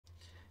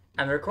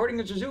And the recording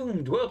is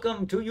resumed.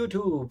 Welcome to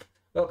YouTube.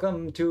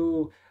 Welcome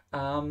to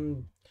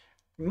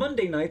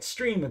Monday night's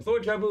stream with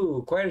Lord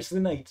Jabu, Quietest of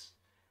the Night.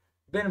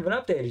 Bit of an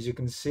update, as you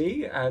can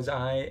see, as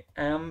I've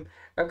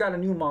got a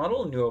new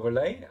model, a new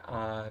overlay.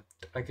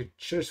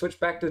 Should have switched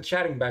back to the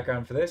chatting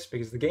background for this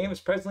because the game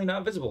is presently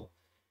not visible.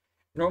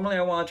 Normally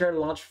I want to try to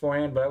launch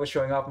beforehand, but I was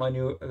showing off the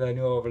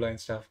new overlay and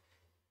stuff,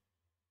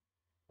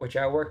 which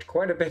I worked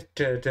quite a bit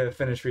to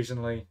finish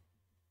recently.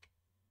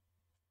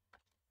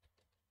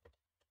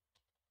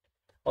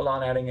 Hold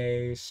on, adding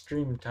a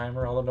stream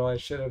timer, although I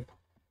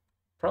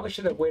probably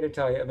should have waited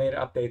till I made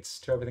updates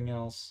to everything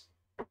else.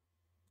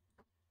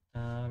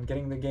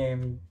 Getting the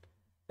game,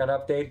 gotta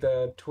update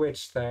the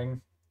Twitch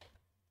thing.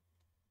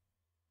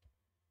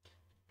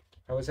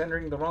 I was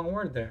entering the wrong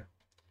word there.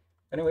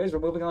 Anyways, we're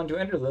moving on to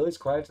Ender Lilies,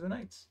 Quiet to the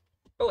Nights.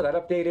 Oh, that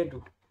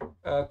updated,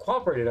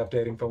 cooperated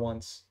updating for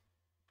once.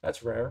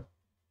 That's rare.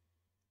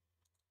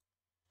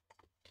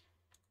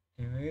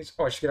 Anyways,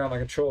 oh, I should get on my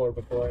controller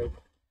before I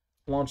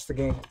launch the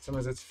game.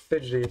 Sometimes it's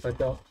fidgety if I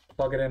don't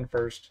plug it in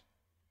first.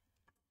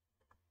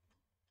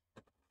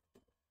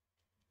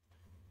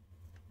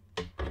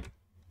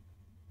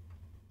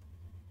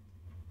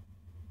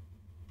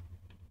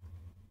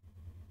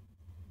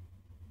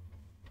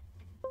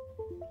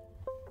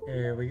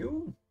 Here we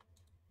go.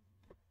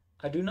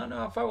 I do not know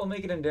how far we'll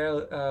make it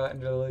into the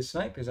Lilies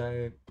tonight because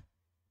I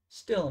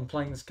still am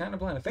playing this kind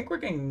of blind. I think we're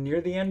getting near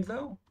the end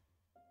though.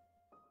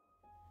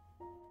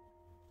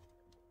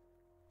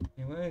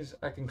 Anyways,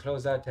 I can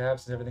close that tab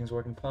since everything's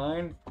working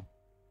fine.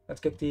 Let's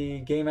get the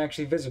game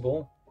actually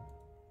visible.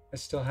 I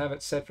still have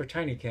it set for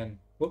Tinykin.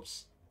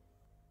 Whoops.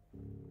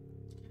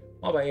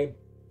 My bad.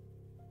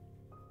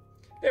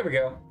 There we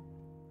go.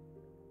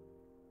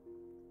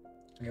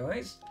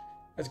 Anyways,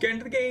 let's get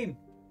into the game.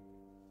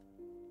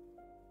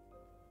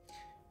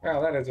 Wow,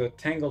 that is a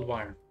tangled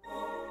wire.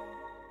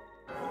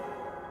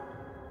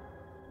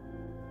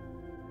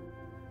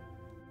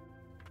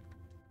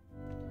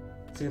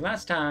 See,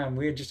 last time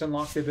we had just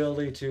unlocked the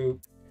ability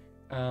to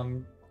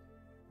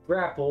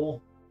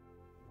grapple.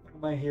 What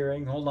am I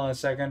hearing? Hold on a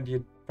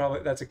second.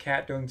 That's a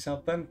cat doing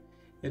something.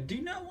 You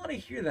do not want to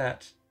hear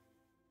that.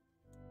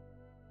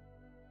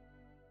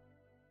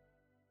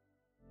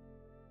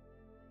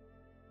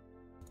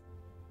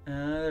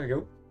 There we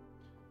go.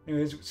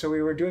 Anyways, so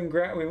we were doing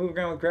we moved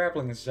around with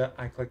grappling and stuff.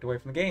 I clicked away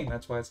from the game.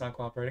 That's why it's not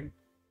cooperating.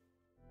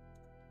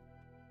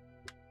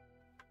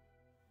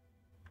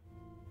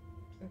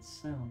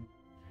 What's that sound?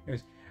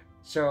 Anyways,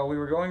 so we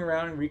were going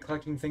around and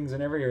recollecting things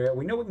in every area.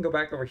 We know we can go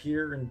back over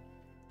here and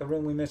the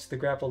room we missed the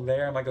grapple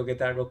there. I might go get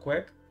that real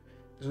quick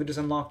because we just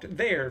unlocked it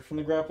there from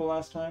the grapple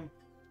last time.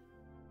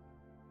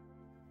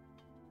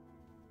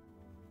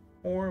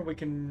 Or we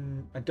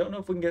can. I don't know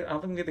if we can get. I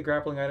don't think we can get the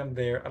grappling item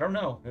there. I don't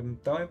know. And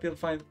that might be able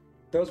to find.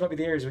 Those might be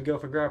the areas we go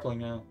for grappling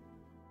now,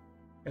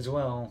 as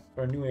well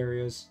for new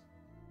areas.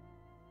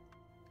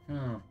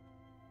 Huh.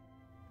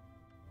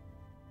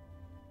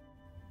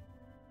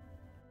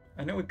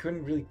 I know we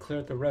couldn't really clear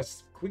out the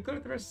rest. Could we clear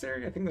out the rest of the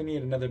area? I think we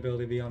need another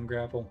ability beyond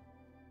grapple.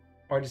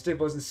 Or I just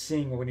wasn't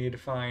seeing what we needed to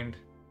find.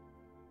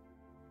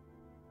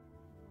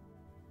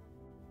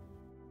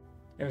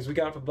 Anyways, we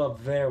got up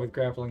above there with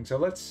grappling, so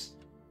let's...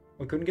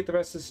 We couldn't get the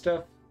rest of the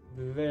stuff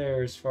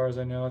there as far as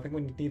I know. I think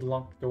we need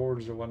locked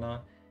doors or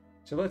whatnot.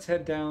 So let's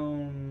head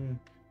down...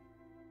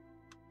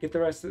 Get the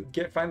rest of...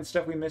 Find the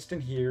stuff we missed in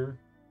here.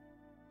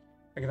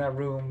 Like in that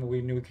room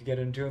we knew we could get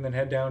into, and then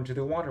head down to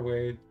the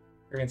waterway.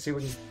 We're gonna see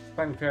what we can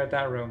finally clear out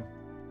that room.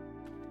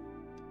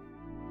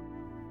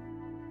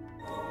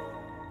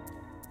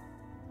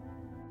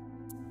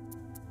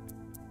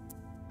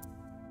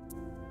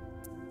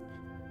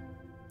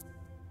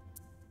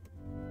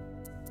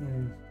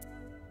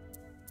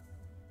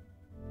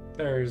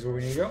 There's where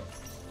we need to go.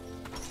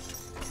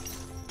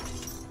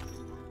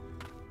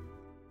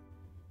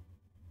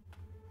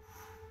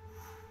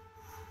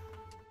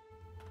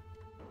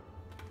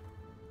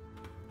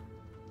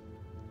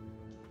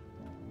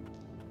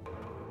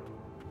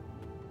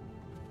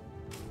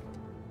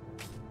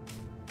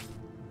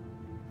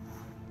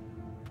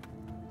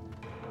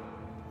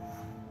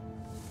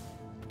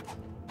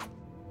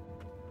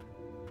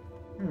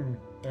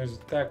 There's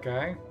that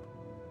guy.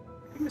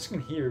 I think this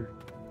can hear.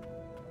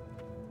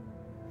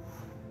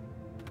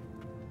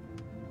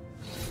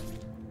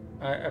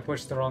 I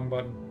pushed the wrong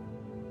button.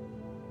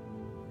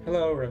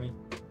 Hello, Remy.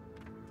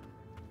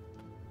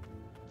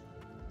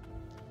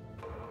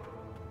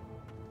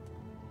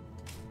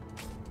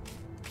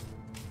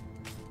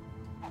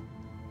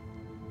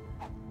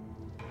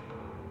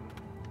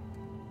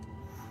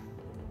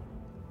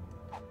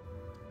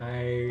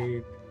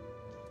 I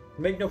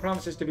make no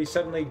promises to be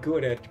suddenly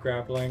good at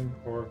grappling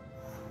or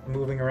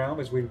moving around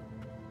as we...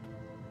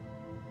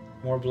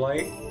 More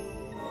blight.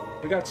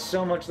 We got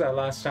so much of that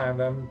last time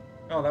that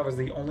oh, that was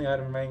the only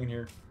item remaining in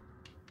here.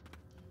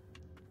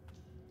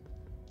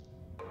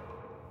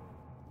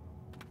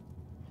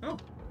 Oh.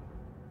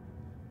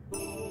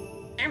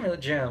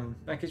 Amulet Gem.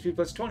 That gives me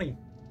plus 20.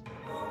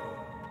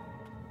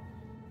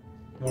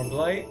 More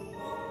blight.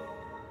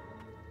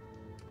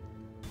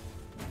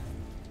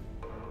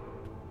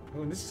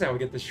 Oh, and this is how we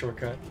get this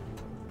shortcut.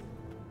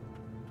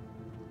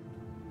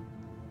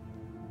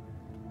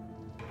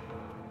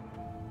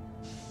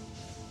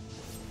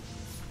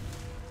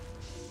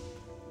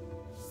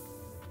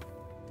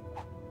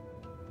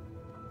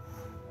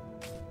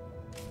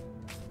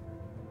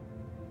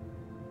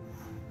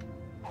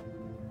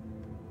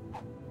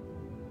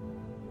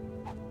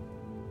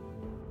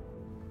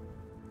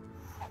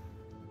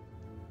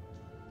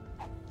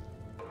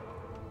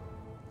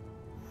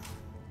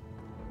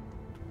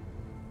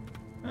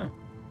 Huh.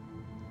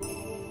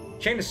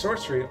 Chain of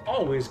Sorcery,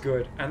 always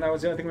good. And that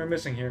was the only thing we're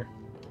missing here.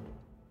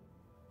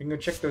 We can go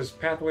check those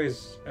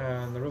pathways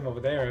in the room over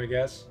there, I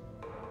guess.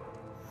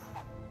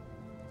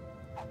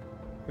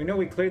 We know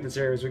we cleared this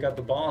area as we got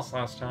the boss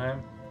last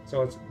time.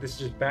 So this is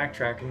just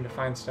backtracking to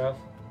find stuff.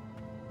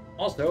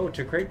 Also,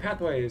 to create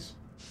pathways.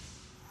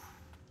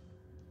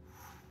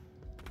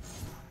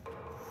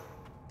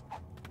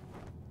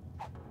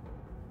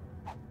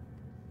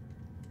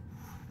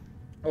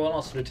 Oh, and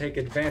also to take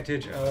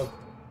advantage of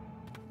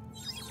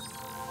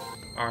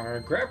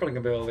our grappling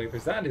ability,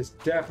 because that is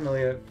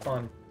definitely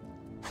fun.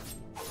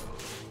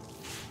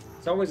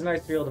 It's always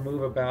nice to be able to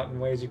move about in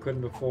ways you couldn't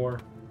before.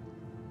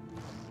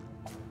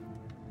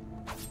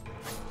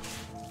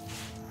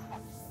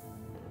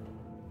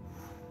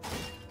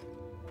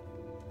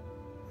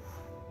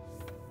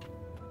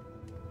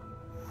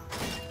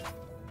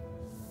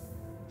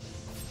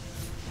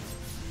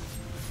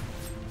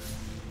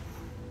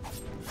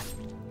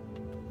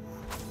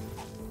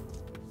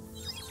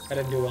 I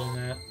didn't do well on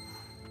that.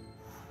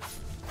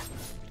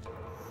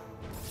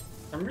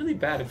 I'm really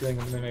bad at doing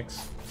the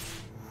mimics.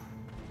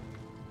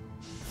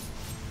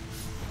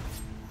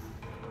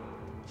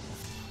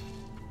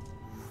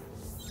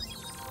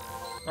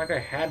 Like I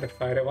had to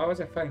fight it. Why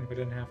was I fighting if I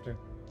didn't have to?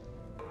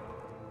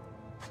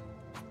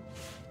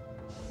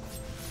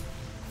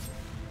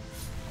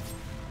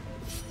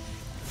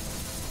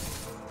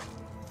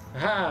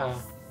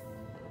 Aha!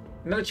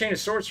 Another chain of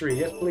sorcery.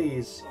 Yes,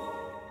 please.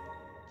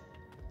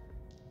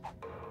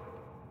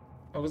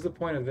 What was the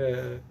point of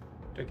the...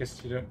 I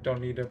guess you don't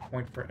need a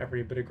point for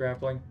every bit of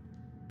grappling.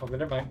 Oh, but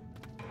never mind.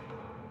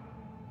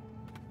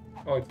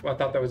 Oh, I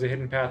thought that was a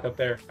hidden path up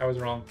there. I was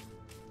wrong.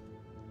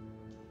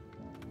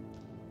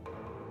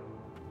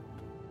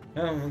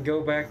 Now, when we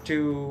go back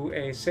to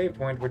a save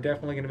point, we're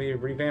definitely going to be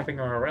revamping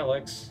our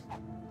relics.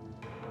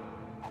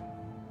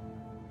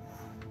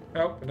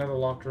 Oh, another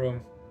locked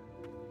room.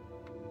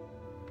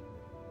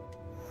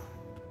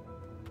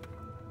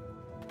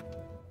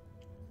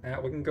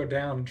 We can go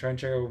down and try and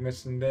check out what we're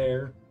missing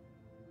there.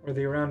 Or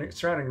the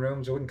surrounding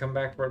rooms, so we can come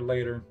back for it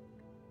later.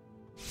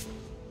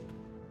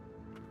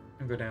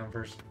 I'll go down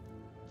first.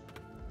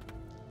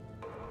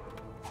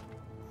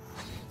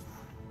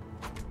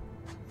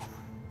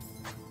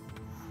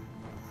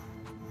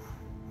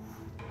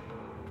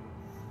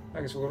 I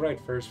guess we'll go right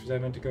first, because I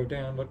meant to go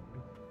down, but...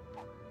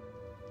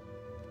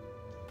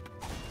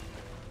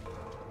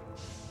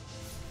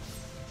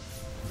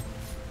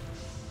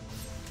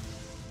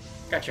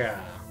 Gotcha!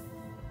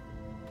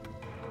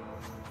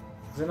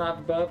 Is it not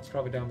above? It's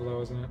probably down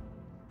below, isn't it?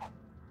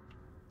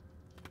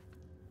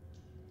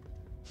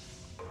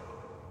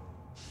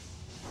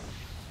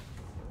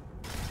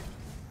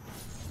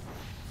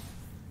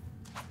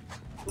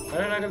 Why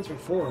did I not get this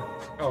before?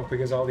 Oh,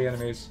 because all the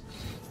enemies.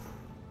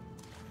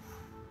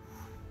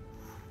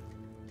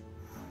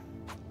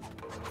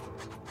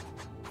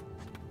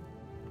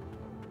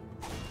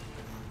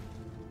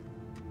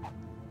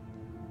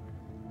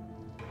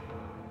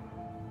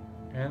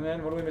 And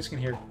then, what are we missing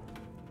here?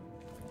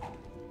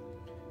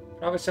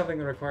 Probably something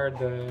that required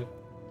the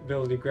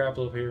ability to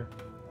grapple up here.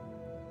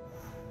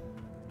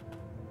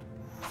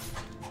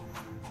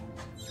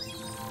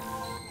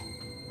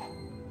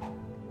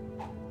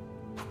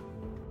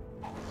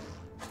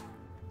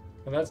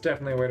 Well, that's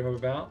definitely a way to move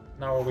about.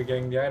 Now are we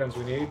getting the items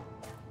we need.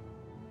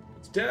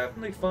 It's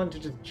definitely fun to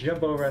just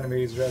jump over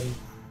enemies rather than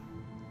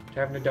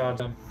having to dodge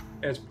them.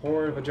 As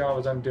poor of a job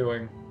as I'm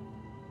doing.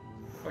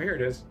 Oh, here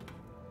it is.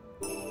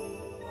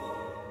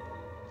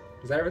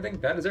 Is that everything?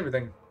 That is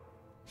everything.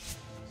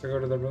 So go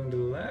to the room to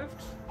the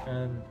left,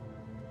 and...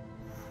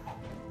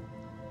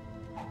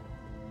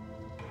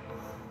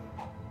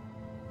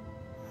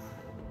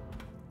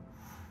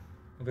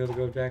 I'll be able to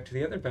go back to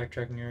the other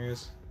backtracking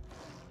areas.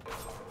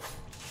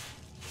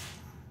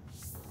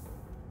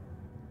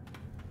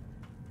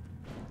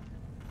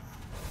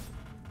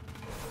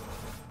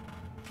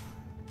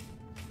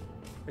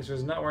 This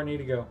was not where I need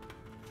to go.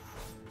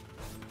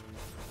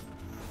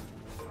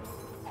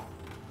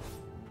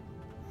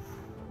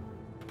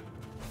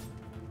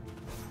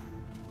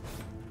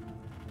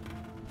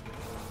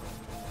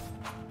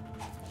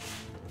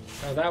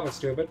 Oh, that was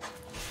stupid.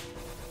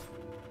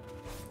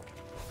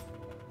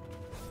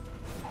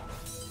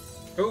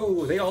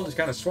 Oh, they all just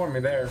kind of swarmed me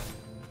there.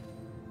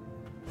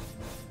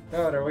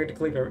 Oh, they're waiting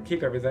to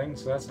keep everything,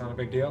 so that's not a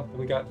big deal.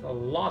 We got a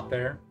lot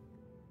there.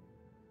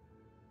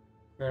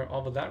 There,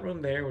 all of that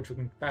room there, which we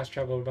can fast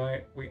travel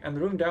by. And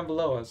the room down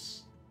below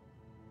us.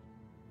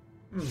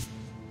 Where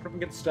do we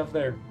get the stuff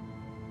there?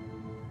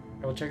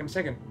 I will check in a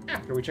second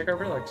after we check our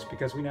relics,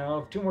 because we now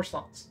have 2 more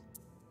slots.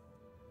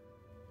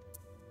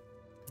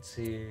 Let's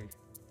see.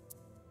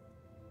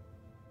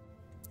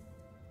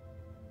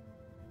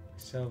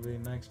 Selby,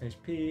 max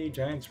HP,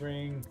 Giant's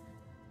Ring.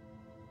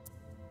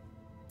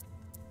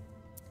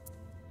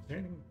 Is there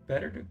anything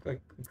better to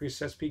like increase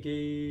SP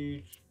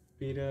gauge,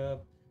 speed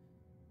up?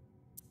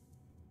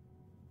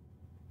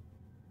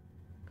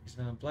 Increase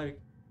the blight.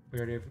 We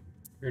already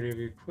have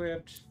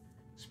equipped.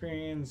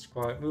 Experience,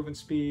 quiet movement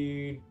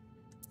speed,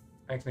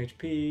 max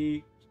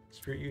HP,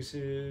 spirit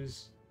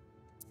uses.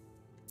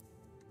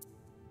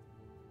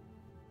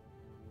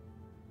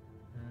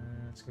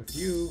 Let's go with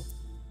you.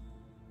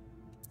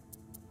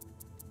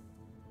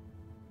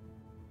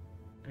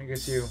 I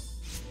guess you.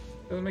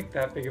 Doesn't make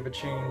that big of a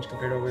change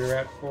compared to what we were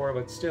at before,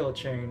 but still a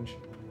change.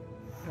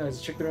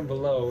 Let's check the room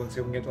below and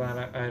see if we can get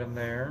that item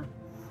there.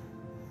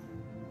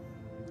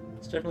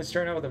 It's definitely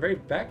starting out with a very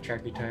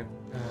backtracky type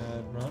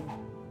run.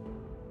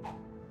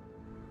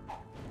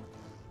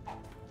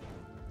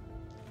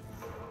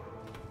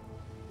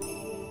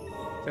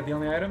 Is that the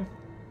only item?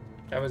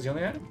 That was the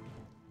only item?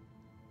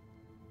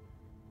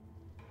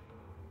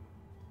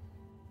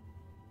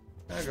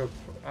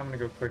 I'm gonna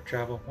go quick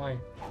travel. Why?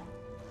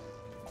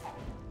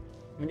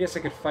 I guess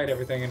I could fight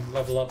everything and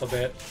level up a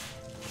bit.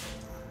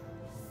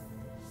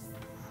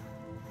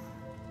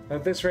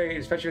 At this rate,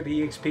 especially with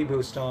the EXP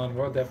boost on,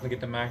 we'll definitely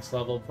get to max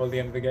level before the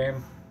end of the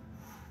game.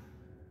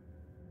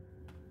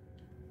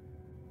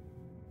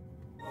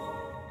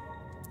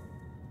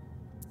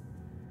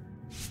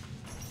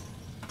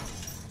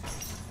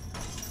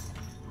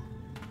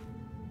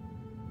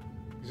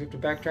 Because we have to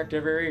backtrack to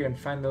every area and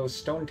find those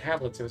stone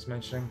tablets I was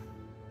mentioning.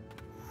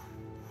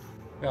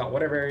 No,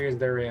 whatever areas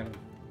they're in.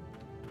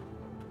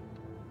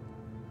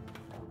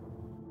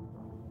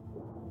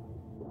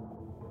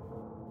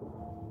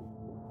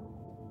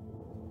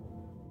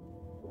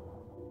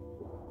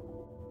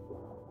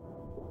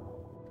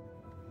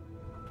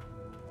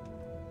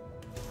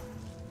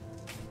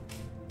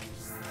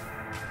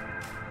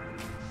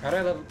 How do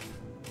I level?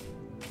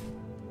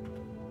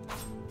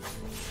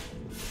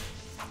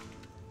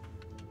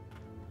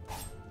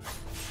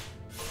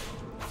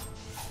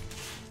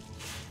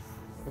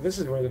 Well, this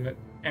is where the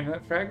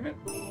amulet fragment?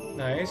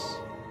 Nice.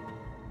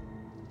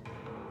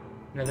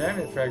 Another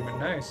amulet fragment,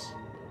 nice.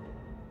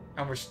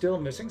 And we're still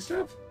missing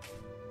stuff?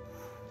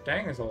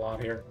 Dang, there's a lot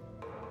here.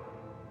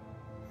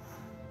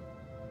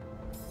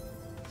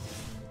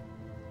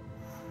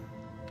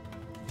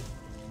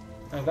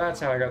 Oh, that's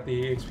how I got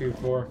the XP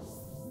before.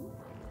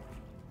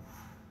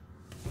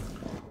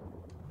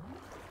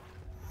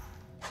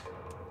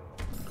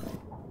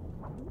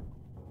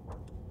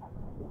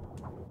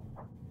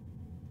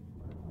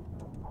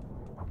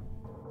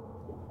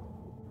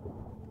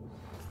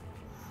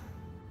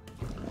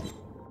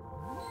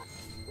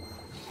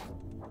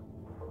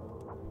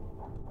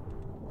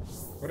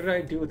 What did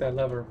I do with that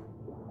lever?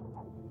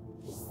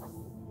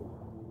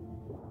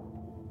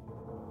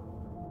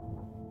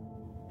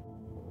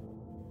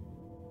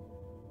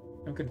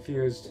 I'm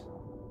confused.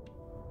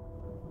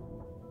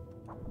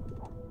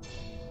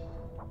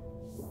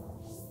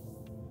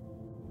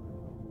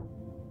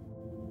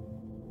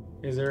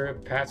 Is there a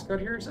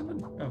passcode here or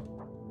something? Oh.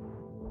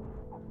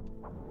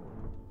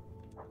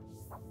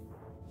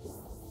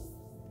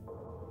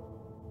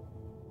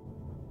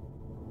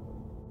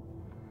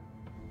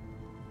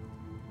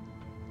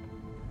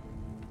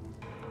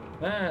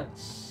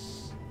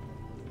 That's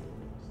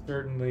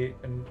certainly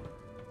an...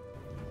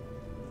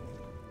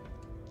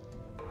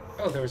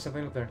 Oh, there was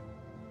something up there.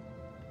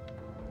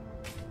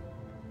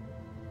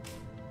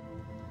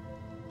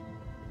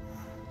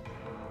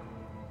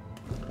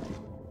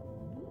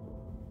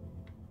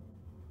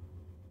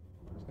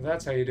 So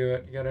that's how you do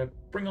it. You gotta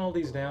bring all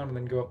these down and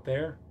then go up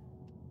there.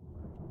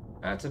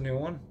 That's a new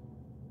one.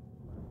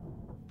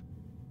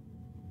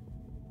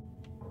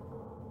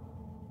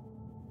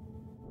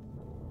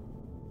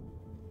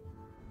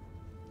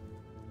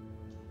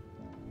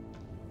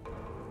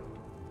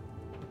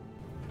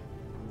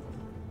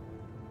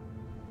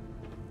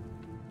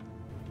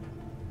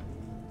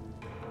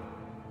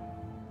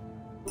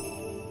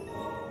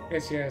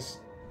 Yes, yes.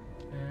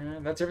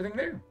 And that's everything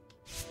there.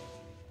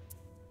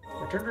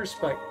 Return to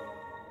spike.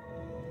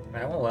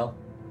 Oh, well.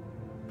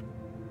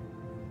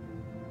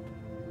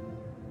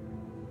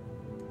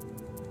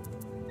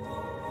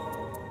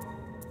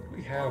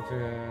 We have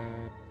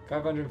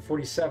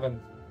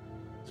 547.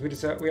 So we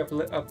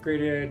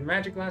upgraded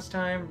magic last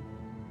time,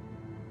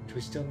 which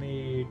we still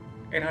need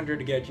 800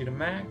 to get you to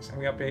max, and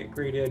we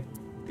upgraded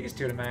these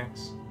two to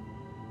max.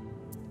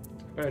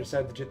 But I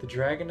decided to get the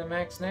dragon to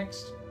max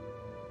next.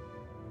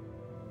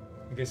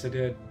 I guess I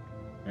did.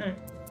 Alright.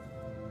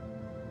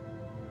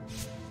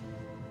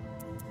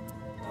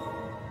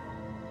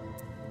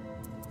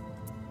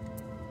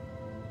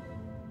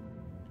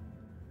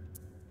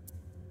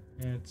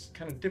 And it's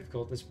kind of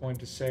difficult at this point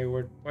to say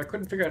where... Well, I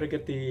couldn't figure out how to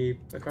get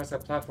across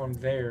that platform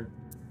there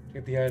to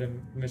get the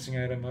missing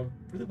item. I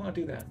really want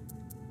to do that.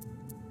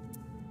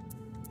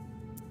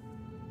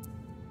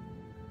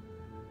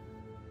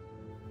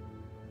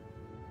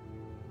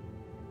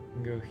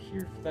 can go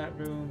here for that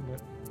room,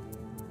 but...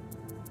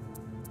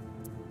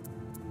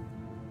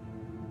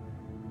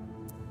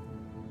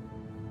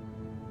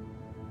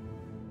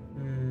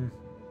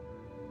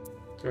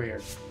 Let's go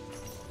here.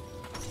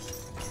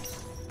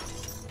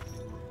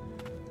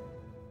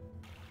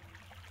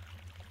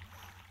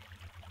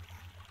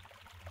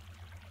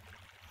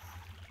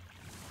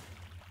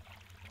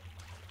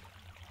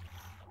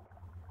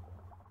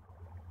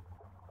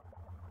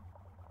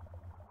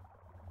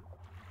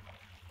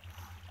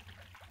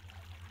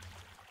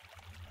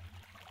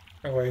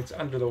 Oh wait, it's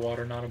under the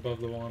water, not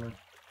above the water.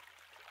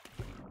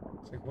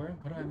 It's like, where?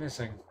 What am I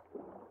missing?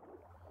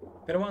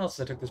 Been a while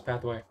since I took this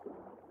pathway.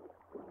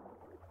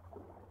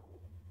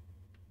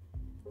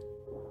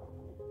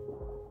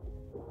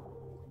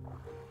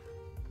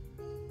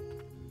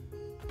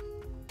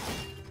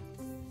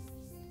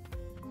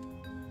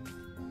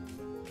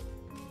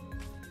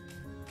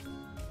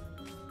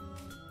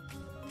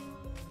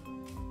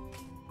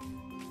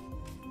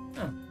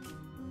 Huh.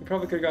 We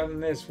probably could have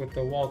gotten this with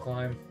the wall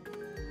climb.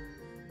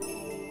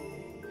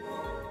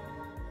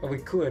 But we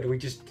could, we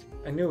just...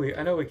 I know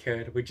we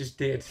could, we just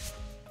did.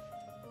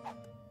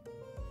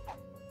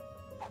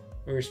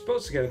 We were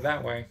supposed to get it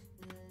that way.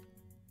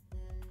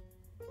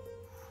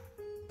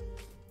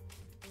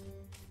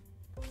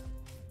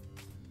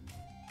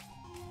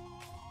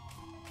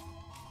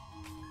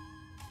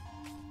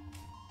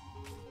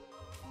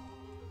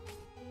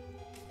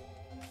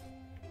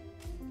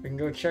 We can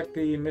go check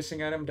the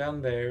missing item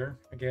down there,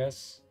 I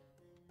guess.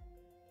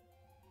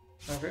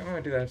 Okay, I'm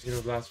gonna do that to get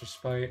a blast for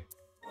spite.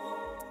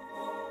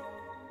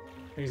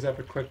 Use that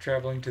for quick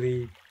traveling to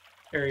the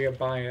area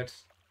by it.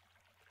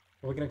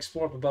 But we can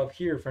explore up above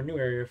here for a new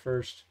area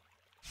first.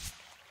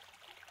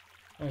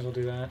 Might as well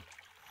do that.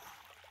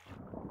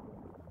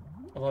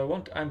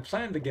 Although I'm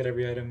planning to get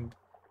every item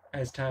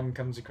as time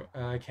comes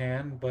I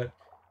can, but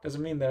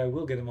doesn't mean that I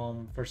will get them all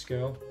on first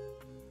go.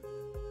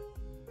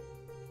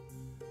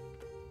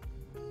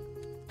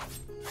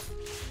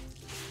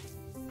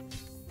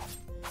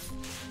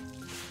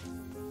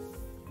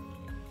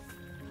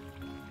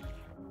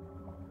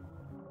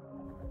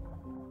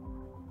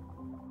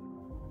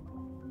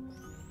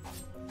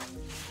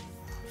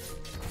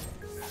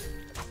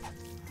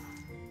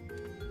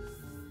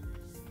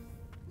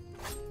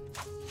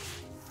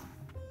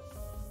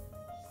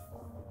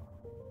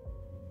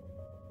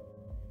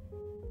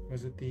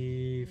 Was it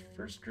the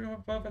first room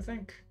above, I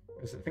think?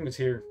 I think it's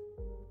here.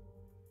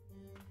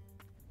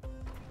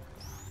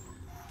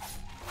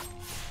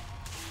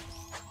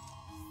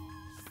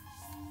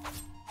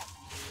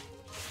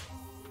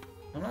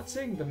 I'm not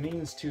seeing the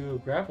means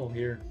to grapple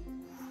here.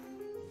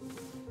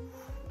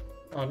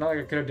 Oh, not like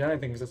I could have done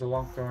anything because it's a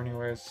long throw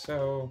anyway,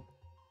 so...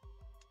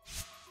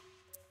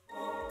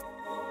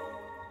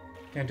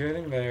 Can't do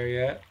anything there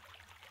yet.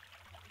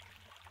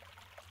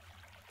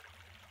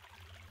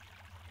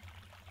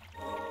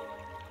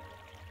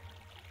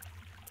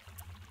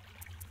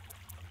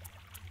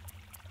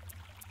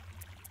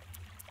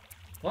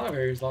 A lot of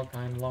areas locked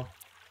behind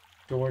locked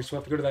doors, so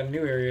we'll have to go to that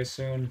new area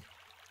soon.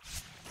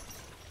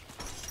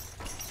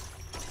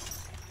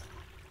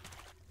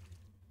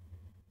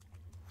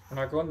 We're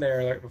not going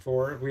there like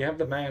before. We have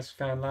the mask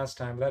found last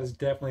time, but that is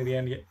definitely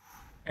the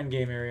end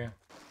game area.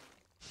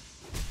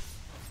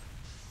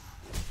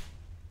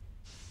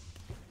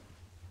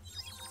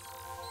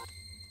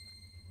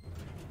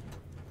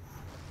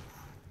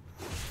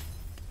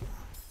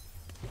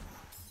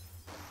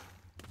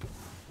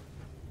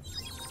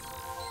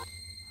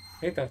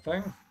 Hate that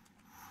thing.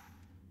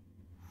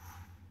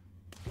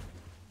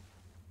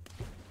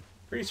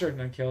 Pretty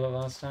certain I killed it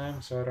last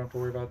time, so I don't have to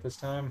worry about it this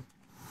time.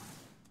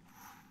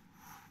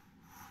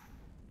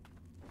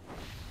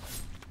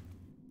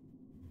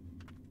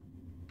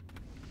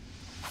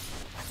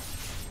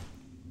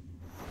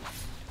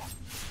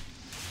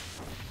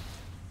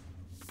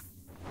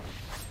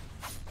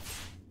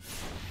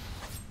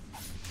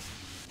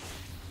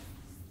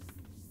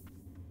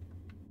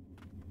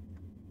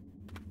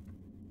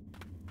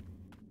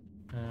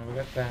 We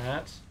got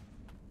that.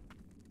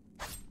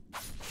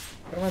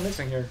 What am I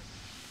missing here?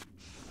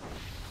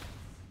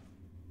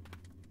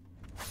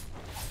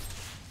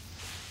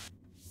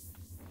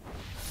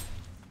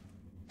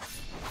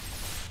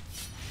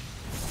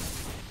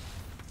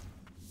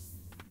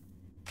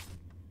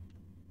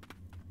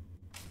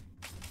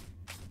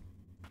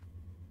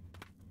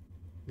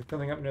 There's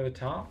something up near the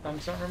top I'm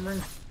just not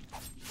remembering.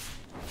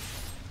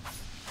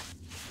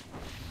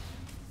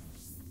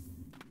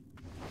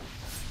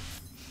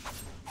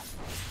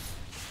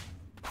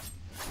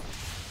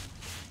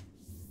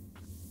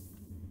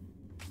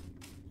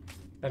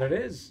 That it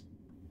is.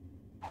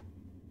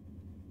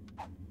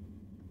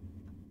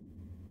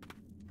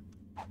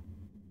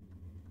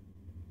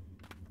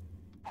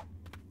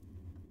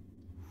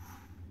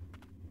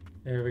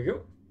 There we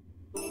go.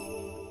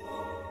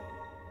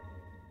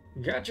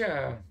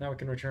 Gotcha! Now we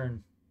can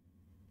return.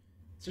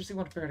 Seriously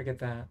want to figure out how to get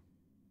that.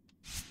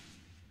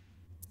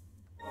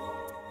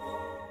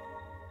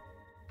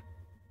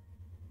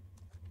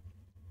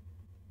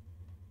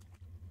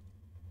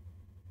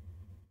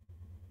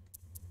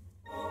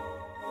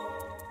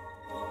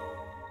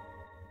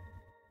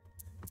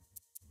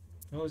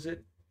 What was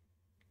it?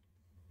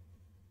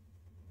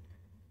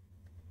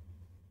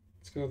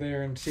 Let's go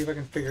there and see if I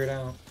can figure it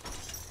out.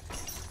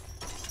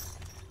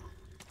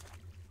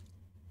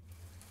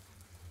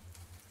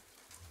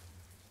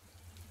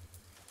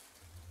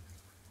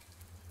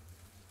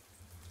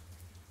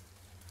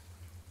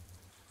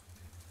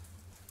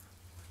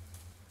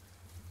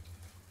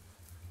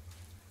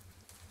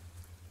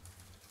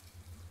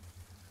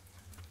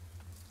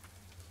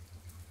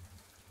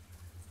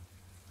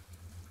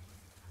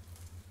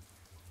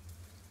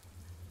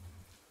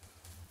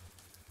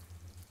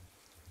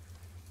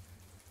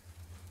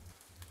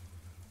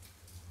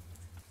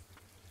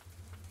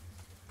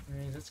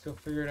 Alright, let's go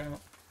figure it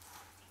out.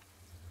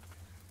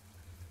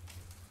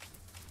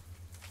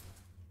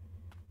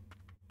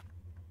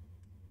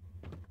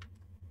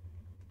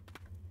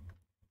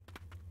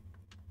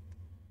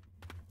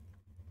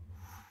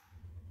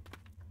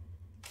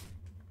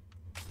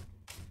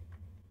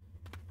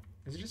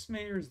 Is it just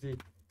me or is the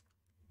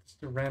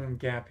just a random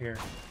gap here?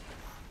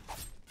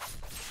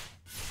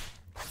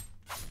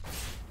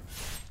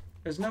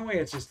 There's no way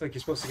it's just like you're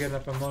supposed to get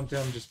enough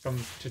momentum just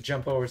to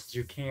jump over since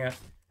you can't.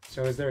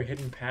 So is there a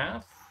hidden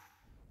path?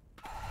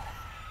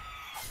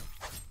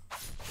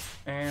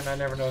 And I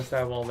never noticed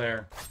that wall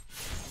there.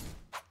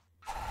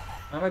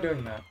 How am I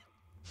doing that?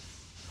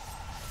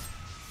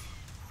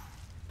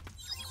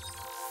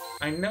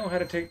 I know how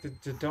to take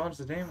to dodge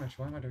the damage.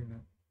 Why am I doing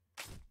that?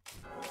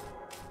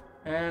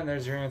 And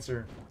there's your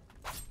answer.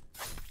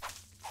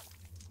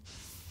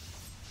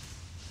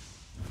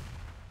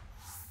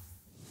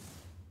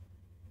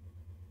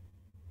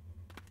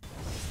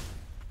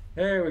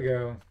 There we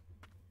go.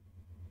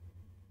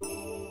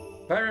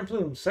 Fire and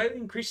plume slightly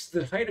increases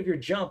the height of your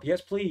jump.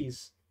 Yes,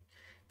 please.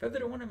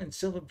 Feathered ornament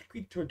silver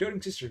bequeathed to her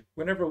doting sister.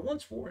 Whenever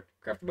once worn,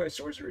 crafted by a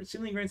sorcerer, it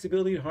seemingly grants the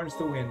ability to harness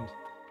the wind.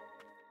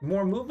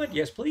 More movement?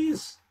 Yes,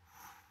 please.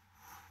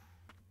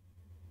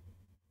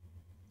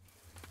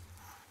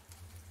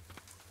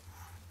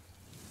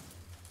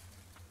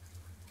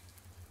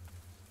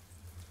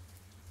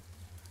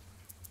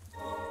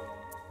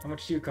 How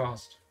much do you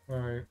cost?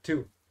 Or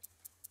 2.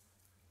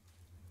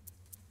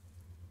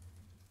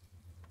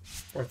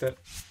 Worth it.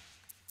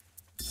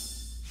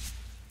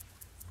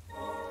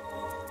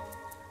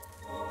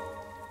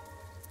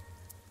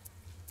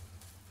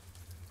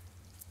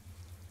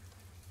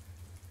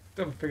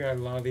 Don't figure out a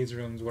lot of these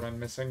rooms what I'm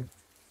missing.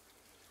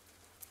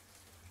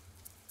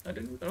 I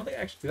don't think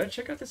actually did I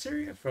check out this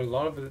area for a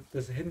lot of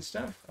this hidden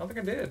stuff? I don't think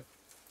I did.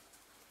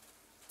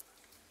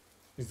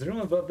 Is the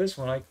room above this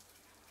one? I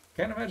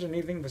can't imagine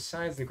anything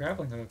besides the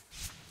grappling hook.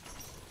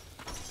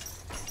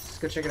 Let's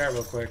go check it out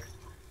real quick.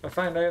 If I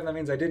find out, that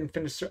means I didn't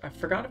finish. I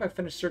forgot if I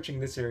finished searching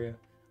this area.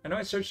 I know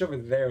I searched over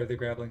there with the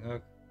grappling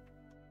hook.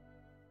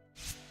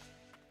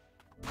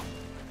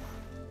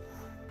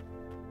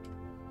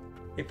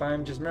 If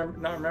I'm just not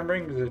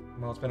remembering, because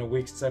well, it's been a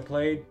week since I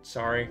played.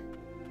 Sorry.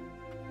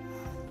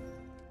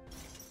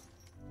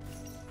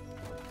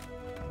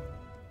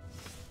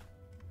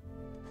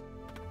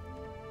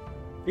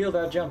 Feel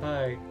that jump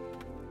high.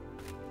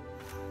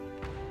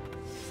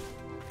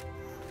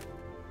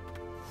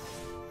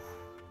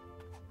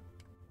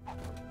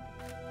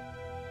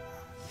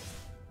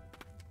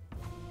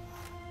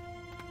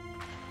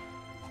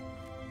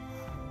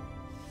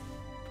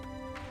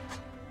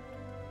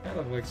 That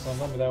looked like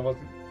something, but that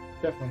wasn't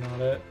definitely not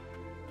it.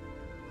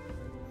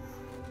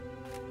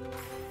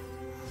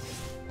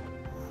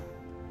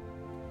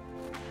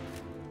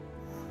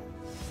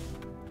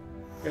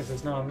 Guess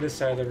it's not on this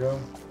side of the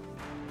room.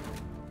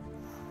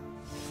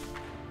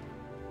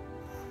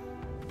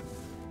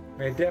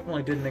 I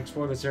definitely didn't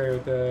explore this area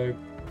with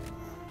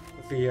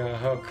the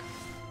hook.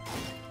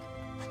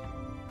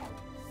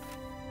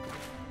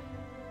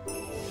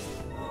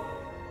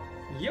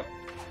 Yep.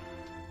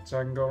 So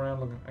I can go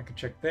around looking. I can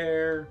check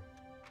there.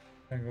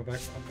 I can go back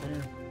up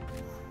there.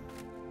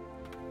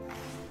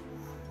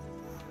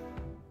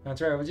 That's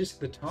right. I was just at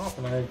the top,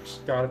 and I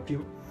just got a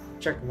few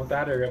checked with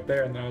that area up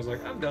there, and then I was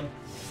like, I'm done.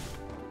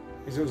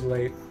 Because it was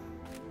late.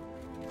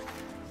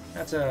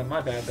 That's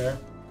my bad there.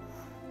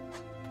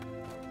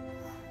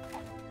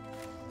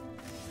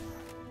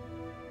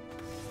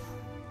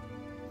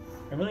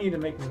 I really need to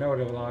make note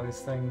of a lot of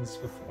these things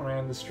before I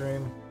end the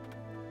stream,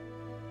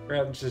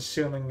 rather than just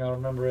assuming I'll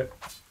remember it.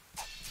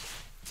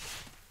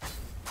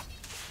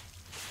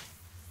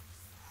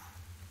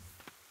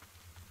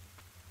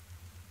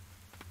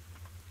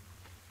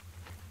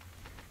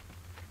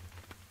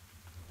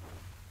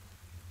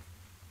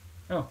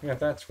 Oh, yeah,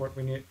 that's what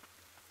we need.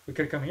 We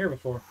could have come here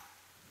before.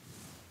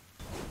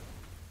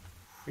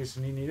 Because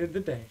we needed the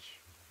dash.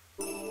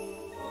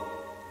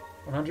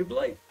 100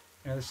 blade.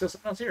 And there's still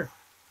something else here.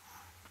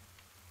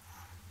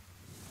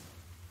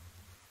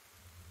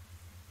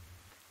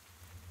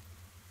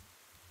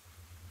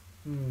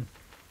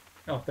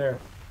 Oh, there.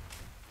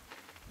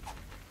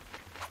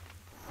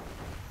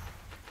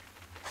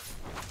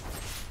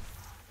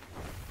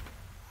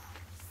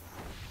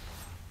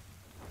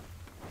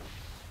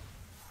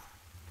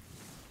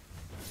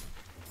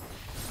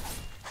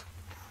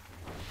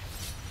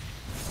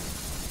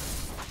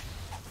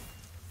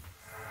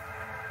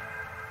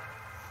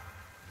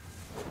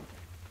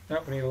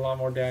 Nope, we need a lot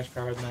more dash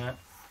power than that.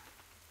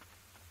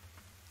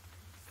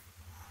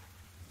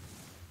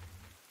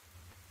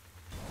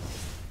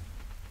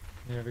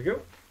 There we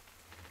go.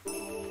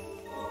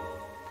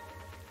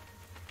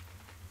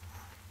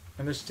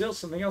 And there's still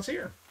something else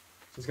here.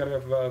 So it's got to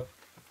have oh,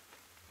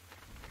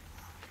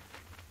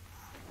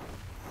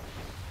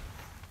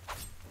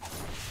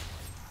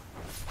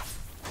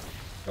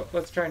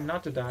 let's try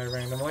not to die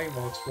randomly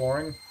while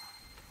exploring.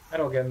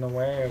 That'll get in the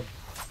way of,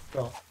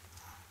 well,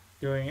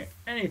 doing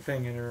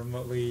anything in a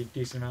remotely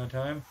decent amount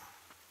of time.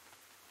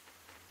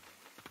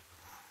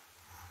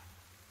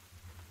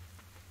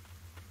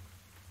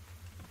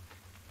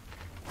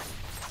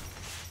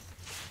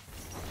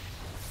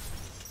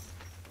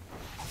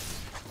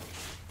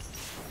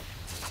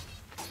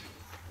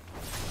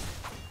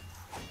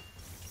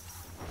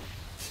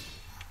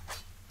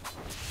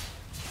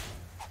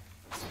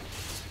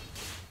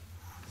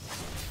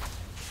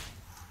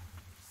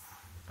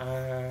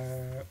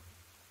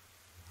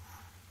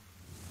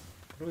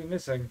 What are we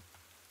missing?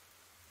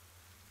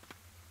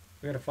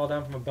 We gotta fall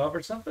down from above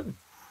or something?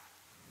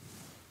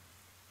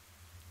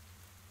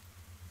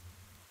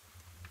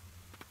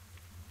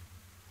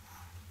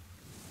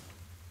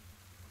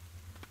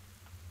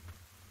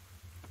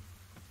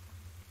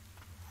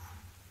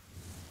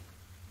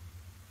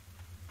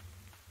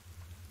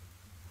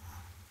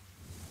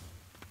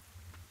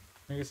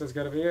 I guess that's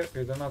gotta be it,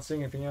 because I'm not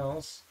seeing anything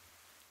else.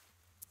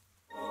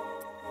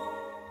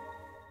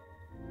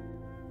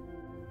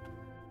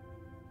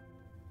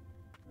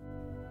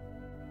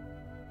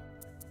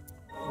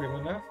 We have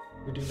enough?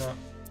 We do not.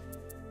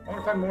 I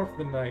want to find more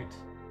for the night.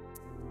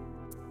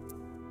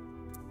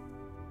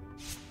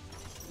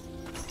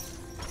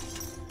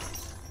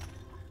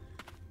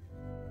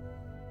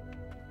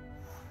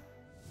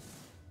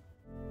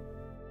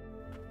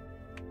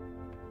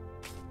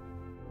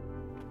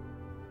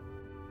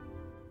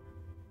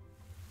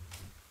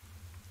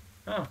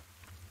 Oh.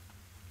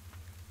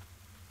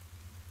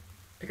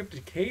 Pick up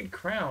Decayed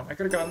Crown. I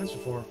could have gotten this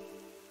before.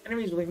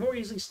 Enemies will be more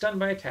easily stunned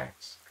by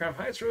attacks. Crown of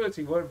highest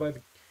royalty wielded by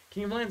the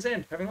King of Land's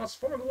End. Having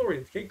lost former glory,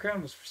 the Decayed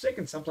Crown was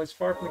forsaken someplace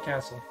far from the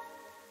castle.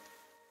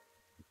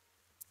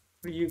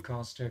 What do you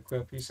cost to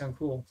equip? You sound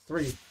cool.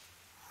 3.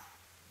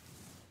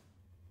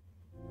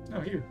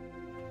 Oh, here.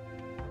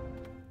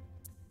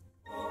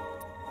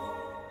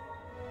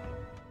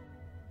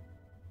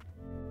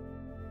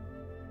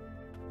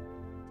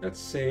 Let's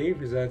save,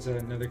 because that's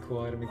another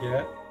cool item to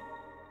get.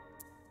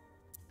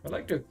 I'd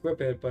like to equip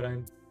it, but I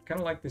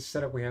kind of like the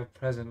setup we have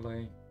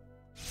presently.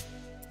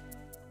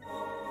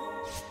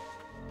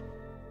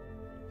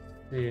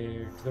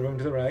 Here, to the room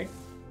to the right.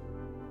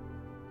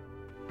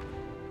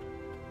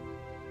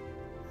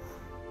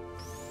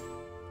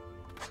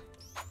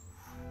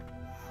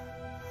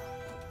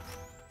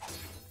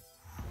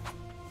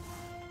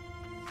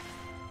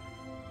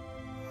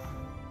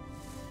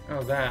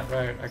 Oh, that,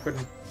 right. I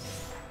couldn't...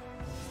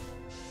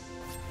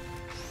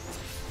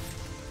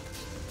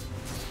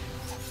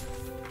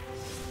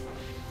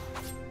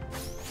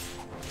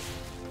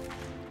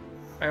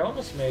 I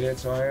almost made it,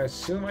 so I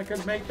assume I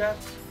could make that.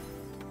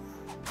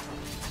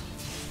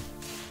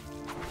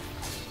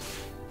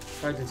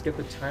 If I just get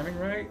the timing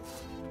right.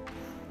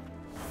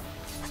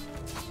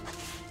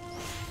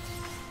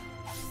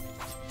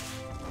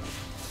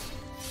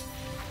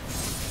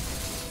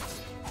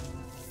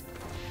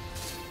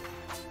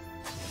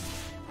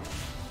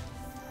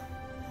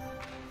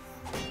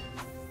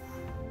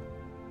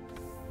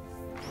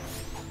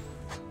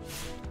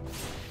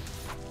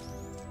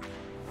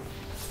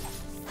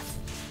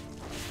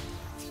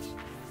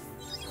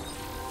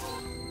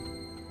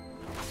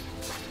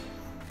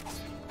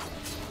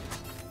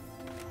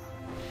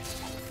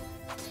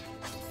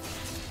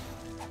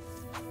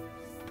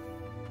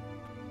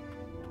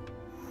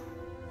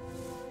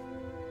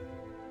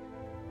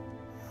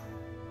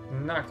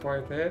 Not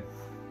quite it.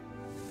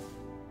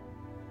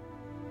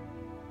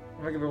 I'm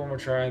gonna give it one more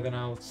try, then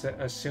I'll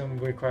assume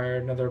we require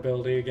another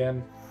ability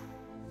again.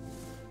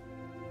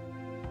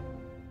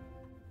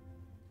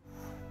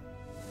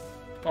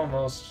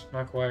 Almost,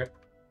 not quite.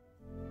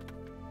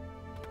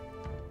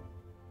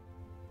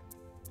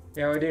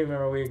 Yeah, I do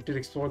remember we did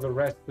explore the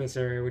rest of this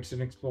area, which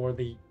didn't explore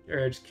the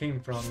area it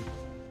came from.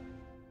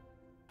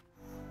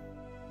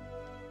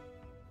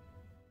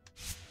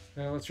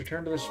 Now let's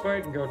return to the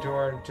sprite and go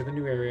to the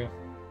new area.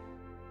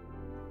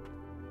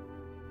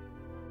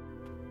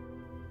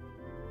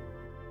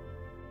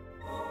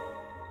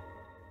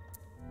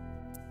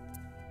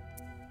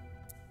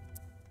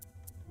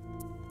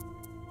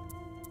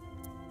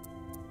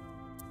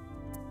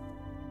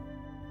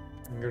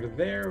 Go to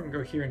there, we can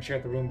go here and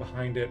check the room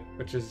behind it,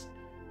 which is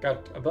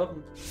got above.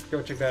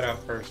 Go check that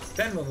out first.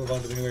 Then we'll move on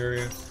to the new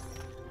area.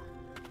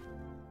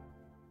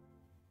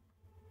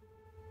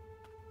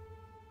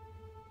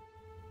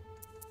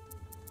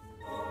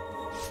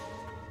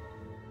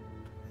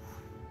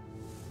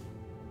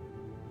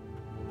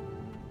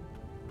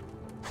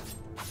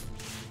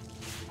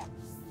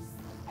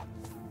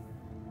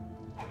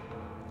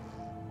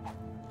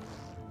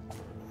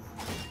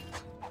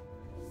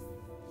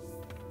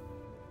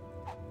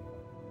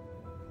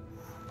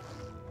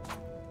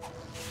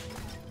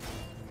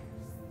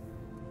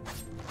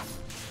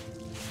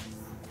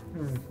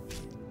 I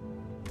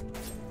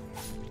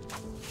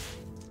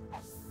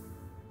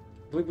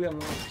believe we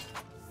unlocked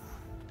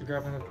the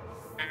grappling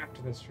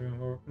after this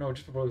room, or no,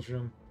 just before this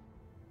room.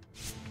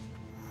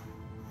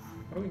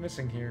 What are we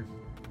missing here?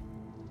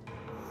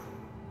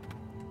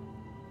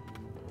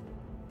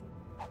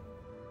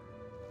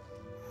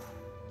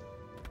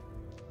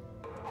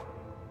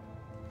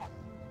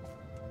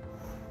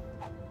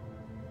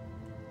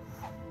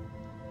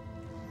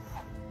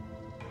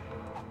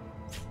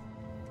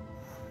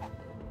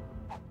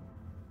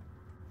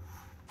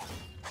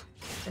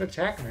 What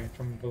attacked me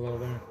from below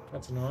there?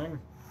 That's annoying.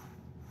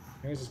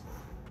 Maybe just,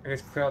 I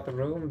guess, clear out the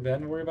room,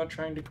 then worry about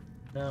trying to...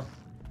 No.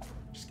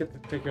 Just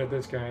take care of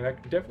this guy.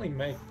 That could definitely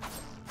make...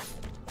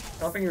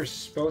 I don't think you're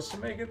supposed to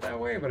make it that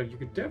way, but you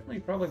could definitely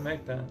probably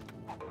make that.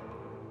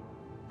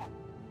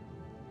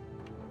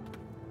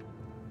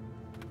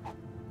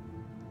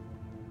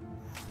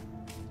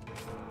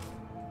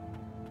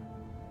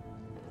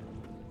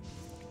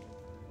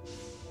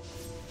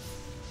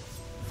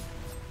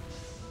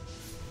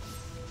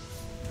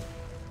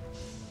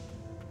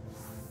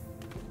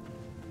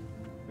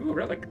 Ooh,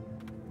 relic.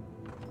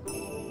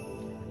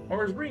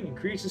 Aura's ring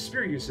increases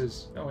spear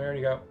uses. Oh, we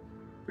already got.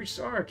 Reaches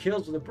Aura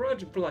kills with a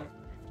barrage of blight.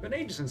 It's been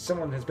ages since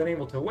someone has been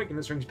able to awaken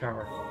this ring's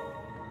power.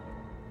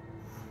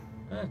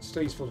 It's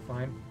still useful to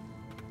find.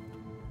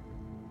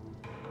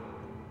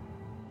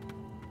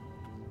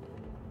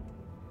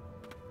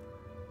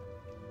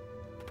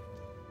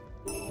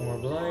 More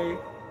blight.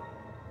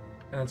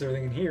 And that's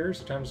everything in here,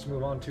 so time to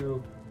move on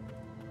to...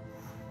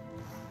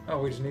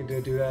 Oh, we just need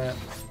to do that.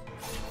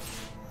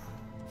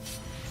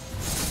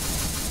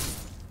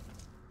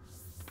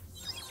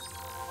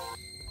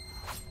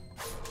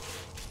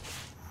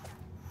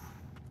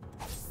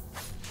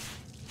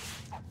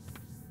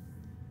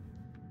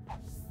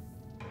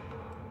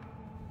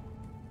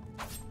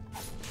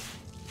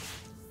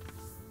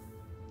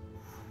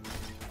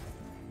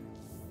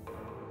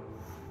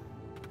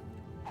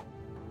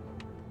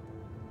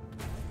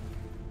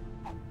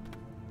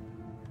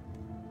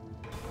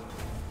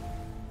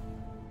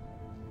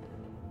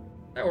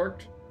 That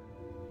worked.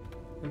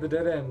 And the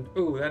dead end.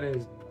 Ooh, that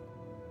is...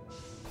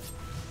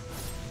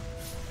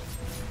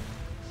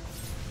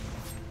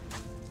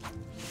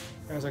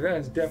 I was like, that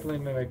is definitely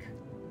Mimic.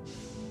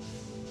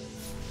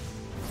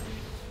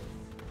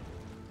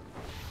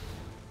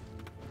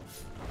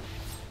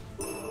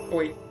 Oh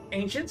wait,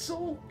 Ancient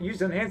Soul? Used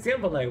to enhance the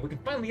Envelope. We can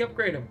finally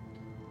upgrade him.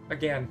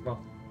 Again,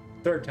 well,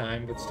 third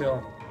time, but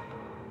still.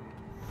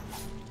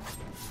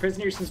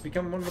 Prisoner since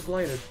becoming one of the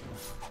Blighted.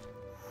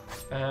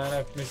 And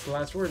I've missed the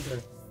last word there.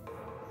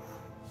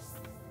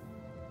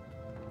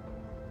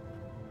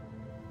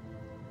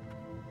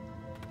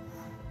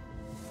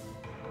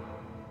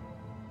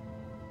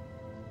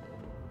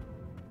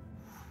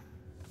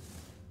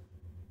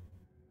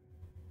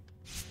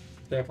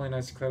 Definitely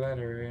nice to clear that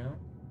area out.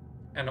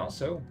 And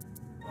also,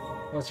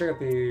 let's check out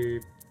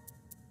the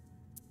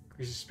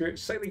increases spirit,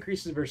 slightly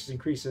increases versus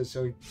increases,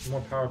 so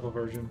more powerful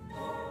version.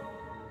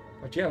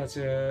 But yeah, let's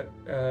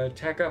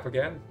tack up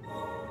again.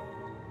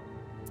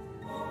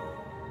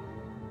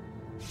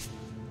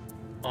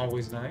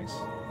 Always nice.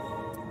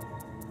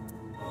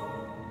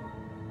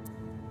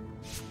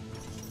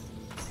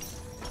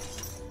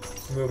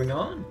 Moving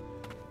on.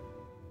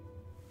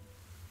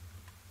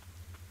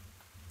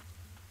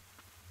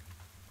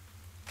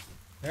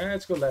 Alright,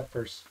 let's go left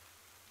first.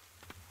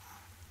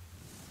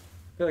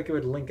 I feel like it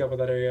would link up with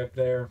that area up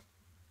there.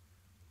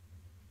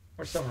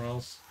 Or somewhere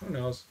else. Who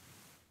knows?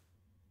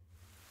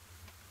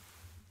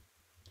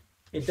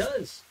 It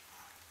does!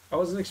 I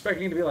wasn't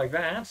expecting it to be like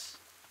that.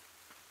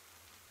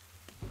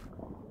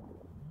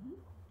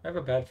 I have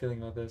a bad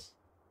feeling about this.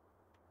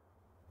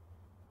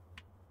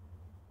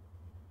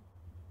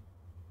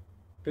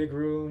 Big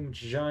room,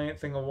 giant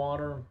thing of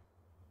water.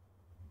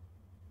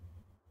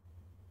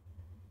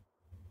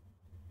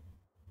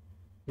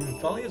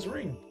 Nymphalia's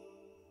ring.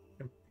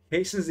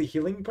 Hastens the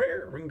healing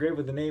prayer. Ring engraved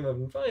with the name of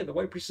Nymphalia, the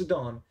White Priestess of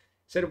Dawn.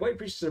 Said white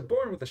priestesses are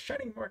born with a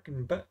shining mark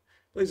and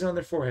blazing on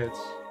their foreheads.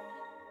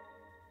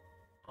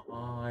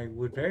 I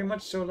would very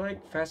much so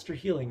like faster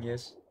healing,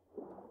 yes.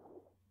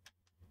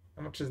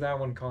 How much does that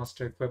one cost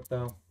to equip,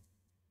 though?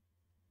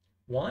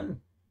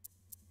 1.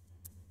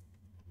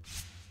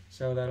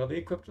 So that'll be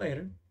equipped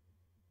later.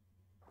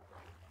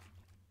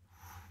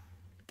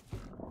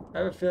 I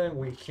have a feeling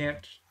we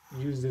can't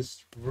use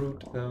this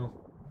route, though.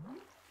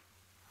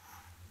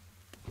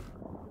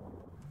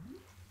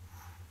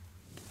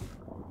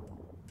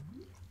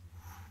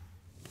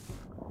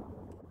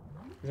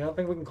 I don't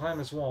think we can climb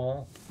this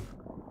wall.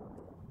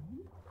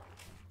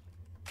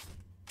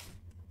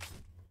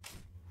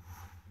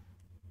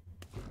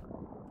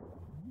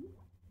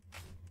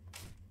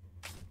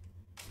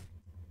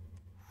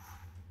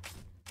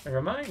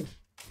 Never mind.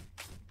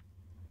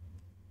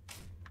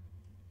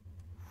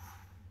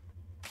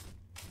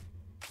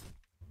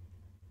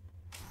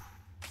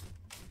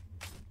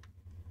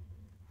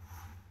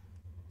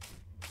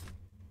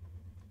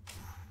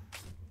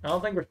 I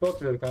don't think we're supposed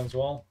to be able to climb this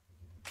wall.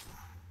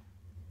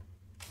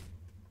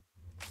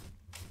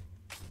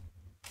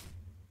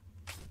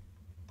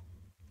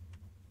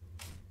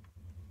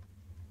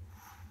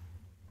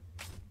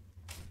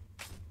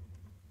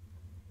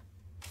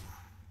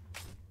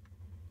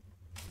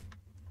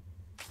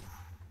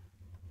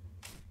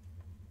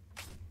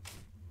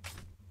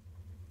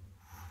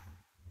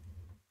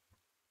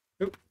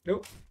 Nope,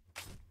 nope.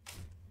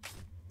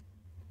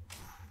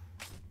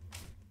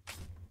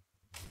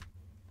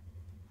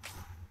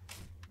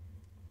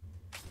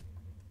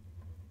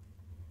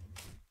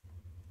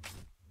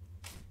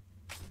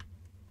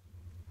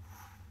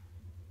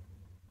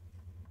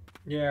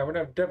 Yeah, we're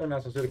definitely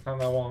not supposed to climb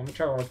that wall. I'm gonna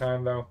try one more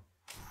time, though.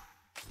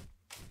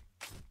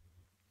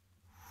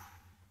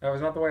 That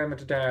was not the way I meant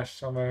to dash,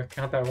 so I'm gonna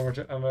count that one more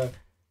time. I'm gonna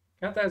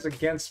count that as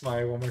against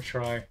my one more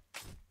try.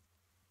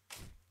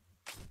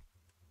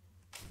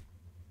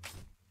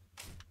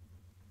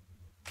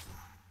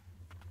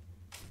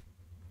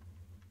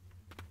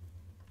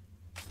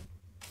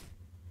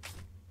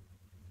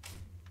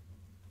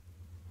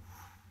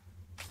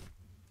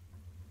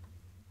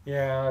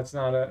 Yeah, that's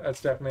not a.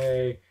 That's definitely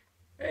a.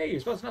 Hey,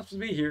 you're not supposed to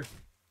be here.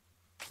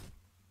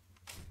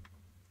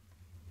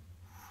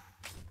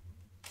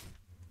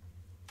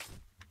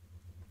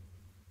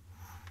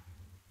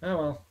 Oh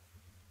well.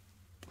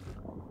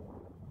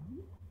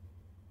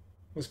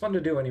 It was fun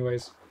to do,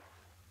 anyways.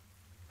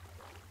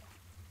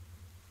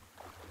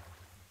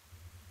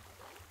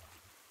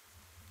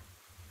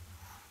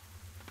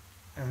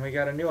 And we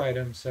got a new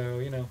item, so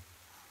you know,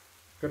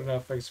 good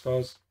enough, I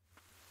suppose.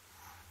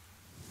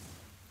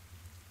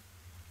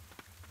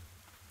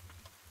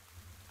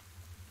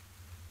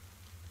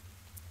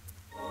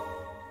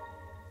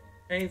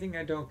 Anything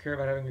I don't care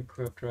about having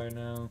equipped right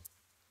now.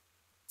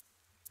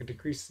 I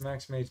decrease the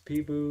maximum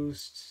HP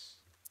boost.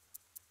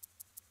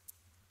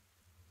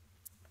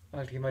 I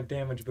like to get my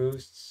damage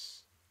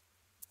boosts.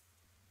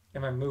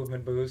 And my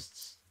movement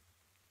boosts.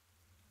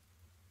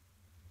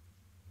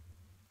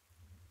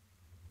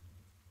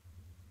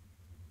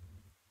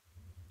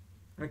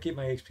 I'm gonna keep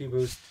my HP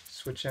boost,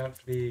 switch out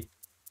for the...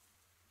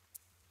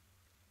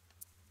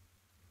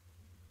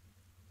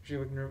 Actually,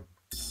 we can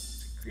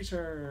increase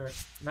our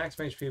max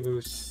HP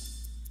boost.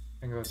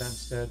 And go with that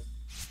instead.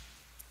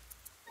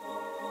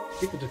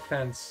 Keep the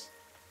defense.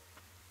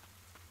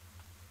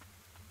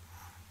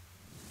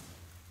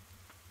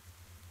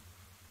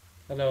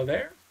 Hello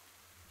there.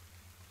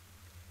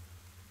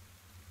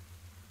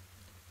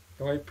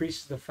 The White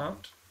Priest is the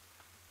fount.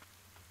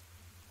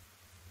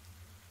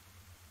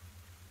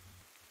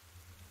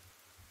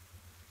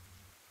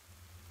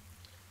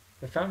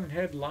 The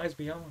fountainhead lies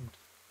beyond.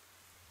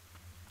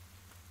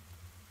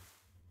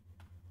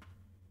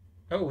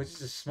 Oh, this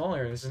is a small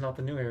area. This is not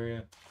the new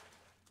area.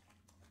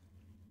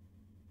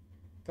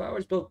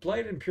 Flowers both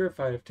blighted and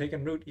purified have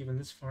taken root even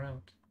this far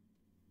out.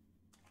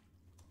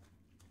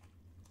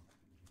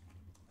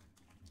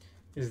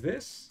 Is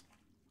this?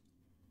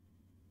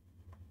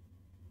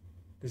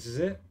 This is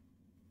it?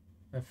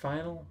 My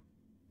final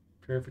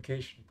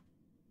purification.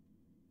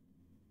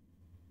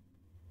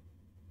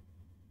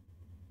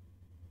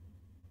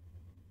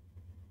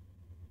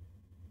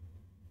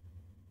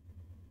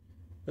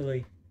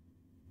 Lily.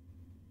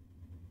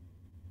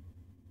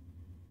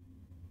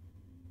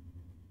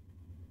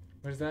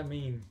 What does that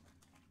mean?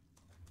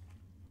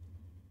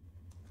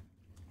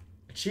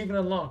 Achievement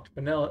unlocked.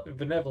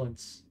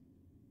 Benevolence.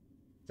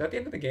 Is that the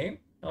end of the game?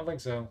 I don't think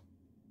so.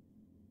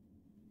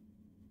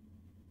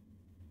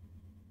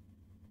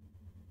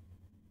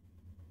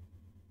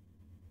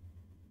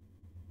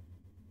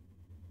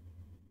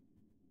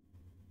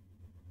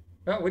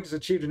 Well, we just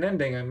achieved an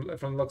ending,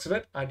 from the looks of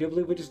it. I do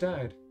believe we just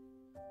died.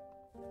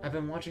 I've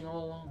been watching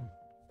all along.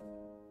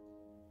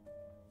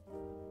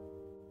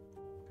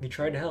 We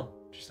tried to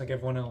help, just like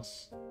everyone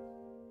else.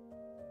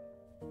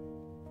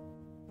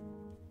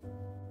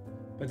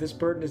 But this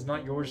burden is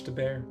not yours to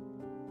bear.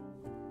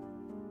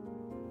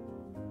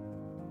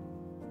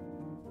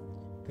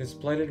 This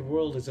blighted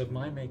world is of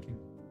my making.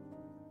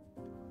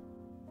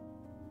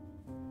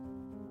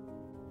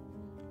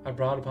 I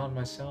brought upon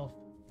myself.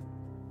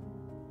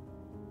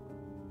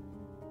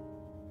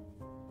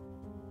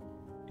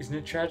 Isn't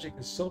it tragic?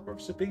 The sole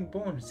purpose of being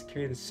born is to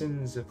carry the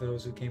sins of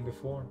those who came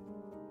before.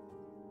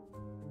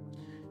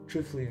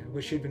 Truthfully, I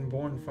wish you'd been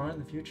born far in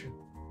the future.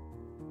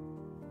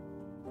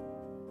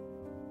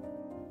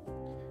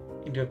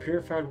 Into a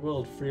purified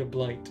world free of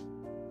blight.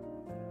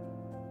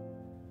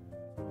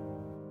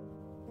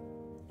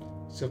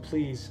 So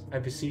please, I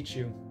beseech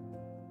you,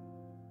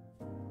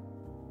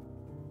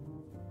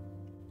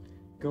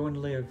 go and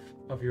live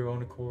of your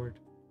own accord.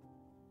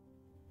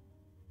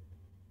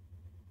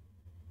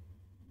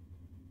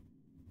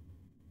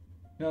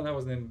 No, that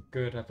wasn't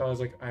good. I thought it was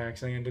like I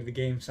accidentally ended the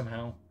game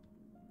somehow.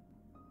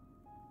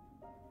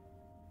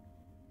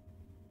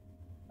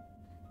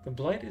 The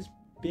blight is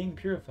being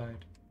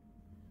purified.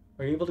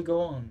 Are you able to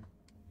go on?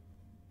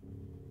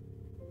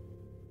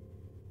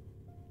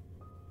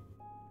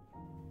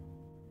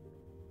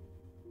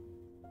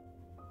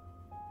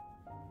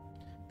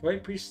 The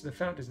White Priestess of the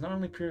Fount is not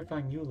only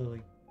purifying you,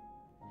 Lily.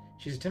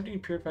 She's attempting to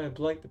purify a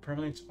blight that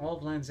permeates all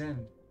of Land's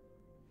End.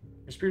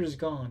 Her spirit is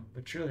gone,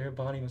 but surely her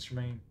body must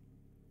remain.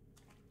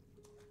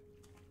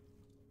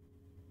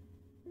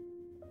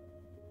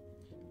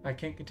 I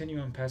can't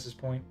continue on past this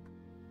point.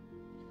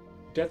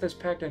 The deathless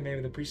pact I made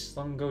with the priestess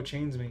long ago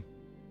chains me.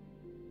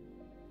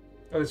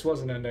 Oh, this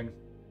was an ending.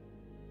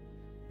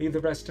 Leave the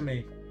rest to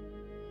me.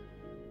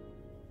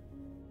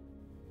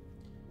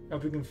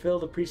 Hope we can fill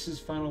the priest's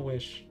final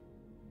wish.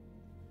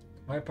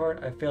 For my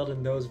part, I failed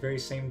in those very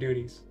same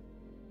duties.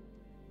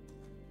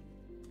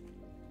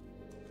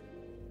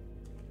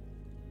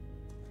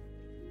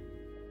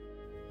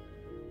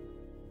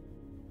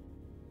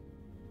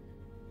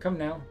 Come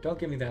now, don't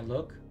give me that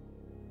look.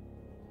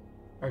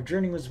 Our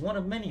journey was one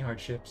of many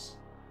hardships,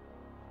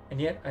 and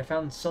yet I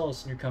found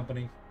solace in your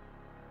company.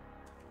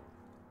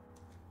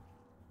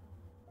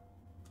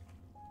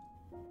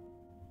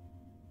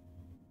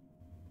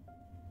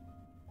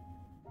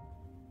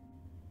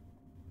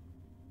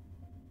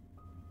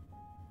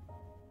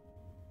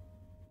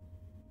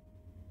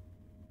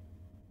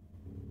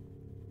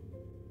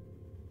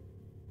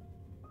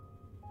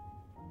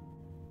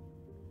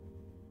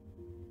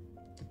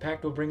 The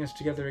pact will bring us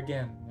together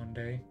again one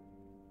day.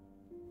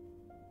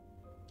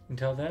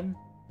 Until then,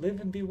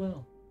 live and be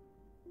well.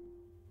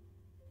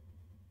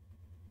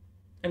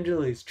 And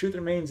Lilies, truth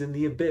remains in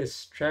the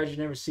abyss,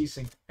 tragedy never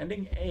ceasing.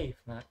 Ending A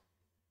for that.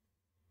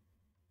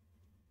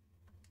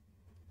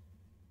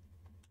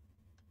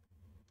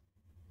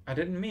 I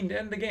didn't mean to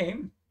end the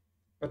game,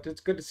 but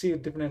it's good to see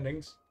different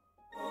endings.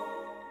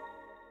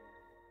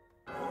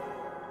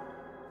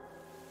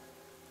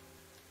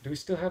 Do we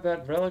still have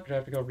that relic, or do I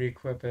have to go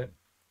re-equip it?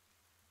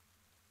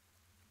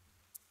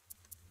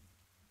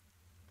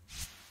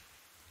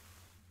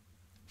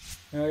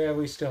 Oh yeah,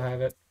 we still have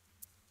it.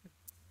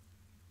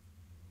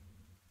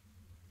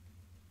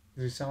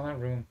 Did we sell that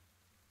room?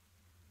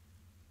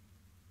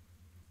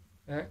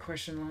 That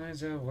question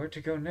lies, where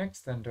to go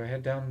next then? Do I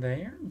head down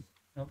there?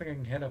 I don't think I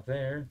can head up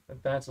there.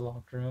 That's a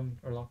locked room,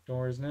 or locked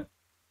door, isn't it?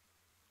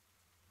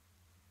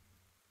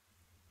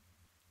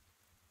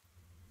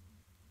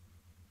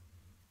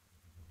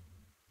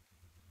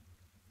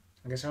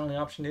 I guess our only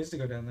option is to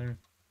go down there.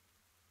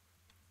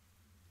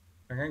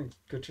 I can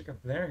go check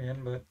up there again,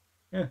 but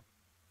yeah.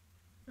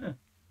 What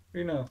do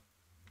you know?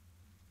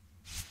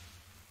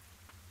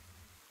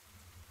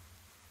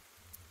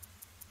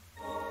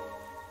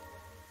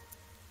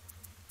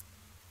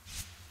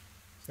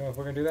 So if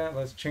we're gonna do that,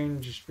 let's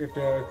change. We have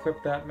to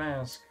equip that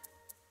mask.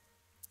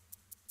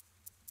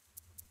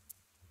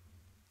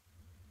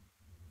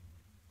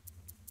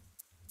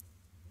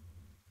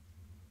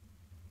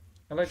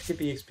 I'd like to get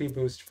the XP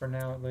boost for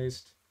now, at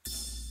least.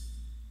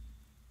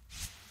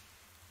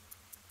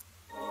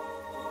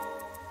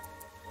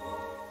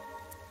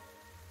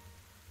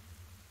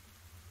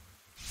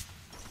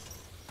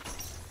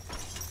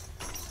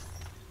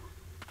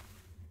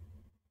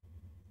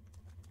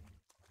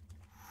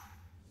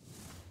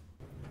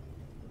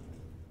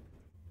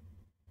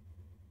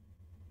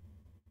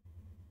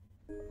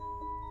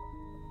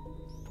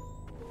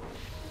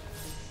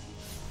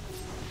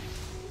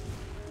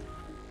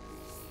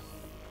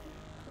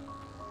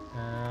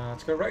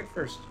 Let's go right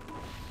first.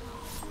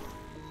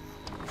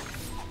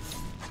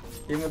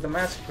 Even with the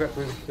mask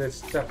equipped, this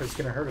stuff is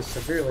going to hurt us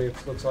severely,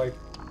 it looks like.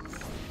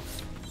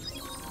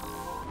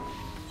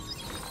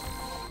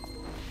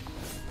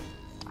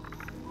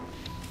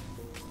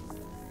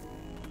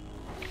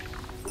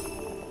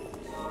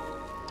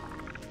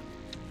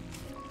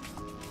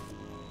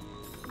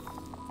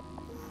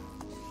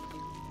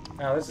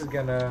 Now this is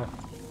going to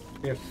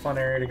be a fun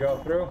area to go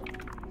through.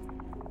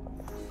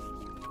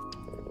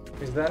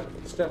 Because that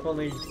stuff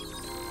only...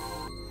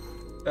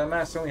 That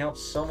mask only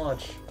helps so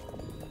much.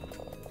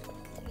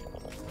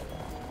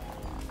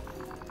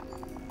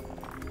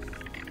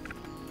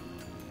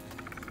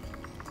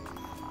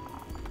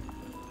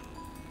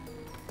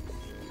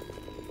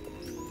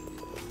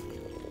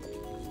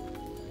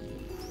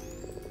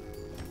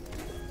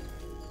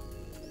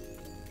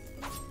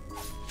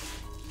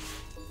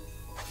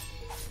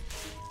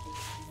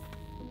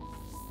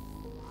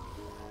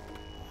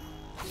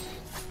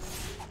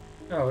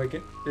 Oh,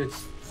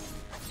 it's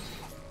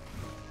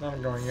not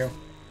ignoring you.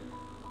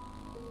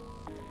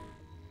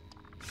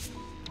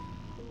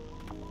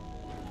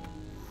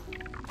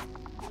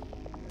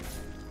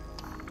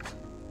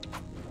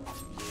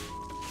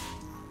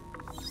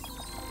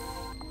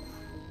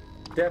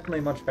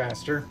 Definitely much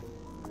faster.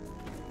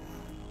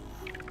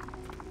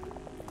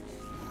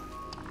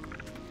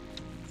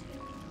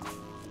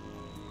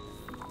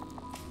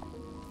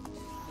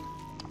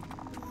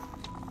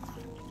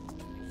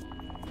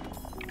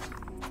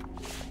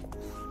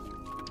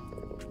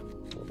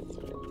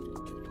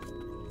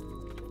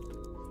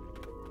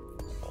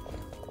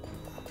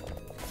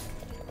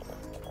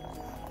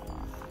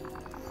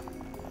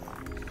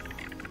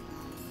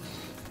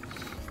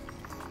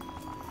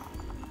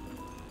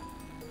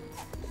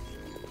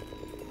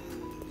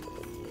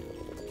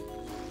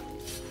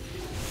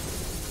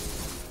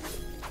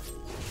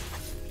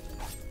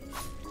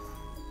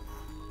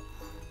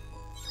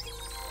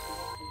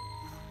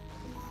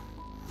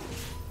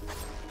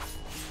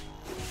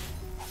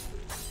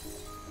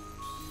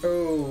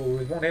 Oh,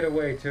 it won't hit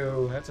away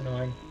too. That's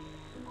annoying.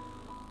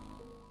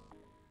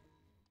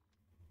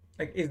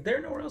 Like, is there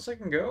nowhere else I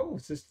can go?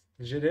 Is this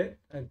legit it?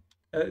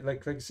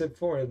 Like I said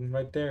before,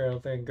 right there, I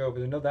don't think I can go.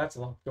 But I know that's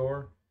a locked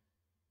door.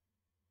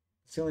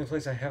 It's the only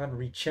place I haven't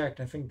rechecked.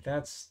 I think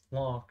that's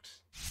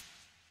locked.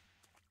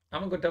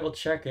 I'm gonna go double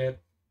check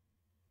it.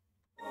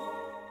 But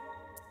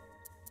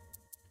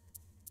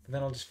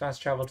then I'll just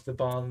fast travel to the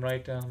bottom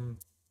right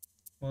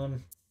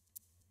one.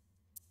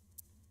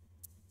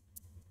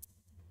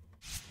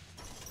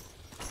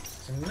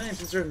 So I'm 90%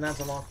 certain that's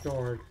a locked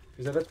door.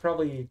 Because that's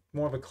probably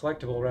more of a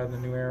collectible rather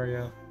than a new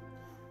area.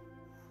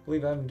 I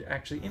believe I'm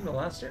actually in the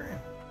last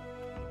area.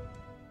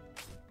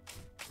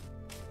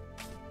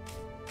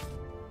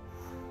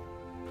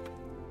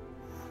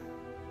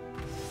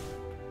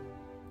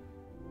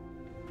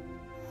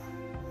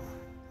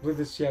 I believe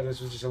this, yeah,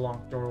 this was just a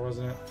locked door,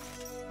 wasn't it?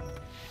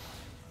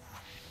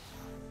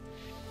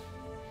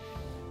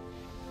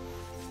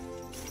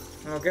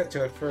 I'll get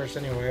to it first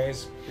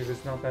anyways, because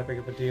it's not that big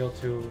of a deal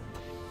to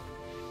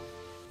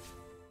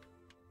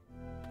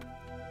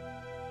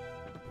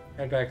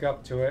head back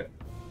up to it.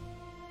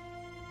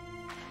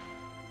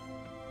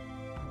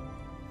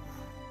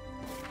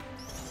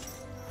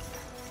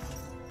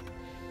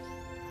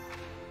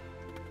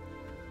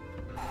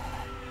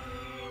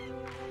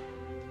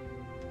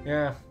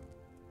 Yeah.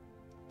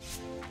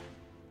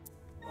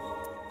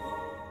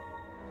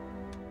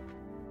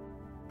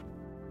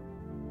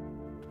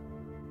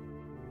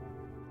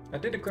 I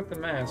did equip the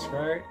mask,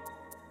 right?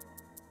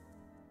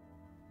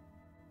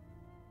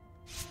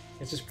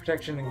 It's just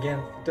protection again.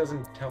 It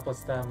doesn't help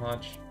us that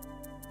much.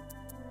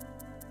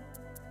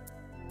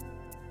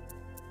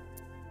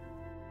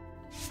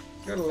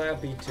 Go to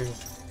Lab B2.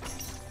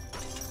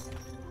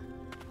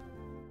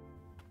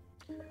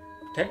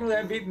 Technically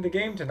I've beaten the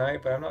game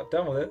tonight, but I'm not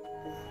done with it.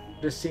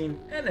 Just seen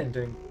an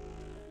ending.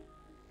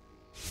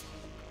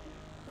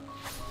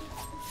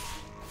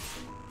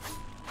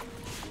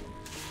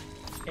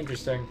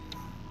 Interesting.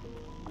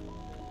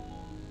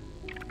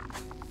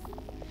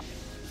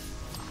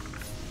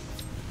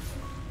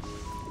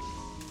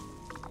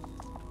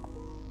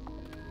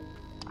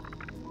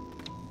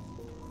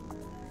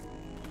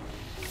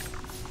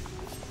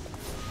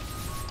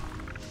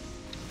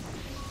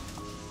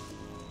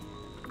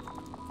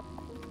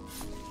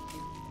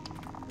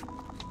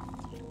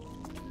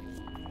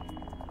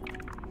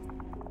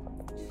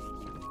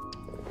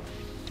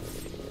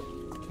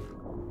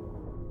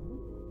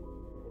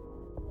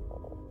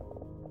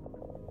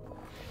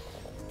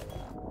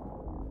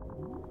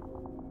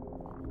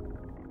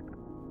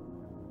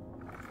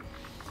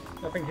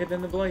 Nothing hidden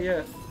in the blade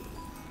yet.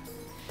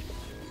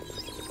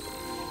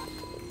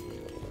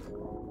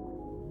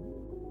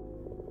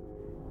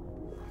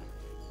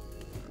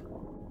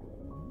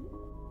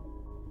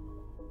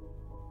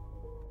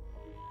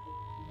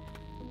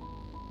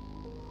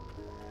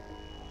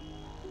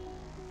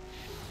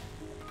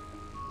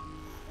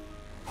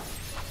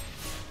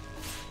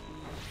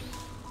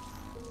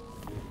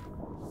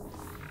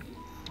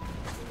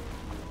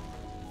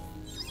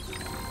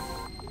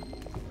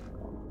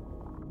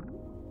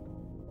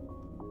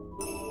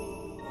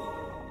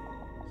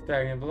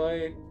 Staggering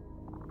blade.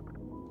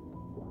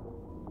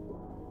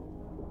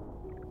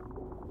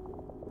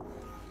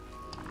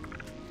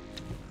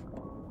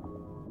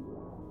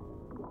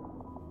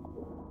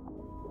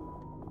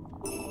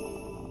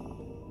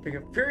 Pick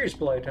up Furious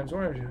Blade times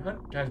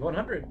 100. Times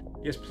 100.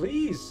 Yes,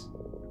 please.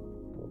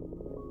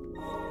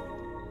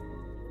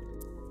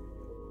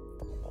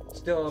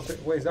 Still a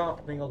bit ways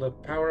off being able to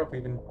power up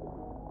even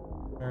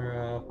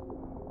our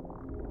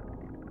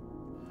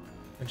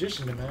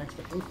Magician to max,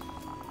 but ooh.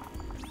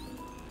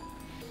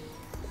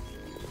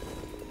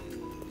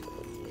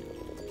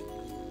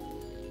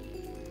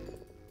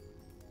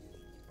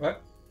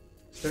 What?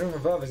 The room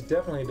above is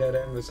definitely a dead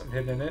end with something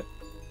hidden in it.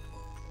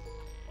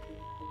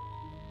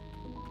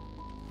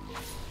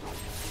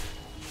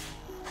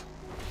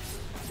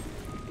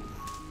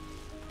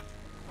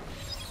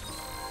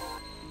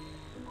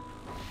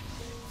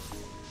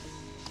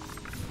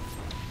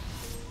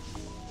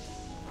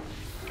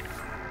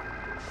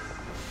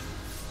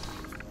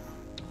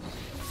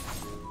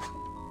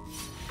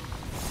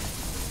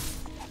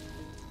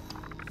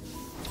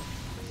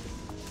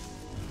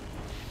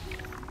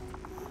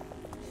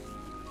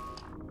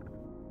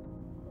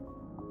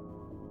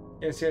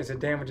 Yes,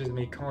 it damages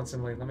me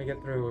constantly. Let me get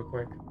through real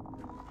quick.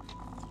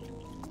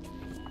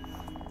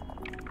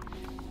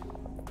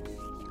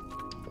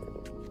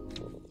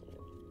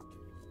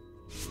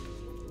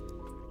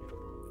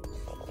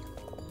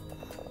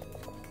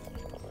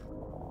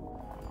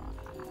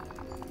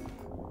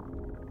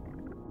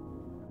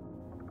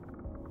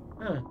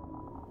 Huh.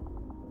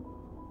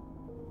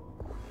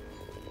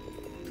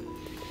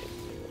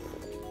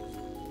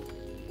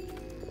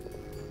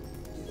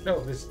 No,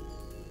 this...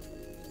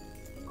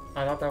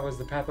 I thought that was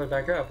the pathway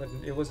back up, but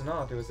it was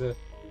not. It was the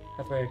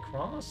pathway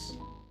across?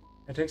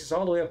 It takes us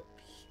all the way up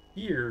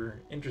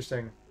here.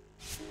 Interesting.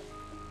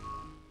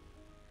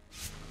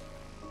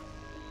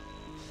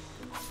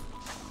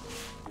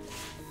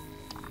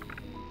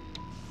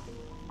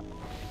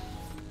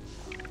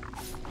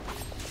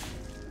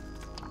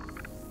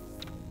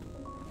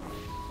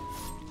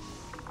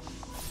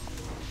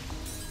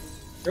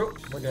 Oh,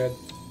 we're dead.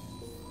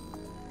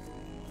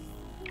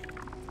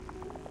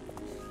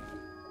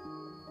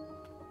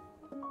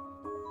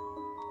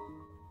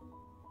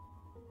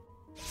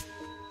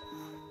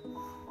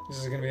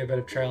 This is going to be a bit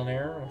of trial and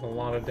error with a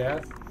lot of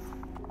death.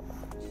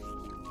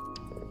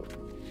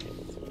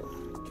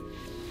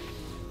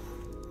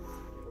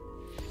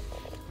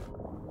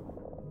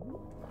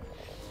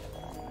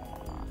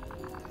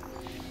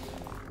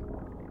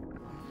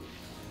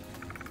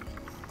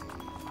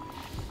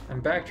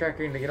 And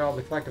backtracking to get all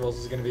the collectibles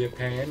is going to be a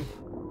pain.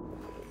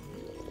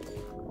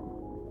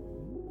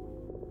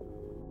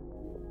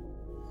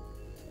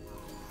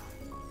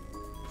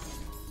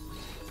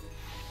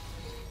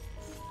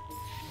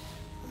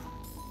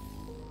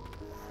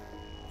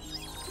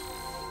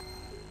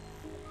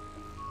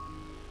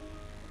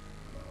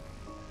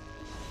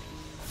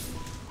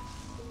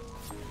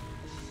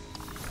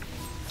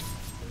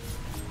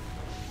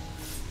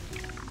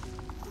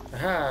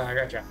 Aha, I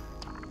gotcha.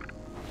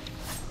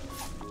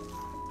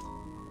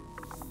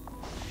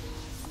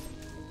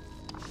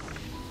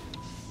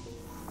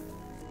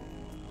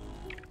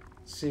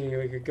 See,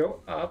 we could go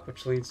up,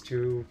 which leads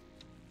to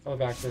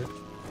back to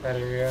that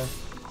area.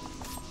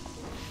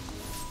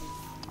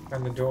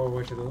 And the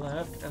doorway to the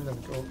left, and the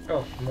door.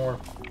 Oh, more.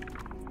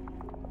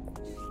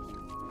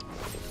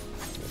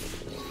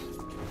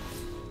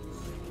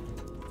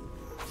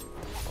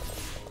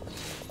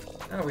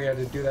 Oh, we had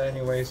to do that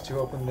anyways to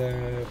open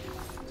the.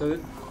 So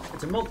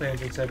it's a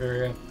multi-entrance type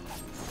area.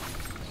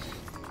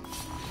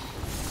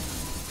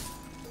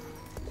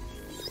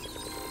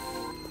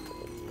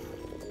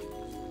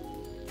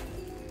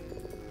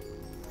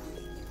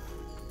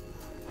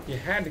 You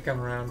had to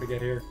come around to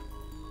get here.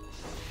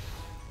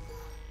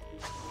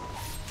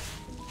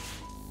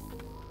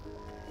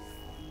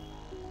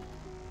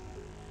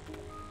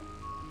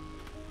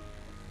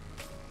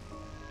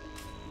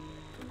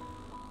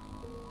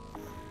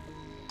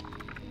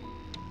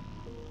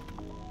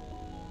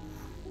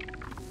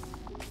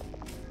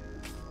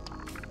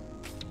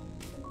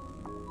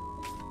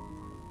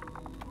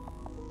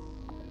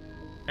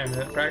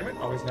 Eminent fragment,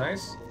 always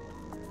nice.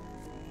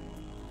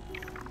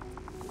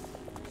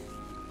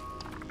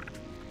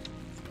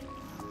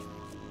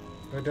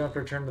 We don't have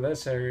to return to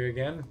this area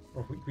again.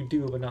 Or we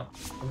do, but not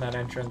from that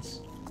entrance.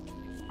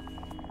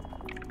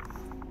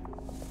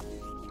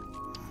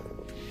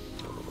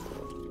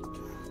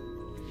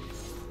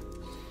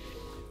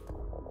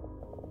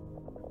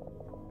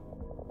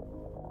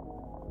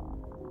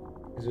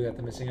 Because we got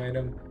the missing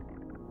item.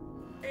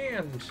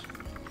 And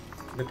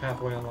the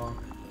pathway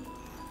unlocked.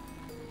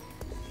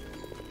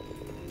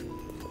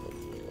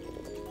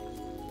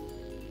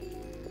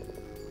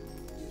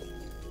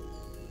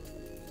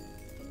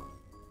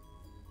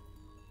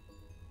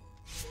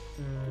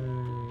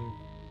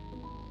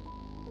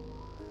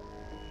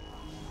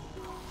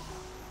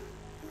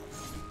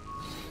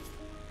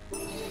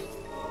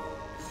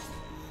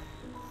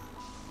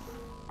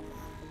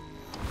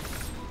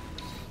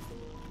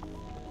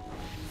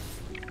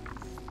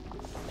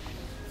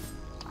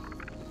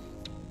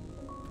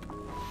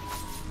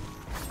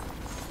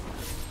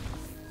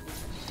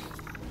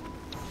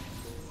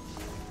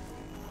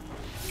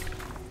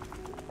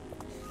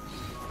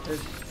 It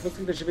looks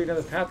like there should be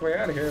another pathway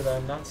out of here that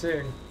I'm not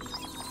seeing.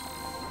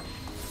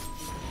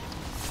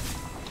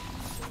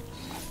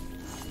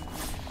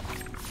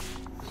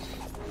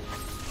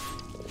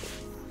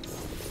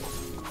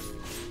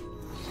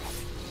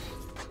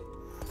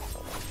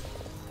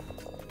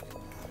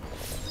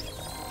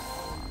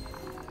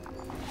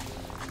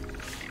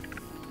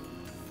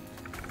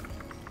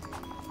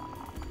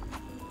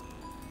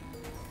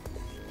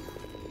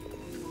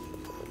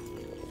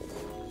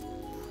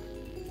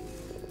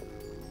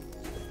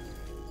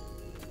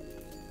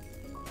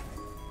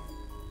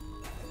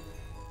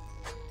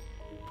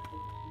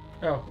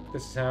 Oh,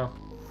 this is how.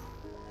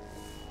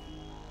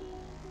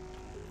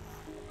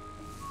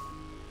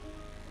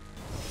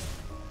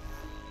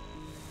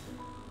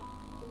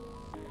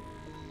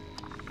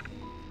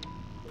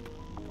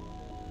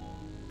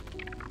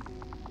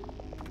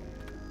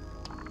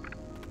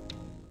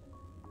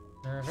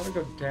 I'm gonna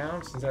go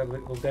down since that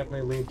will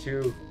definitely lead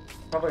to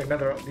probably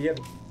another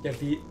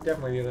definitely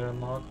the other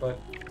unlock, but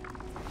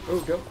oh,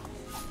 go.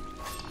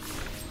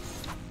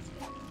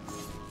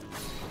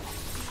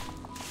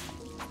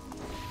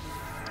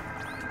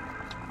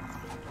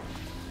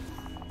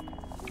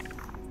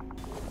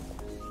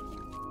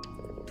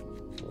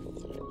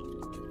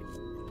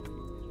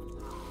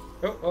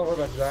 Oh, we're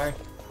about to die.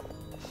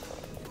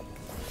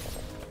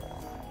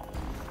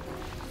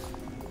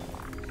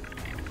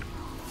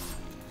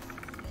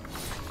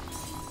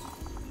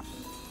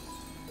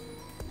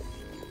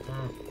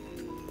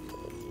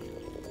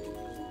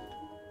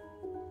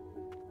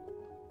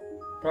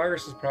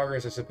 Progress is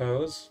progress, I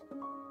suppose.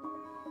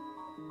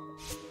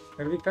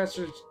 Would it be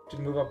faster to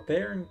move up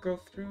there and go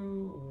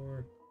through,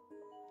 or...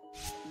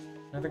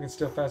 I think it's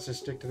still faster to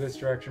stick to this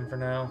direction for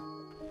now.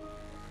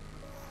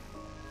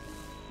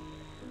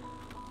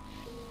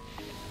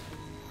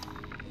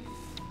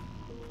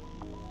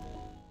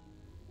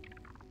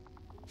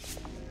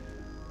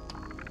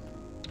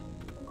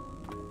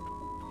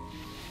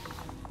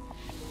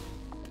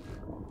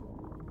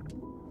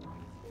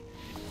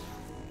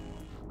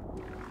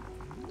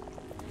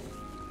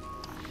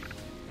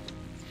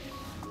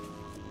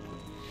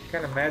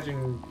 can't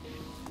imagine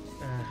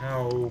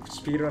how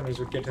speedrunners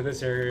would get to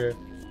this area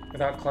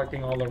without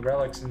collecting all the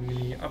relics and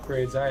the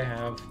upgrades I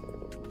have,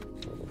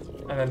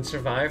 and then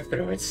survive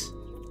through it.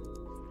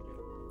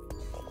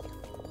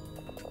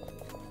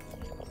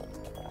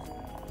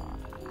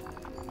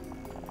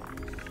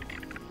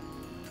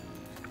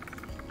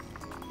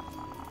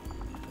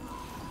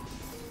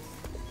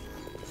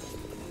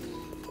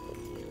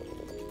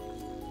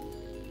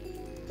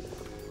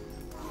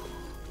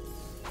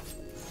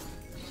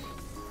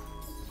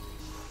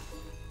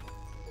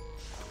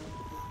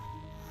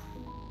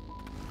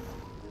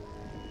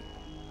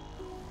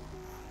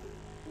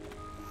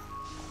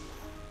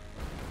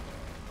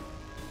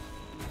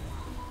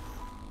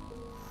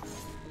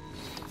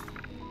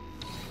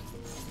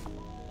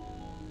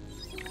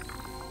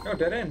 Oh,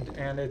 dead end,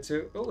 and it's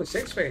a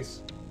safe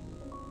space.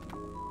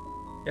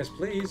 Yes,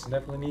 please.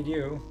 Definitely need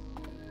you.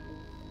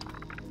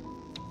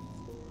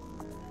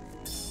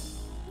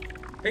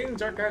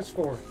 Peyton's Archives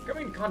 4.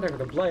 Coming in contact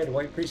with a blighted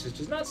white priestess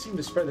does not seem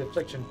to spread the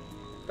affliction.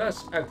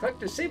 Thus, I've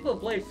collected a sample of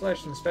blighted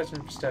flesh in the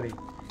specimen for study.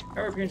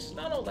 Our appearance is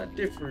not all that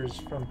differs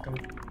from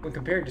when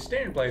compared to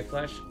standard blighted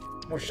flesh.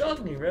 More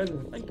shockingly, rather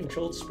than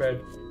uncontrolled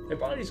spread, their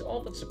bodies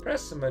all but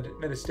suppress the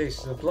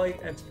metastasis of blight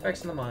and its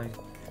effects on the mind.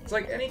 It's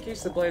like any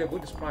case of blight I've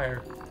witnessed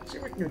prior. See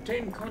if we can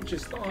retain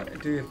conscious thought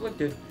into the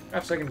afflicted.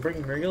 Perhaps I can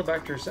bring Muriel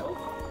back to herself?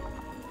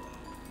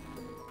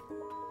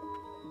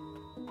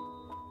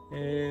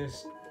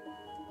 Is...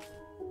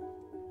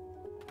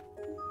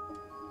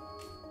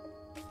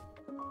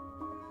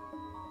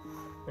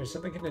 There's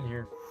something hidden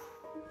here.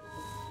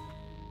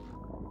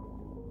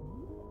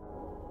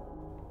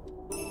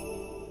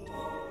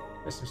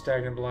 There's some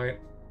stagnant blight.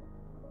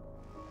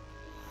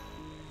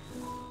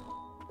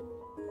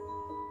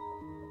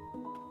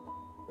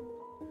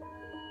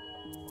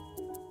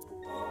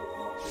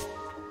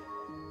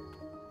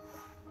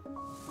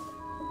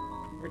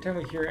 Every time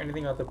we hear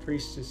anything about the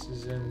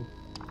priestesses in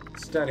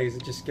studies,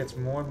 it just gets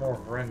more and more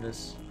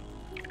horrendous.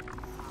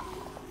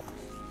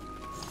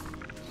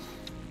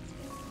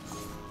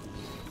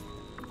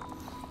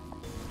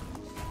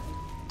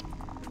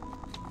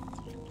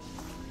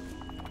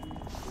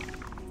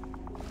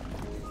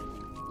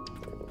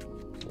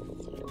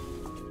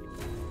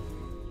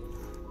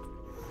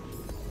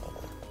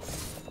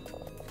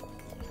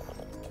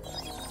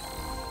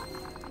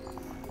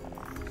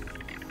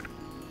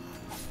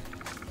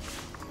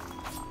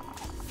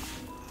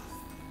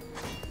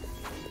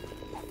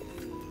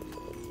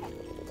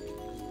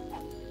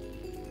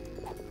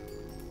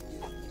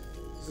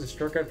 Is the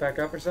shortcut back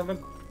up or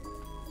something?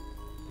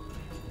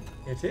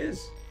 It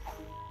is.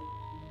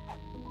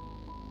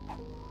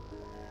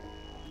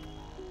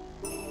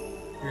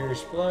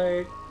 Here's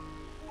Blight.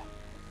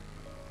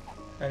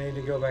 I need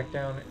to go back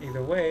down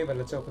either way, but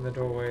let's open the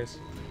doorways.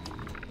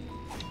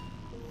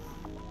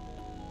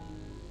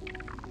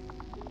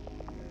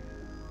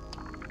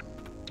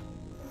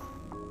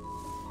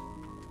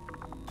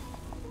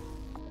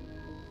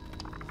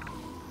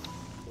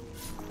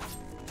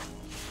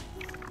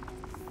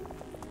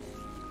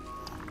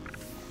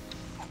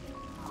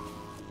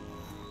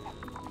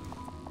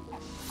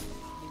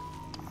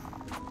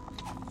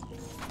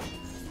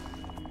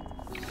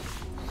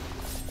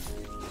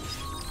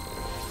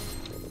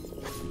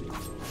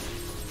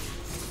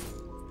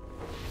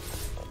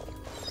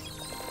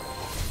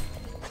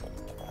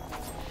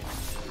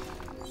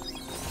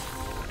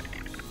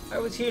 I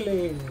was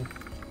healing.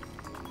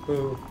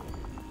 Boo.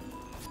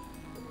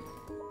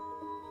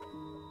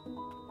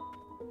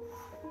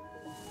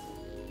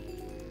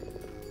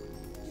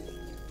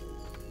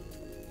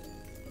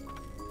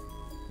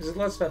 This is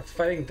less about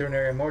fighting through an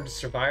area, more just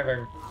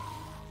surviving.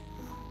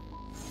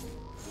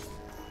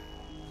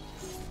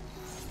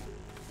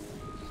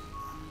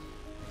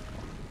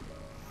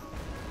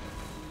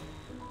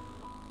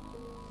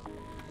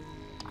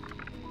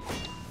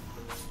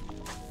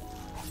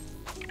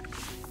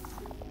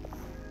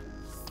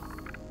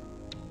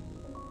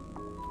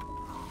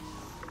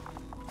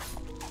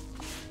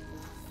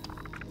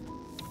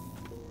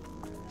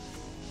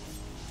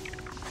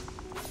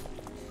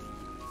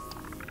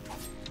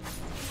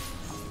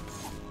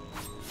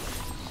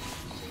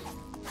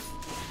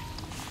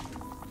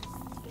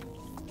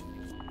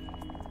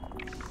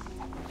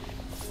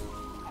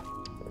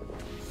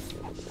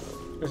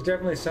 There's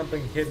definitely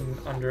something hidden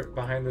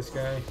behind this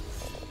guy.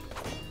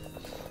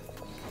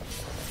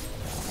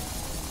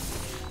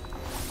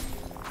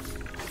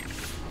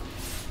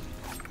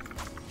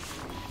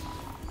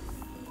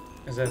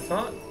 As I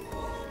thought.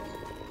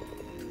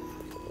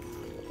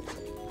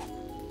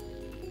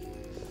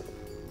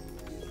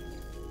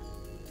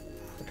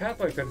 The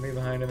pathway couldn't be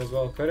behind him as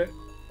well, could it?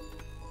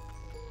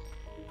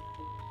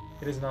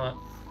 It is not.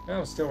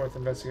 Oh, still worth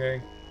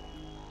investigating.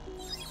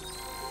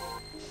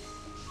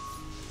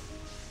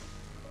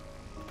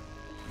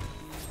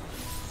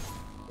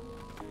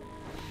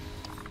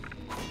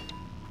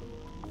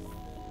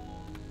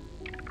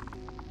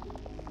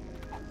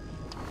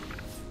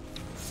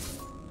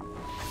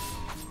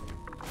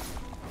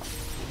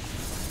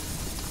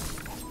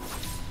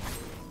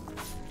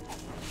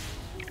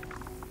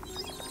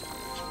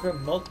 put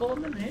multiple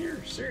of them in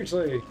here?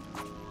 Seriously.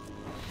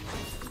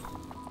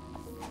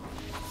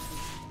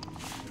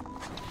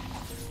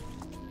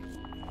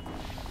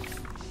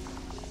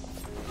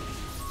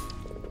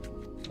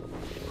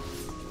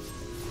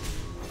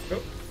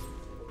 Oh.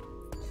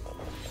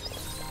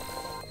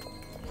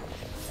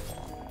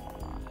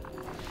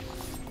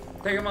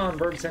 Take him on,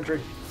 Bird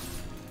Sentry.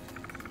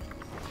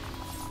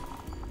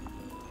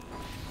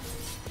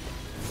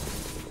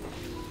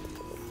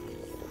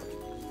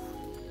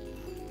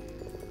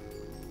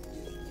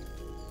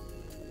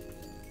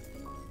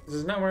 This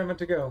is not where I meant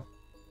to go.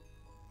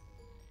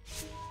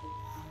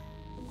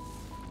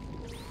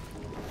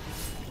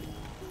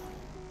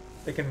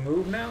 They can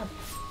move now?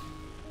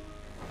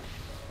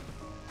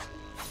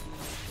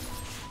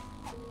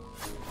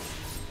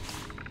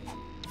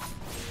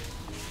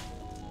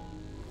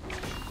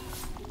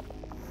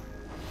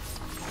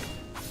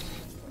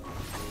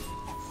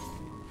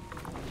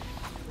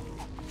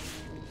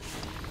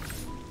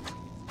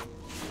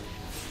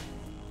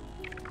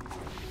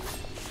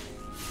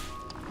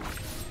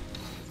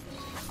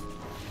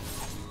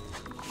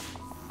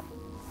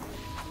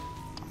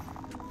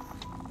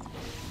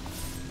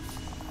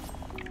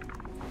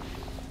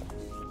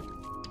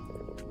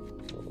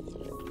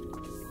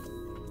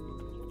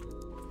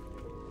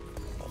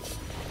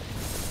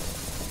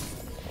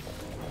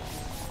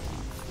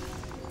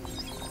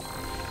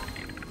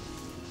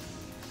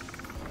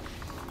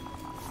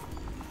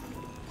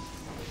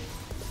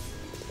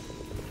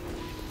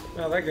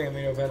 Oh, that gave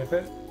me no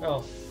benefit.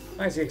 Oh,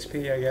 nice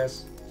XP, I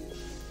guess.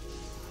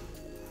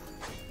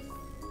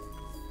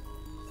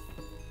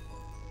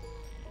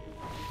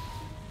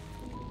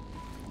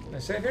 Can I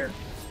save here?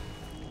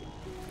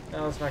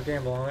 No, let's not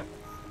gamble on it.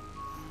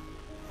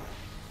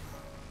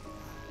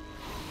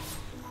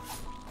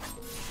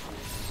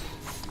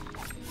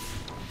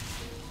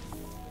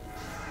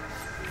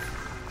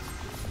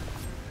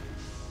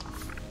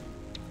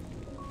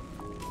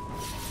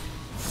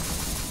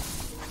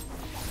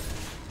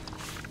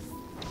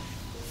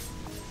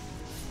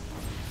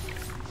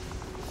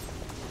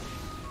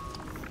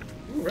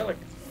 Ooh, relic.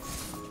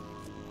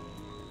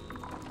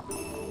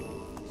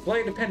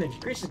 Blade dependent.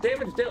 Increases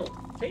damage dealt.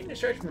 Obtain a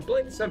charge from the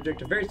blade subject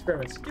to various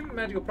experiments. Given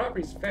magical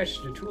properties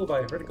fashioned a tool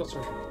by a vertical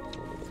sorcerer.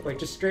 Wait,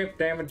 just straight up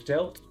damage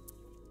dealt?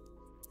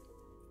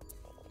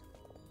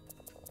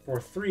 For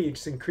 3, it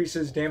just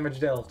increases damage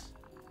dealt.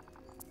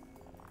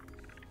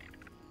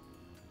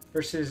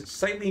 Versus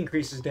slightly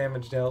increases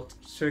damage dealt,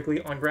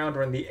 specifically on ground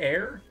or in the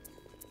air.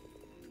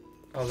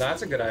 Oh,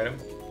 that's a good item.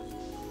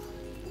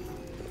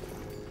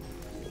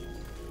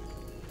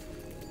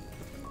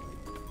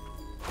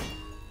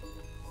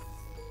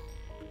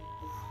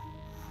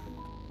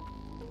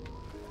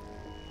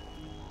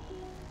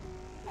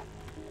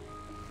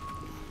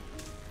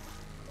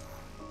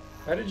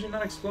 Why did you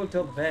not explode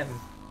till then?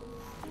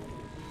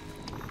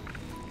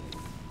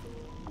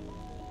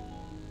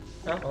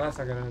 Oh, well, that's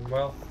not gonna end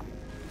well.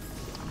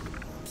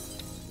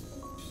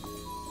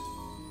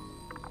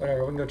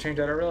 Whatever, we can go change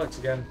out our relics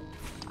again.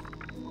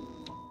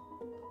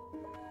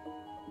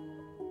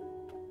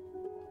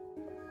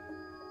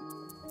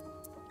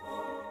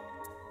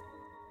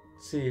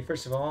 See,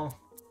 first of all,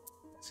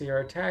 see, our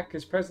attack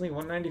is presently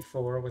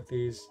 194 with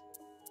these.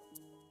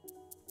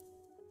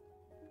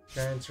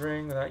 Giant's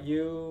Ring, without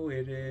you,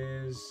 it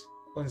is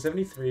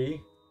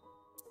 173.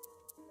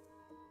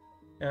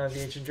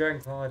 The Ancient Dragon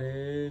Claw, it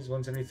is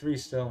 173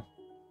 still.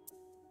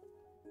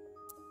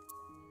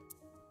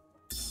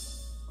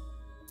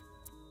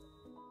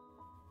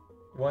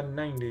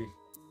 $190.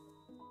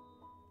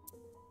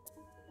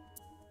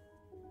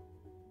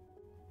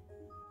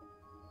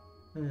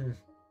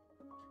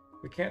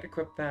 We can't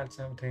equip that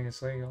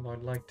simultaneously, although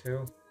I'd like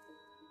to.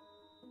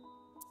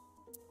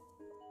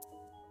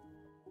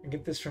 I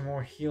get this for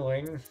more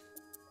healing.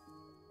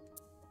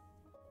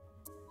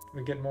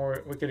 We get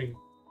more.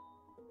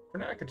 For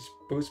now, I could just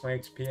boost my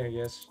XP, I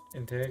guess,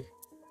 intake.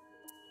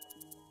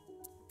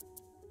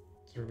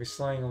 So we'll be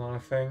slaying a lot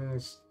of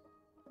things.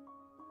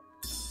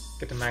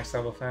 Get to max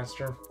level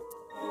faster.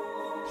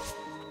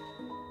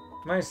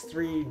 Minus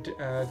 3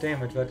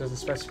 damage, but that doesn't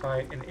specify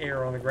an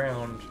air on the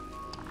ground.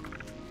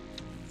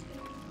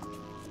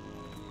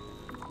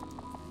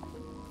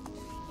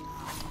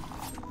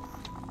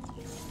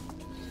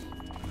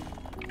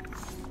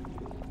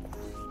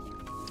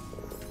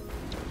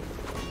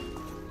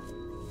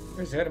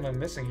 Where's the item I'm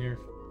missing here?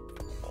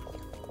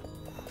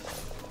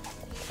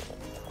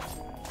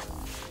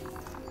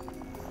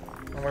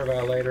 I'll worry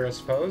about it later, I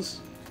suppose.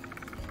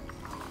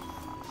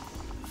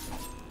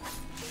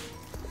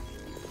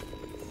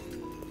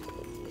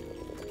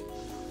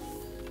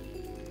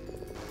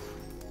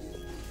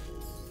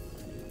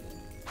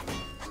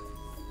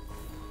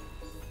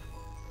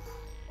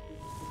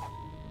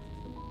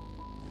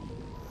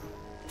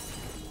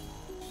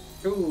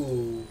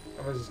 Ooh,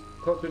 I was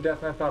closer to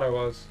death than I thought I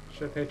was.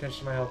 Should have paid attention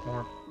to my health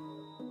more.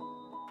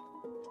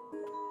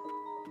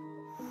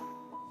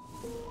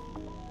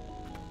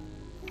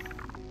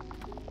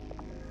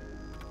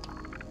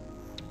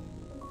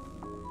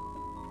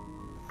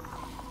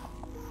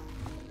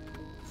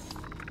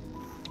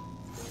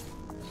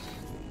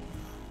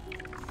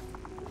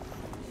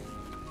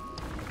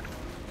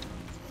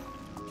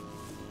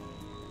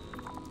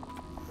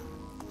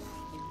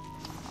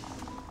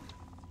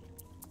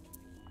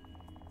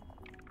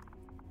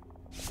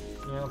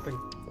 something.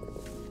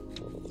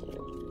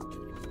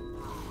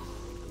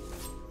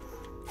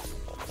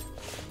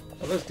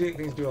 Well, those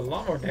things do a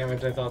lot more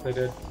damage than I thought they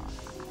did.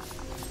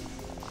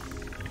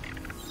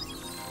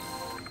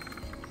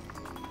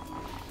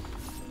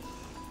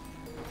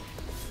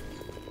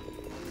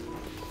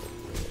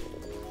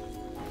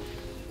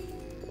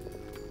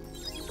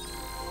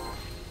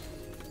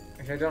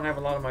 I don't have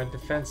a lot of my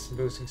defense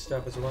boosting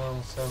stuff as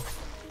well, so...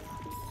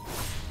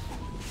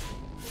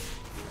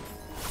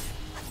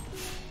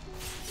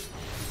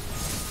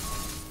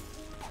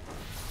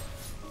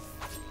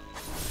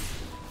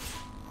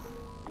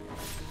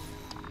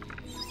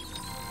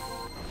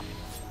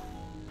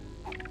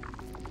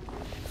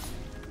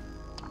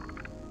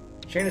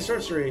 Chain of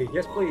Sorcery,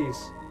 yes please.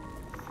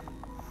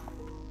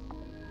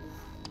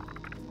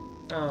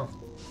 Oh.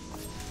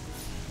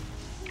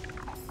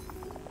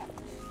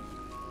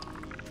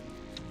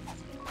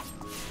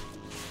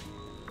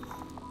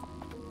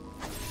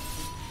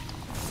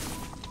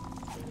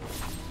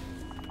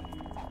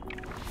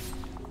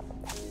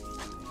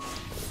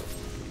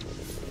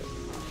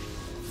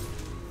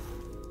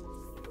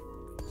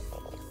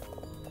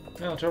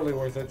 No, totally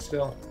worth it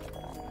still.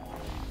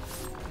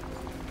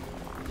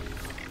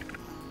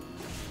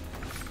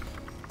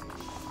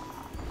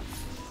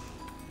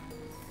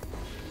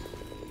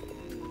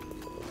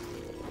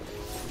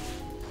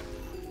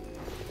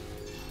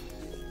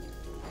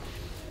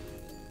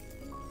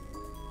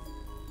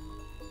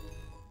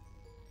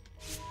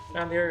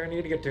 Down the area I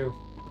need to get to.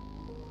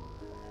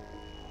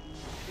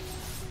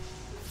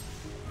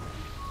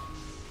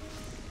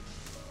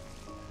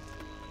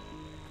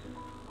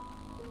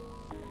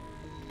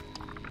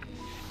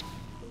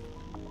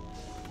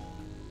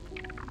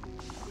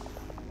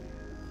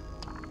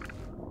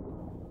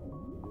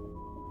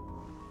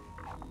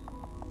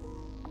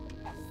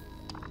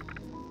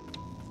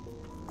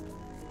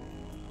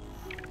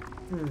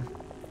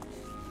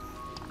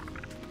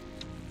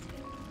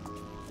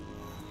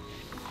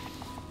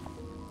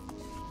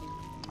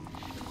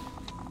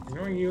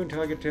 Ignoring you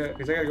until I get to...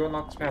 because I gotta go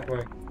unlock this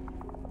pathway.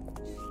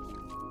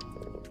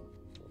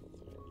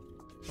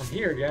 I'm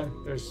here again.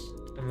 There's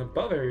an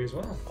above area as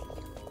well.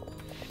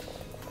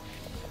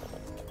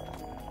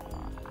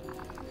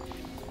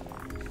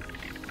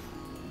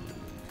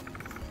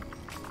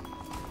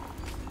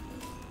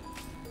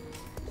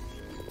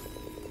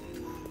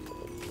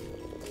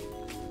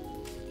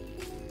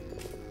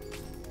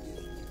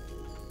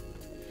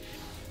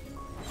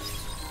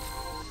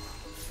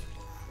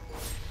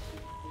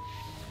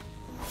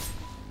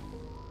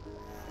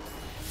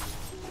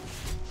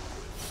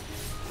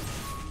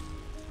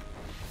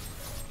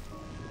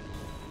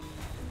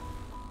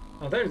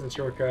 Oh, there's the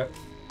shortcut.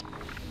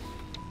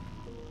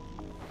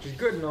 Which is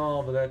good and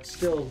all, but that's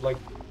still, like...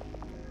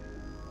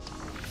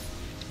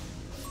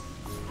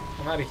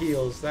 I'm out of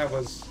heals. That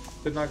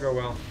did not go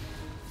well.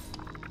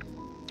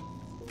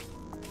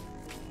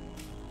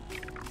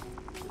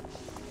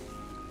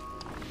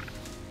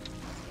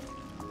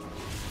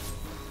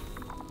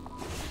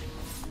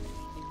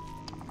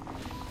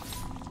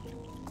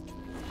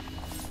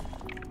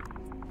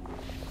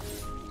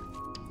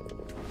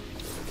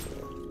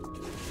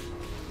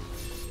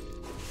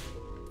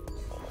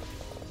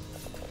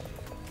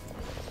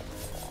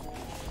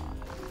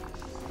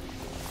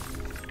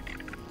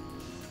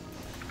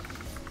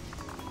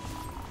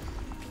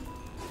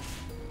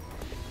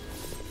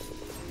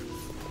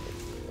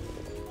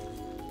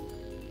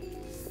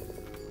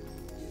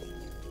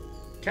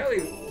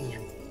 Callie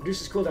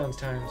reduces cooldown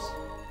times.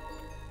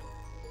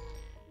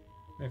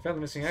 I found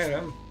the missing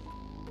item.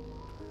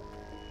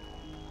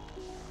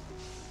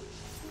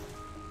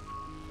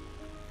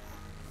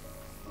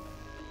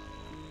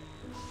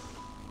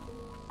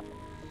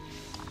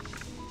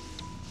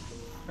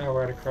 Oh,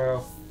 we're at a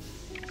crow.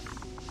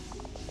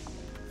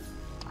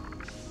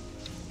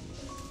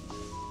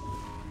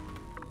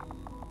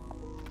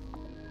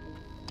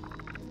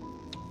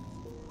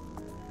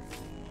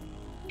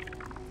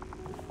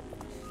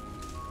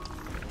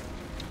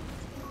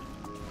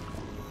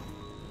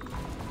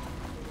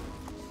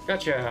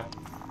 Gotcha!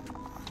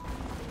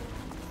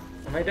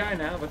 I may die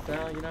now, but,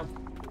 you know,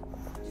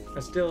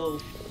 I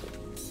still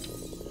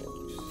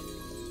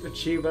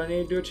achieve what I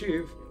need to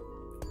achieve.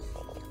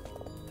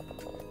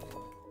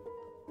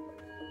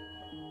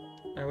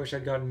 I wish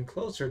I'd gotten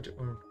closer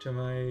to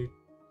my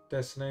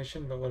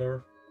destination, but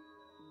whatever.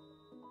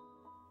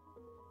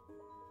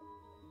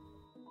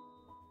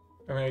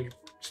 I mean, I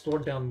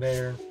explored down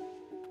there.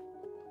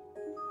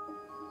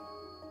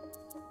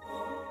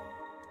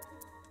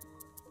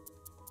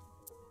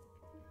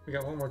 We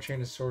got one more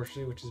Chain of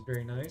Sorcery, which is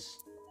very nice.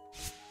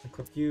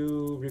 Equip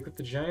you, re-equip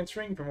the Giant's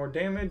Ring for more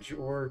damage,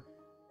 or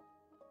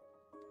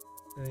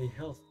the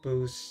health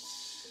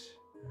boosts.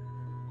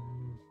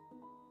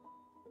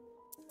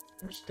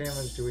 How much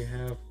damage do we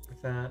have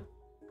with that?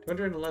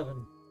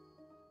 211.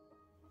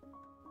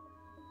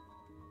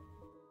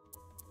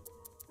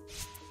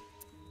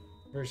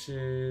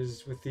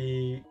 Versus with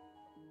the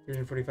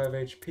 345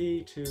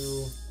 HP to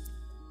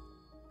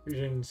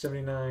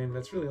 379.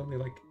 That's really only,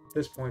 like, at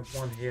this point,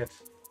 one hit.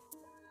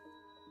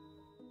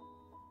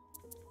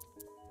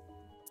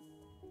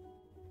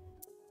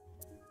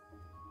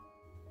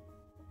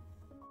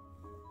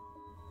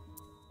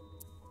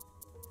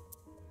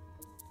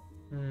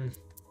 I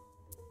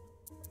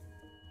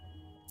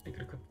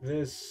could equip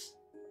this.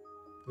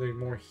 There's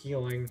more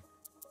healing.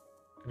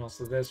 And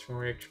also this for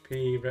more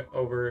HP but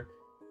over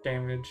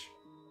damage.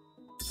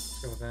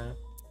 Let's go with that.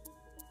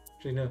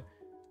 Actually, no.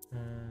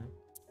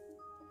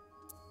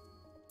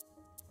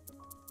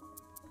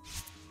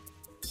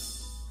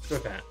 Let's go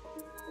with that.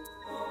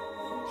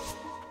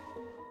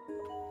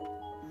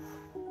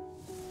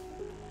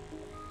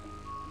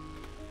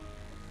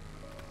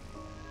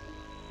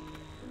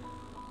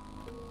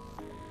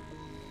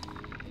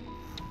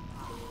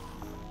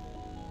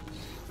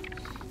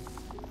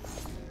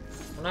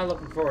 I'm not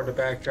looking forward to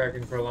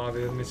backtracking for a lot of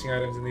the missing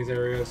items in these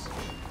areas.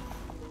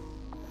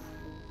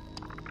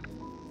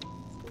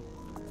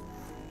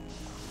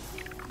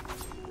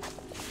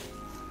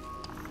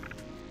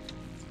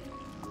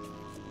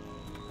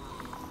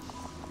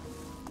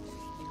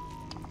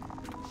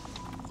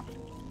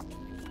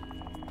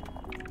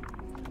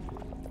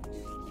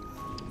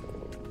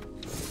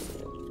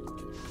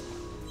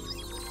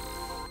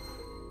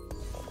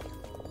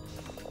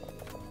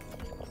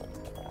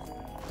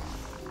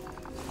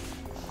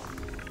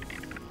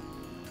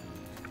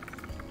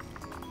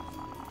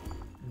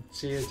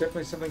 See, there's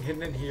definitely something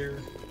hidden in here.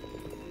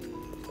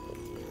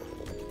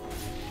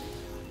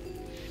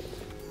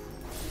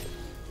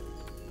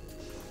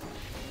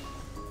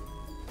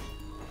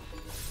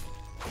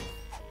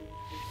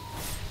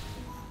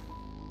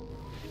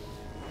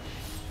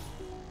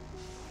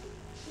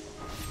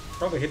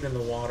 Probably hidden in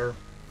the water.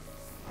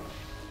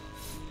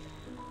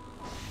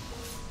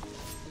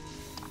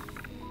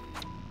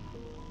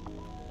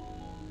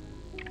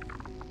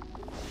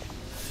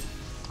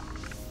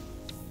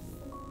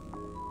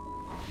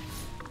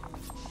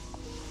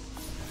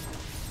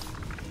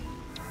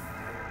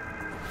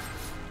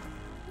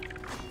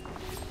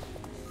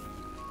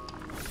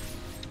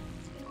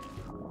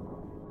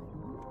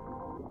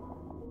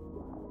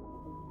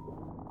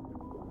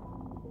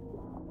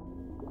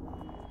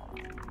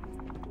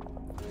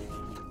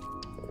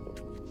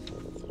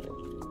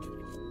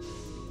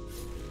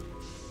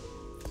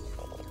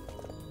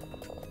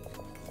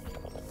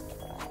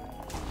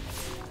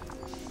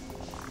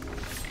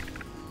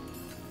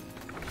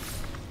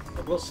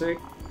 We'll see.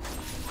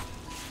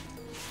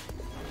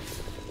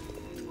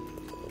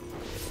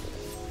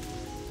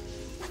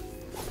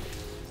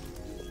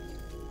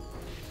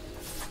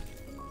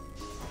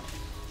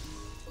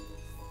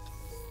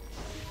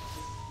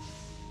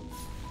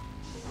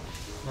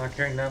 Not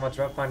caring that much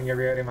about finding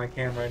every item I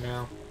can right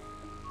now.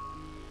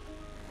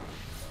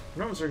 In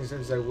normal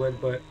circumstances I would,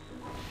 but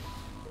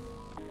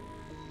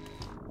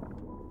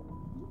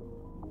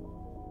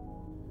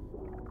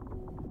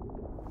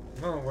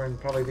well, we're in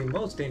probably the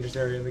most dangerous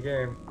area in the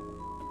game.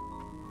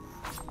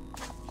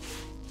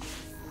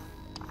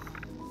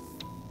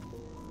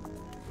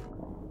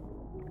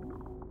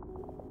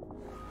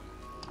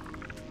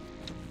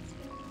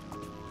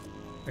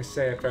 I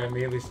say after I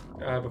immediately,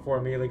 before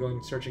immediately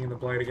going searching in the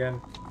Blight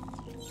again.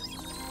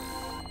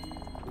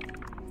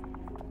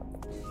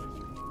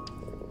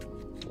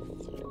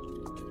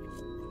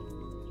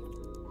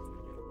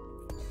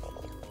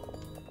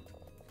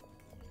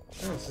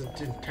 Oh, it's an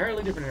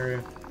entirely different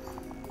area.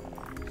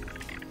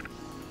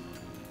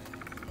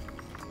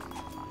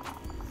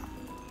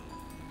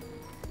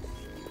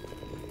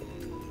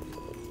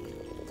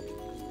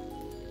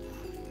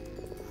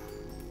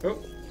 Oh,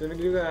 didn't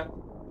do that.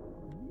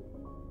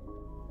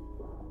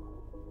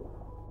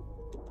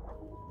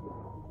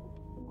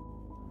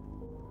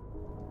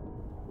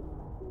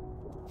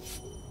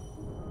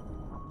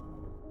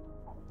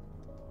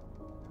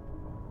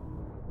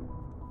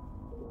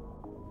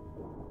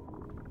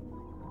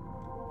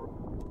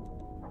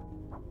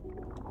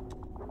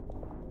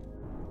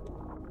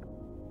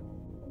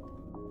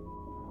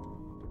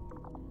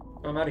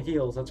 I'm out of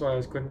heals, that's why I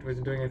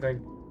wasn't doing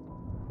anything.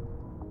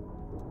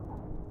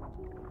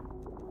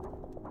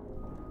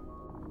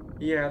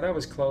 Yeah, that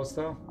was close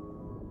though.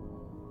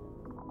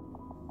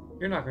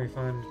 You're not gonna be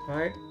fun,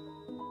 right?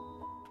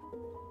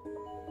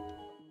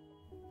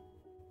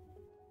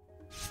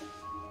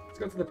 Let's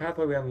go to the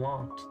pathway we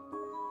unlocked.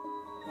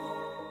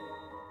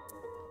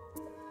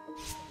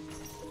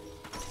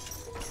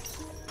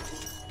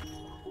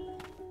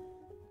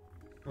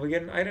 Will we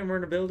get an item or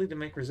an ability to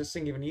make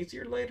resisting even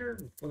easier later?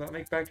 Will that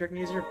make backtracking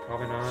easier?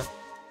 Probably not.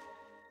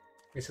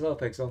 Hey, hello,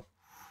 Pixel.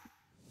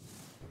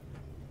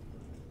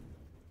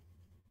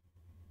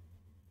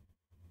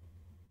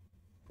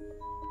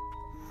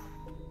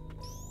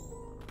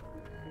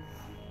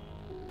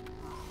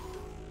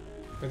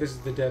 But this is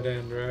the dead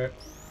end, right?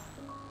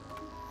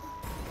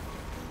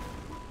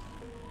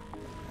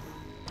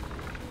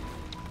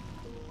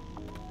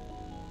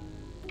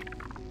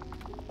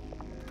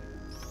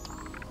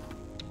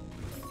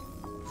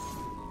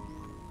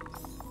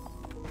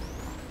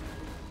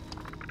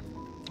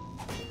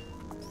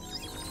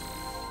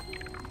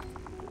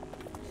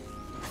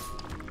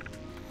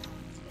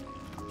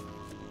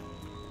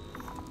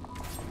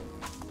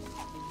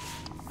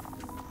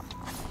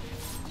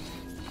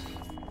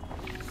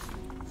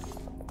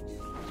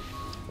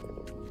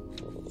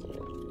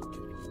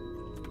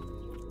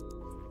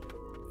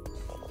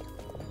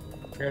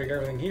 gotta get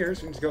everything here,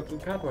 so we can just go through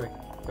the pathway.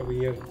 So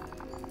we have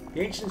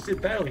the ancients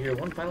did battle here,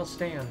 one final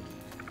stand.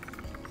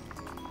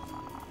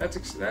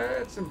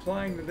 That's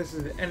implying that this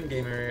is an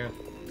endgame area.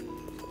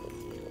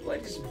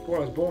 Like just before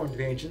I was born to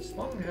the ancients,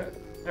 long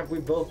have we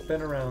both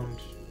been around.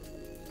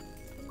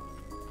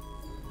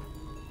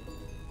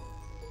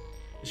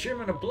 The sheer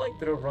amount of blight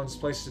that overruns this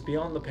place is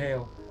beyond the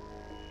pale.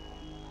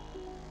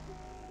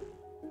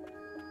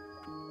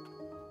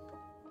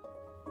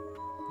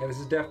 Yeah, this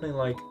is definitely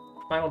like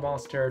final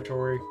boss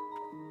territory.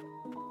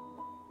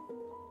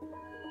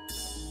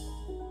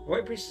 The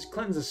White Priestess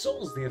cleanse the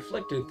souls of the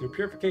afflicted through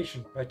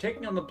purification by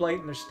taking on the blight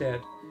in their stead.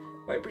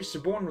 White Priests are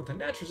born with a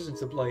natural resistance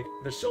to blight.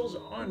 Their souls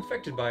are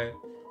unaffected by it.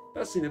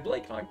 Thusly, the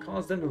blight cannot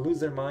cause them to lose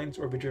their minds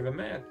or be driven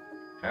mad.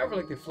 However,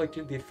 like the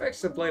afflicted, the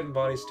effects of blight in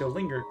bodies still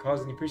linger,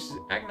 causing the priestess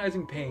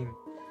agonizing pain.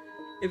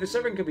 If the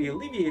suffering could be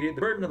alleviated,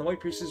 the burden on the White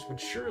Priestess would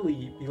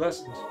surely be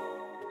lessened.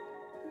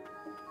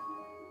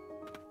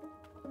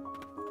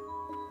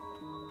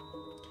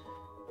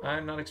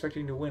 I'm not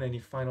expecting to win any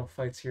final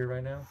fights here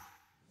right now.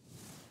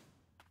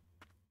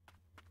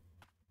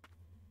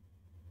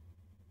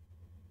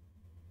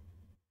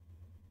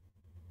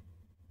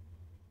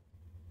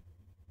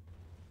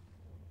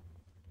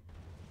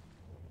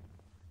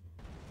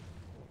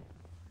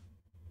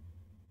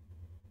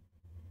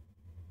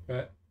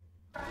 But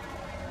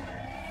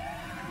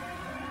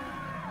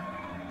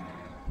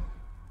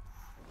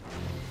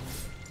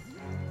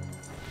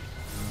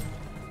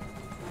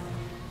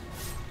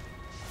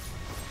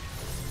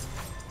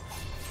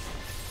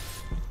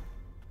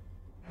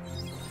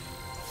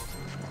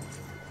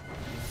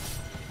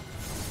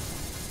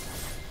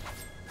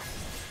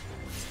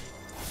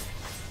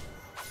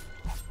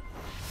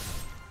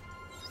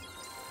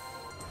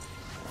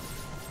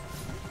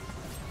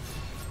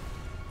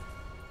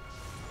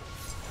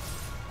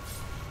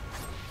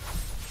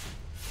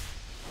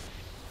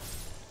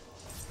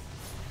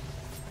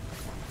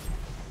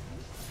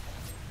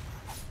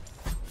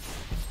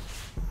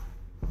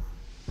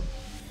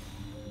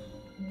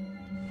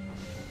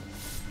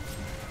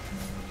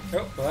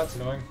oh, well that's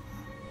annoying.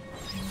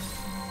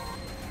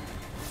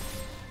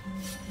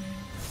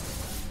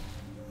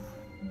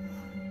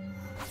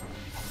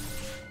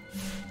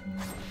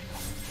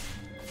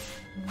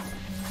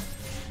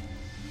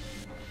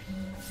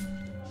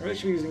 I really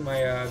should be using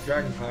my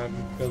dragon pod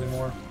building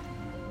more.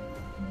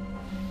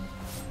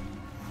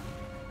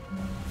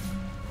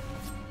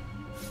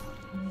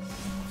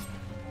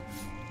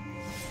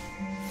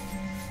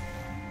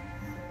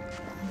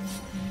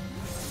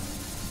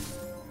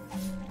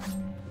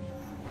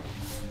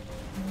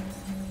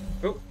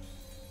 Oh.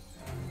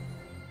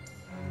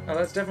 Oh,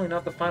 that's definitely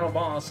not the final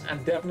boss,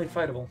 and definitely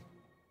fightable.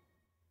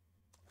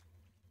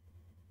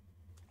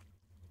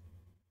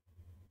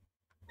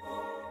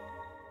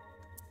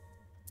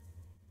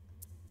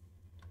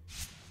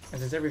 And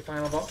since every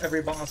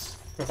boss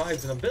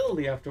provides an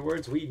ability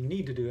afterwards, we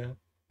need to do that.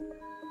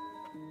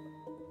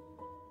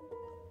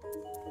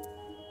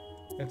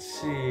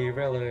 Let's see,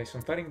 relics.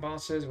 When fighting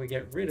bosses, we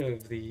get rid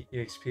of the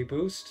EXP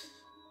boost.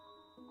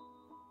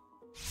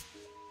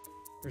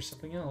 There's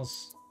something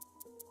else.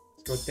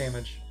 Let's go with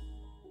damage.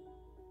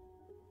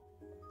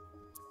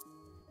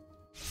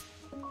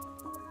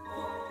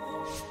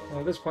 Well,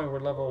 at this point, we're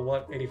level,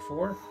 what,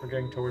 84? We're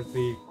getting towards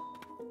the...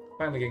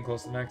 finally getting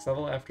close to the max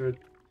level. After...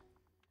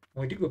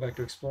 when we do go back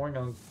to exploring,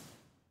 I'll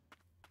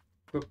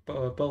equip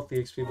both the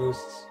XP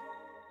boosts.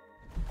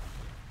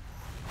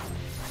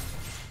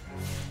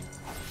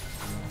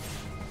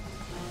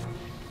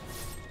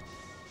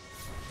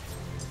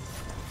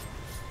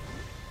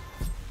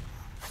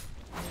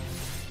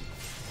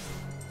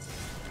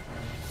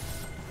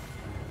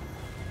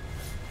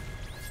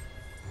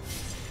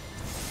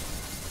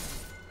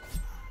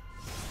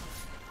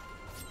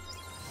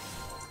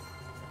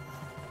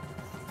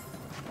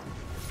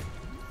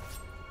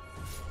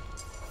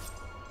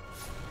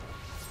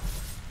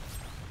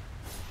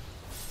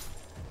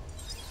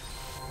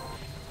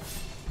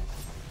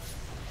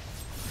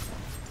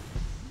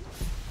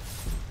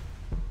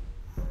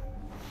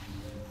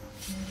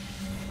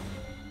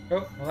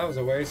 Oh, well that was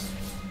a waste.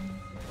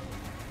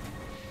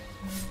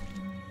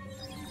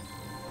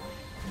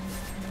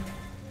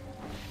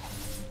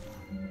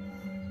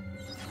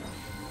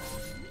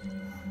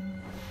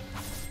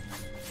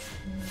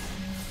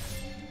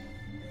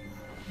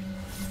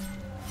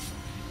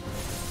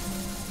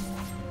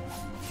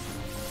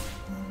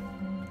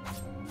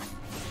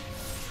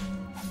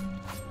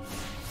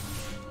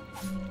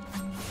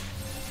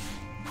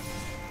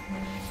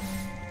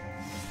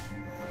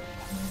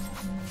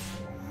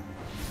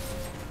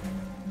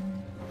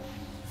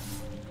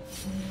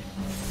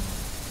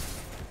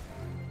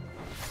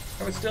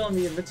 I was still in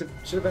the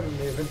should have been in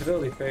the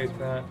invincibility phase for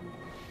that.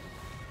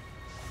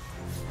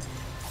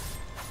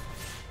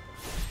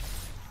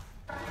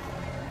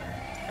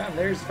 And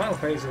there's the final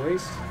phase at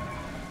least.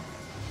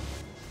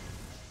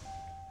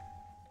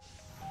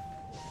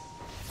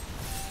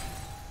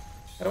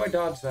 How do I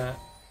dodge that?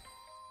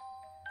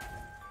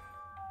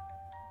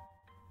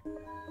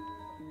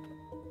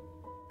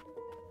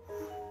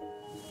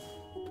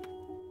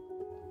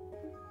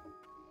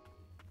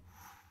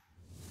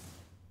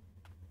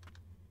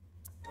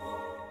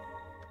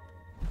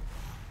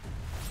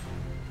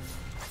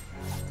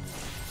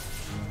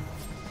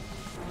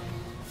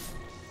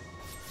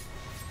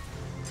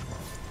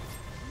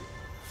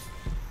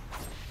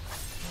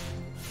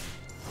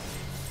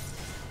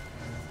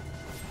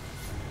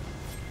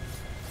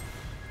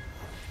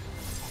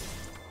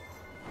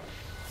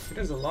 He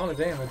does a lot of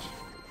damage.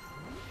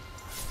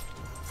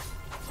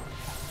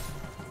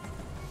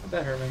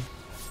 That hurt me.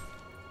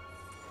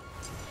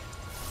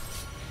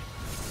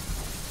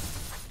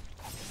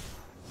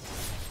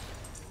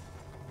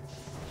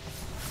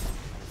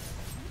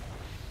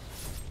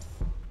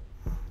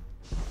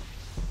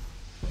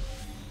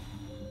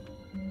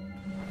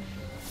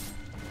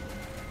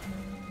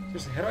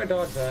 Seriously, how do I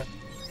dodge that?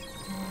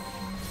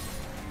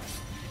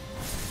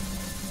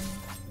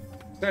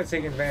 Start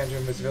taking advantage of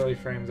invisibility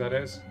frames, that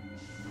is.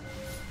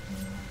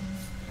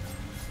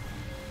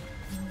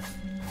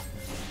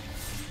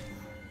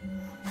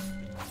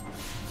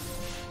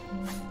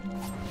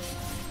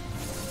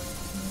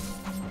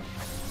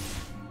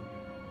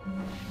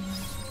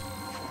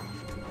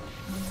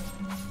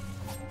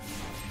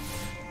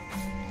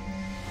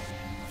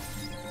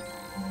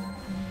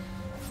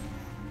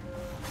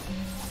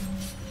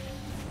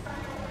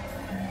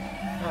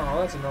 Oh,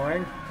 that's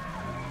annoying.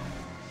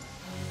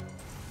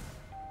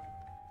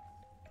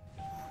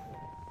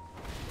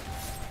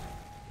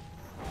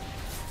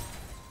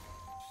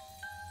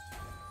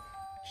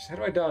 Just how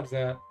do I dodge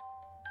that?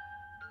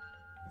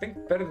 I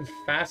think better than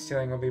fast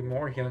healing will be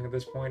more healing at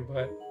this point,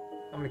 but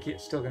I'm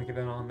still gonna keep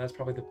that on. That's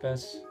probably the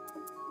best.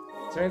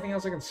 Is there anything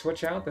else I can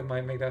switch out that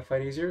might make that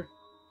fight easier?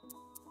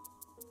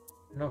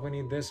 I don't know if we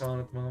need this on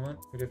at the moment.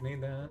 We just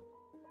need that.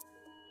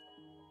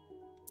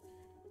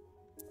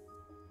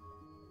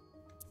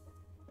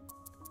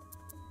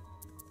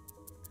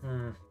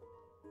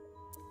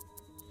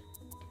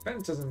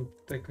 Defense doesn't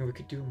think we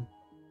could do.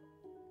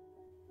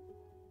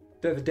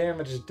 The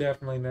damage is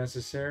definitely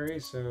necessary,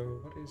 so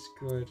what is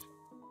good?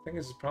 I think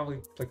this is probably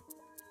like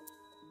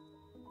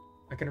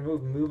I can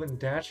remove move and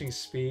dashing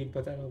speed,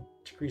 but that'll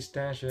decrease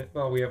dash it.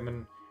 Well, we haven't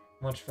been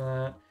much for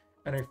that.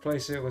 And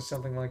replace it with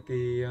something like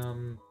the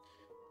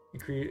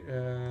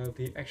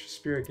the extra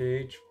spirit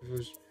gauge.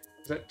 Was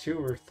that 2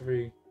 or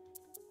 3?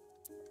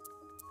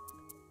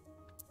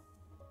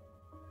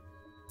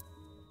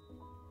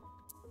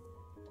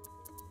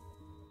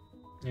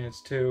 Yeah,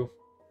 it's 2.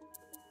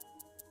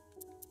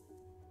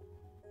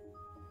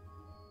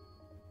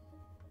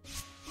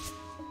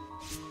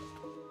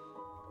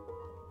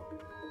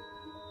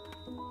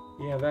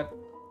 Yeah, that...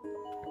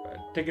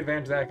 take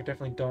advantage of that. I could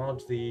definitely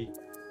dodge the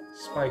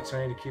spike, so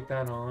I need to keep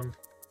that on.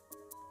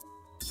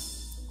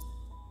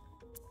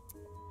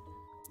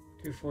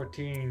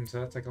 214, so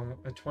that's like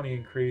a 20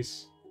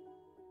 increase.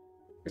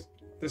 This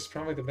is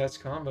probably the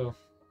best combo.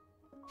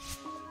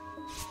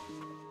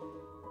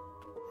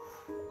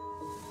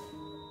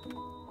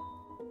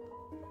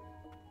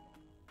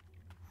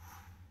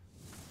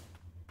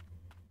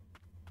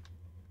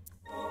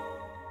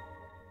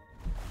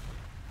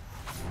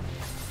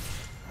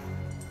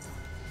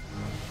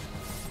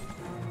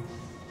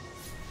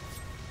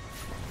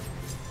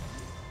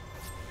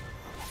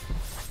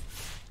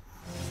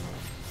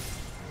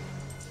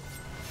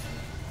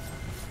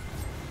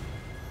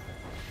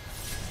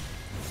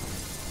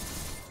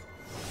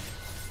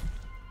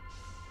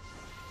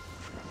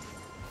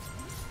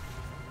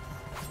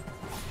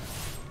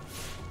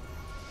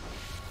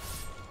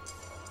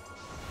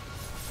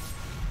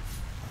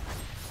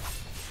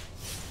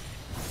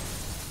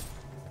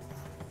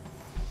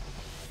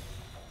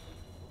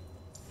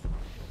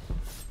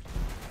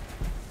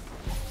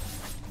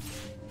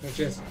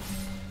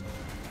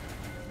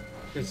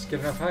 Just get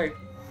enough height.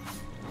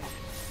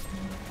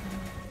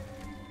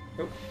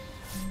 Oh.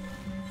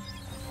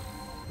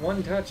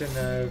 One touch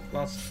and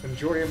lost the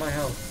majority of my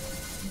health.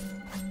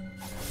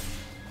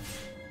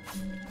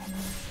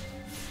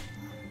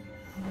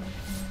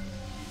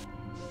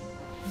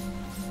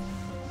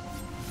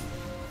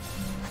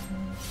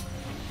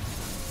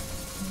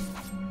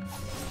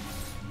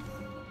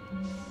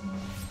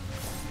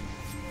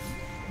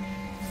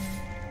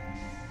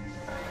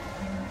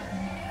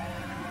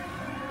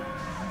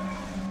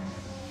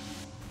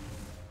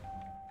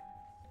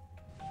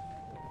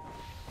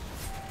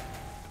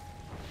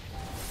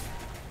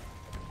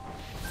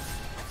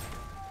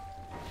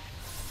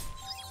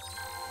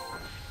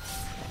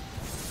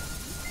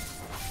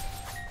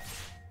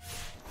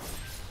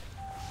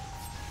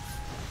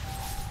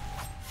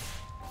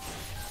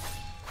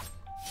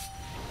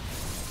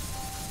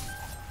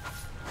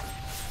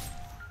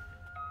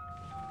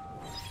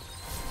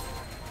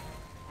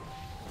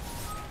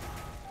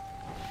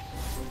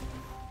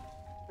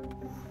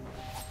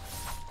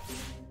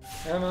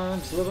 Come on,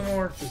 just a little bit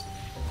more. Just...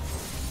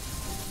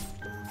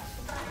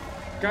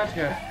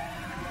 Gotcha.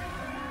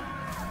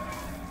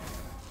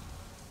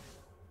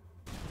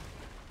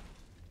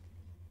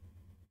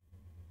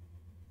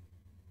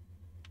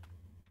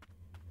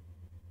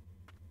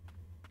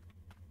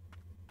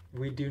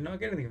 We do not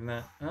get anything from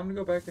that. I'm gonna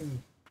go back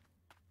and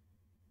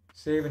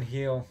save and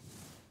heal.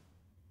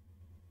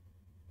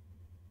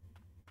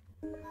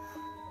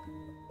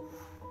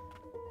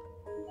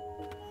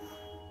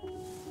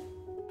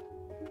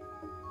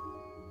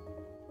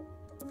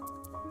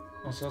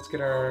 Also, let's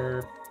get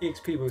our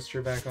EXP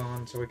booster back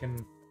on so we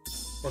can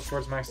work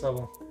towards max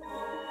level.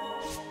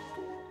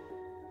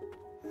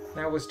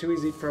 That was too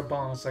easy for a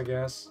boss, I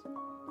guess.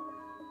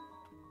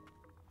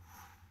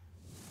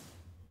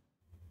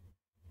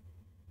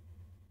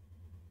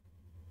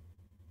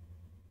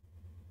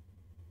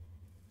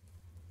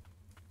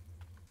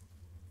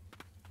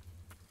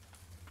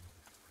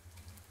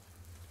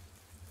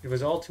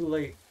 was all too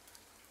late.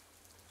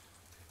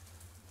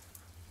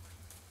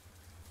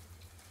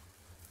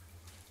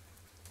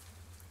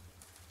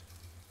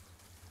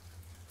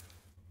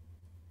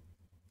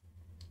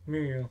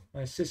 Muriel,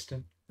 my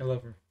assistant, I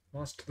love her,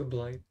 lost to the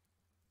blight.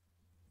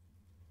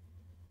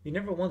 You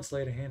never once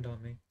laid a hand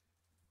on me.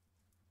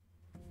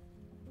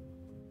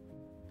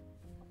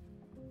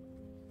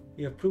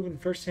 You have proven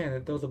firsthand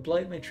that though the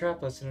blight may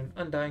trap us in an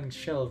undying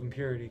shell of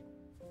impurity,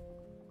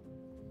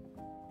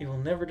 it will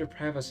never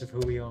deprive us of who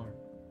we are.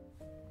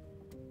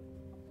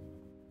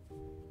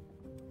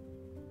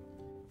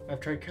 I've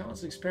tried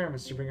countless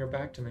experiments to bring her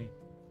back to me,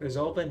 but it has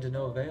all been to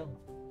no avail.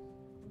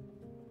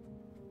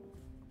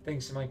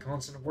 Thanks to my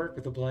constant work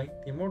with the blight,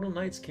 the immortal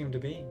knights came to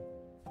being.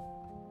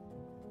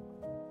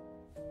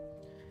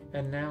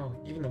 And now,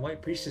 even the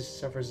White Priestess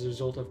suffers as a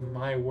result of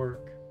my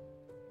work.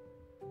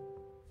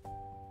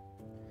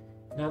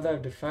 Now that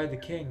I've defied the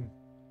king,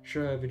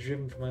 sure I'll be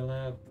driven from my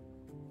lab.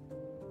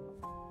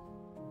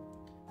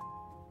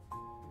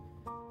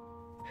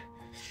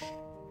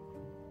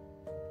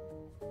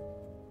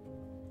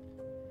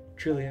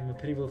 Truly, I'm a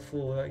pitiable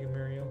fool without you,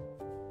 Muriel.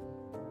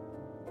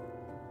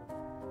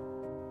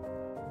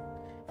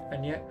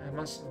 And yet, I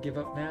mustn't give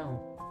up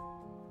now.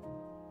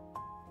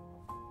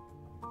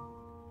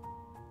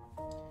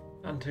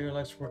 Not until your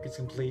life's work is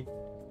complete.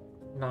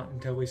 Not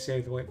until we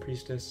save the White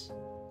Priestess.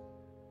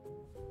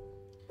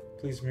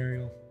 Please,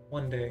 Muriel,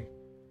 one day.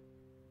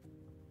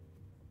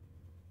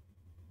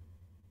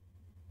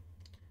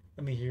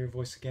 Let me hear your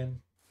voice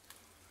again.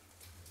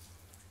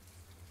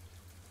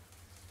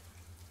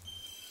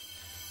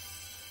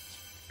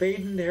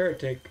 Faden the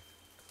Heretic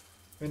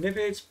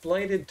manipulates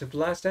blighted to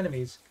blast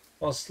enemies,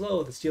 while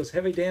slow that deals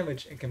heavy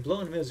damage and can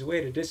blow enemies away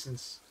at a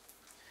distance.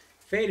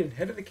 Faden,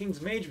 head of the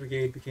King's Mage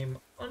Brigade, became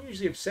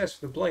unusually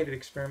obsessed with the blighted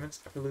experiments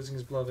after losing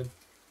his beloved.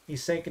 He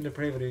sank in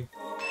depravity.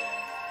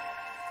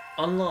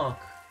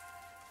 Unlock.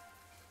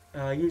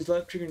 Use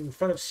left trigger in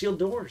front of sealed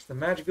doors. The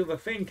magic of a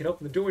Faden can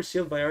open the doors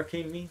sealed by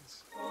arcane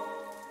means.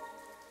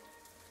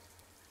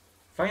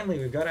 Finally,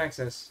 we've got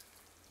access.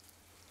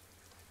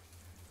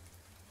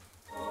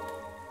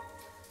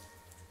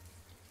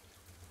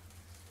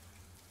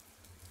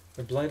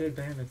 The blighted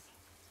behemoth.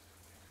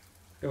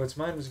 Though its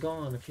mind was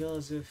gone, I feel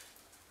as if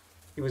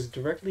it was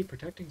directly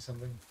protecting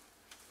something.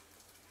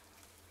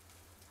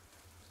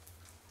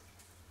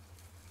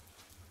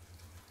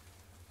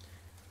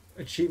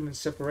 Achievement,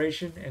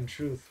 separation, and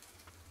truth.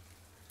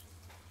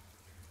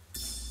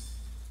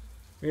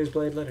 Here's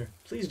Blade Letter.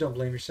 Please don't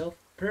blame yourself.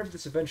 Prepare for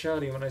this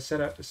eventuality when I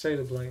set out to say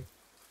the blight.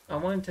 I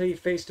want to tell you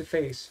face to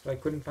face, but I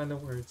couldn't find the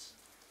words.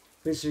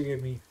 Please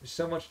forgive me. There's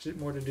so much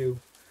more to do.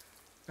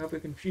 I hope I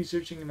confused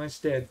searching in my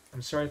stead.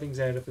 I'm sorry things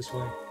ended up this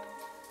way.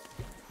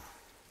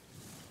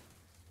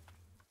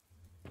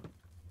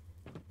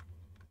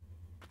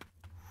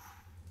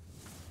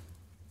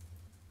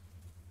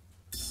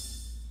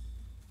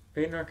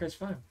 Faden Archives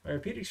 5. My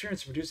repeated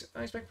experience produced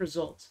unexpected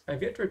results. I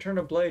have yet to return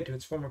a blade to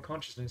its former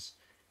consciousness.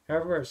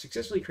 However, I have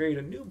successfully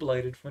created a new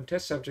blighted from a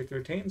test subject that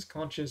retains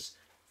conscious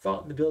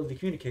thought and the ability to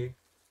communicate.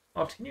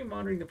 I'll continue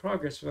monitoring the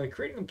progress by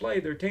creating a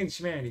blade that retains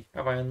humanity.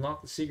 Have I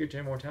unlocked the secret to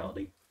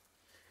immortality?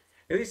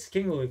 At least the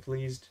king will be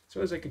pleased,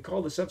 so as I could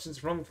call the substance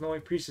from the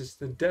White Priestess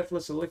the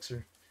Deathless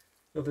Elixir.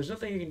 Though there's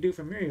nothing I can do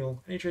for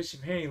Muriel, any trace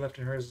of humanity left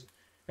in her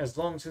has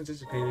long since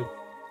dissipated.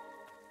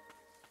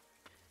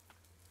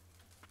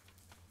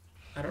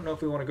 I don't know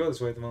if we want to go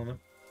this way at the moment.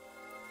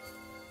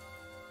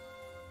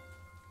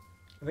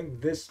 I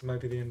think this might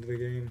be the end of the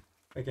game,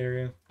 like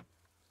area.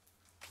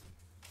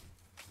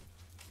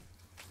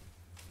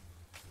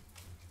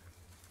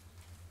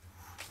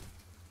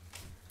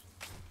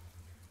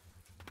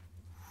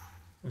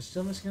 We're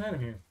still missing an item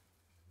here.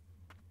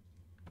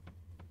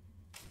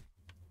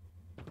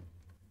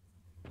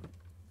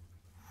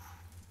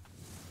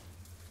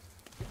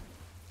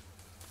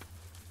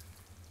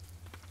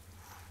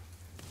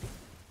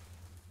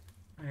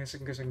 I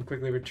guess I can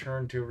quickly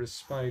return to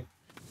Respite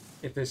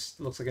if this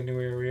looks like a new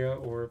area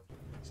or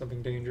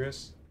something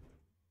dangerous.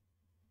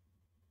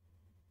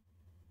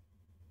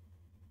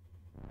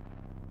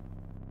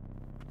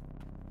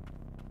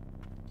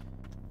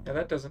 Yeah,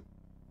 that doesn't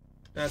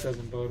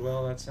bode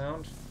well, that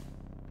sound.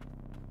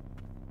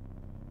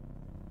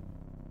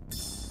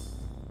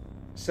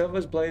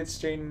 Selva's Blade,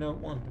 Stain Note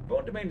 1. The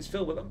bone domain is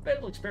filled with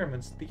unfathomable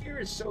experiments. The air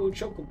is so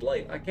choked with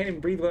blight, I can't even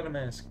breathe without a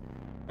mask.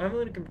 I'm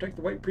willing to protect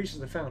the White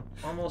Priestess I found.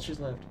 All she's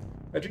left.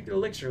 If I drink the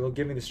elixir, it will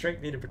give me the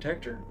strength needed to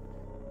protect her.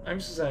 I'm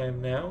just as I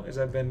am now, as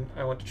I've been.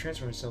 I want to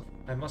transfer myself.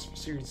 I must for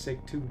Siri's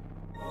sake, too.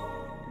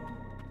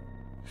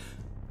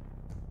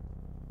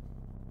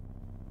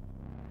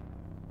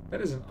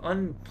 That is an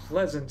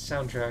unpleasant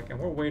soundtrack, and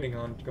we're waiting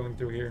on going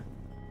through here.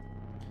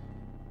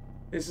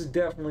 This is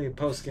definitely a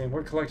post-game.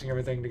 We're collecting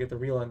everything to get the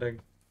real ending.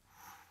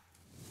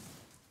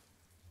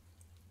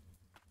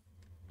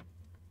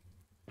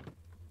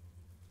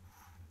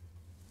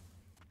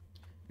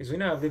 Because we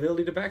now have the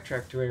ability to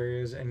backtrack to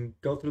areas and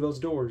go through those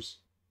doors.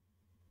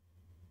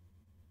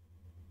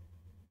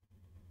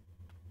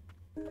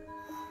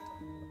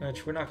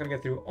 Which we're not going to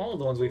get through all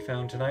the ones we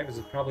found tonight, because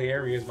there's probably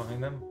areas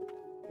behind them.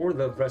 Or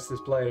the rest of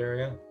this blight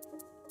area.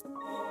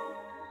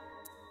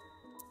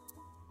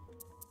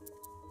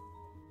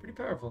 Pretty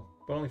powerful,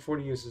 but only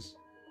 40 uses.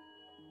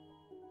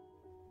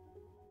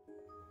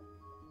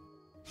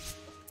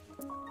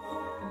 What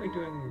are we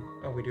doing?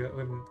 Oh, we do it.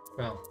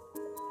 Well.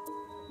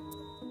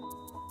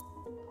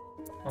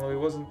 Although it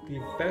wasn't the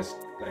best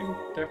thing,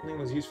 definitely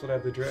was useful to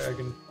have the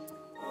dragon.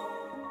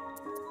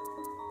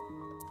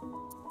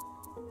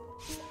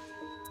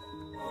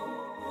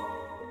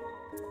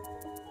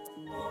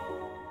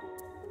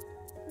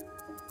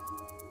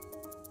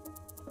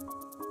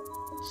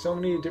 So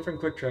many different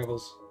quick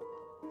travels.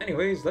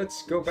 Anyways,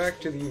 let's go back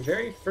to the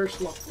very first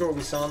locked door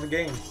we saw in the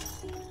game.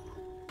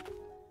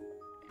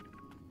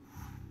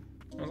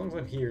 As long as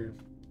I'm here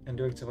and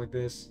doing stuff like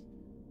this.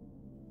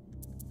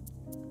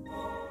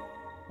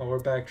 While we're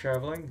back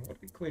traveling, what do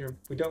we clear?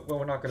 We don't. Well,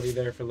 we're not going to be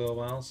there for a little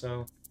while,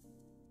 so.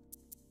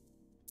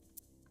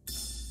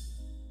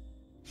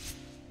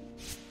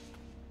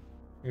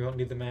 We won't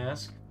need the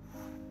mask.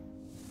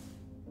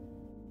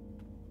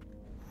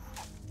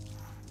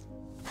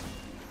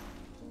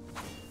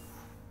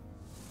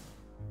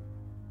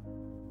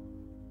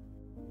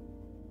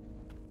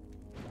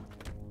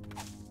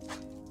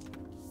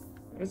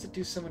 Why does it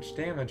do so much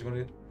damage when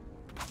it...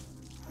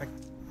 Like,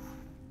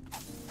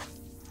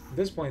 at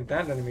this point,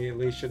 that enemy at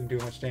least shouldn't do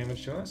much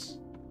damage to us.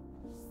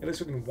 At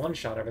least we can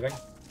one-shot everything.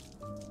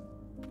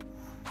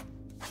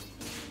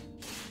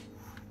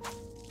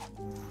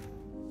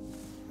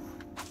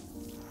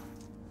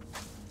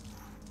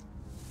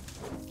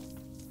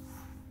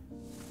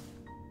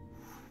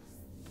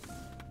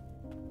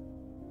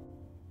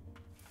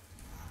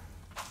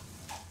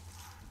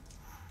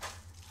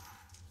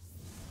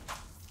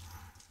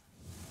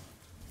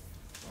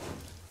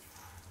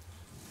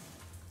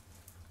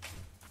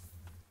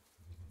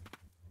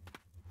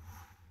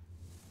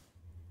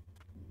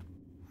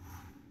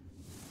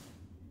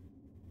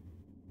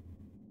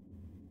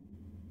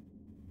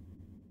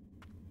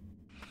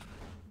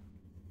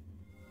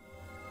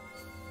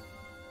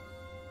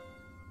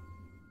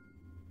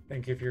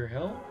 Thank you for your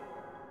help.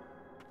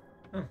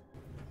 Huh.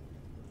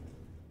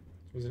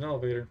 It was an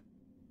elevator.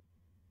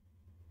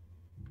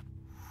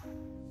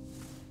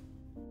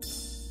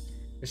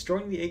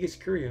 Destroying the Aegis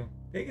Curio.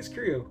 The Aegis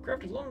Curio,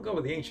 crafted long ago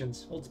by the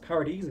ancients, holds the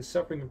power to ease the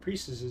suffering of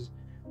priestesses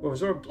who have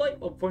absorbed blight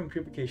while performing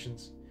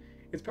purifications.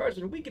 Its power has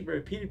been weakened by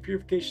repeated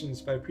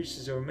purifications by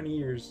priestesses over many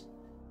years.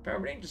 The power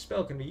of an ancient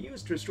spell can be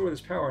used to restore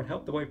this power and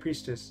help the White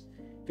Priestess.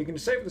 If you can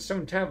decipher the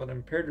stone tablet,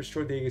 I'm prepared to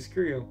restore the Aegis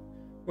Curio.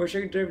 Wish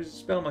I could deliver the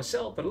spell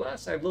myself, but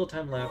alas, I have little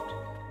time left.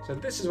 So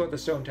this is what the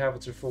stone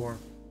tablets are for.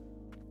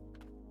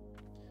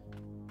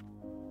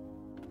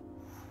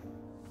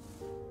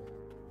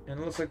 And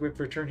it looks like we have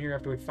to return here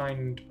after we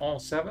find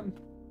all 7.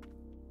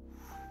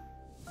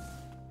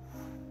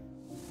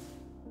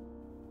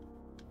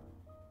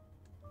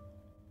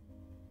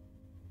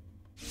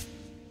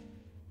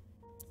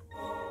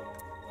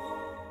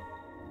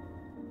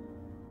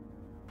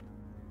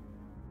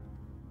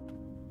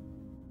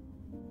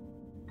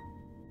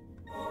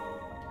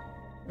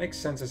 Makes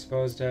sense, I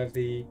suppose, to have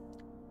the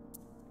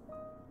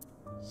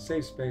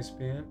safe space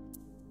be it.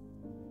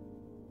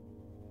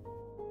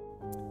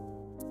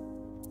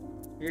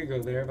 You could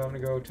go there, but I'm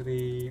gonna go to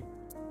the...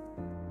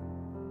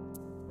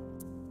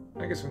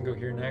 I guess we can go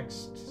here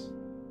next.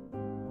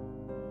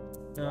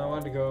 No, I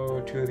wanted to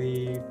go to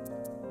the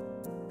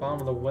bottom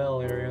of the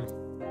well area.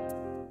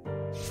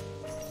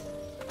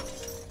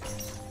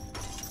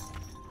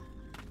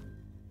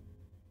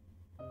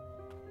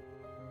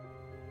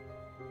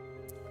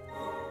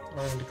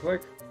 I need to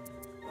click.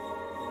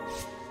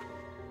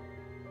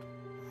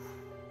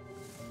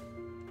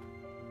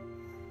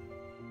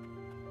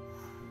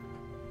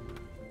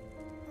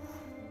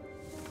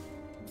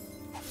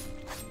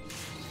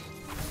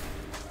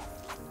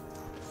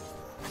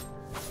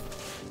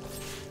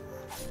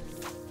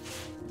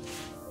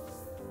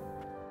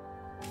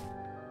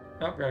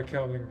 Oh, gotta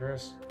kill everything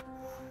first.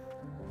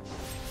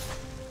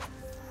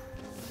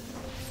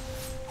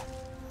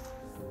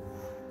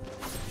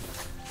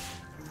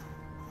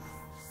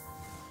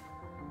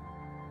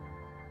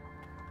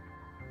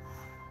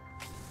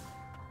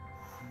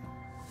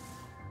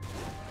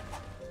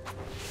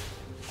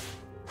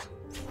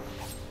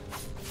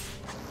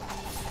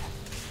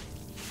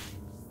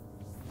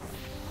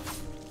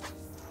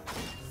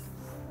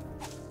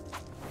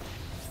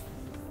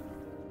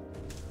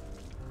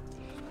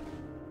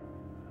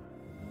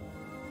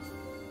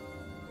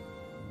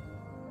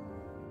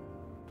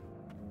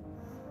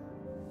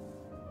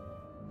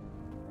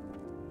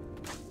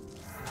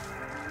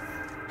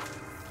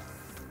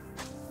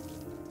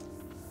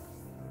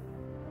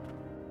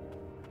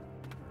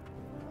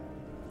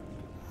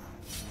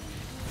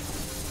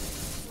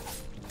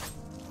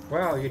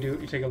 Wow, you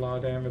take a lot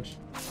of damage.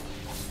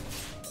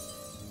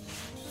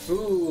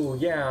 Ooh,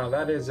 yeah,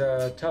 that is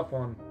a tough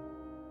one.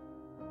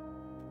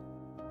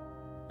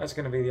 That's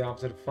gonna be the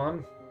opposite of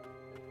fun.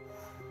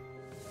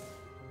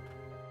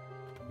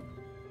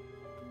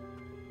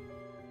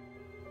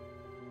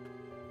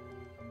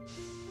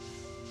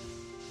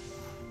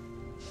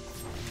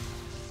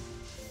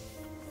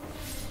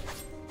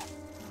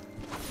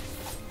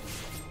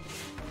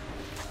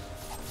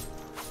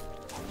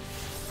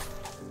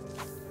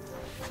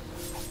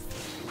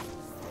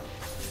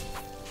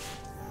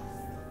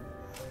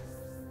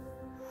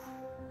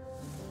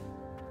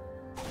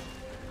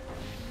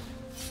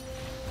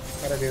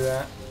 Gotta do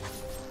that.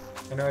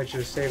 I know I should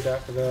have saved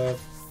that for the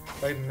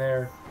fight in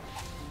there.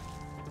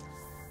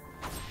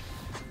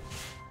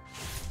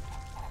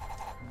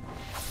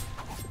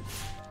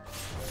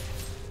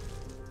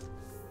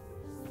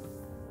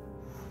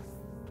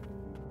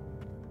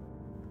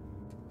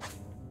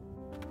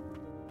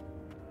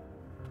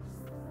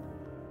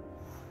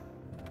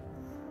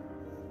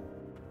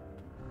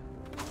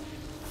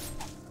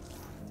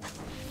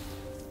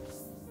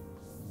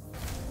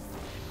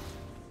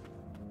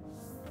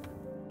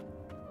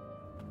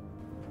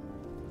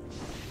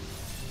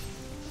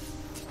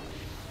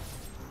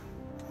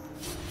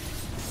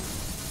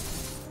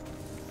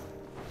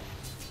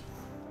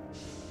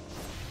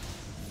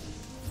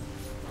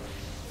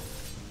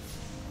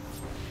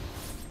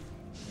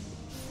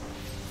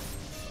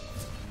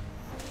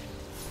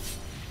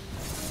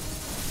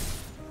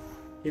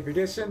 Keep your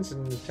distance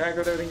and attack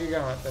with everything you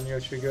got, then you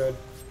should be good.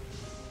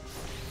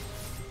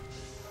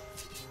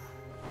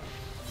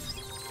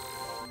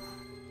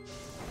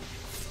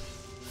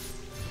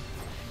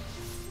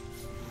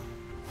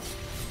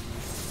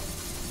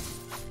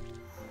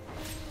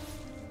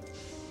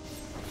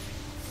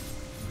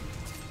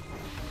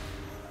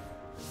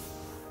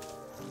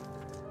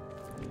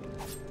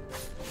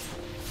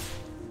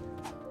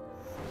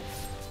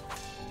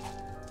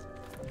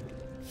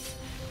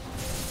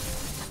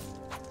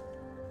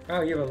 Oh,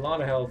 you have a lot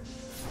of health.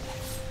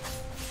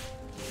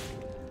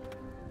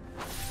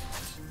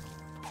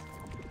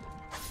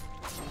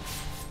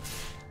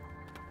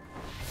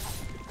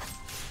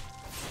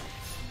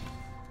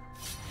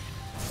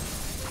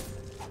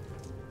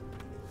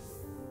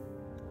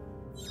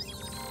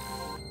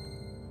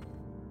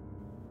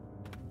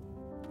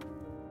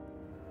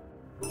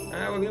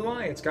 That would be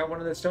why. It's got one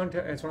of the stone.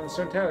 It's one of the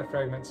stone tower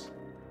fragments.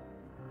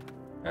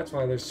 That's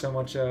why there's so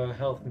much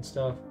health and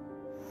stuff.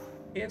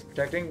 Yeah, it's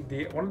protecting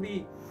the one of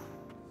the.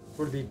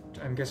 For the,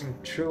 I'm guessing,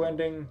 true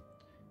ending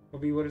will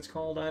be what it's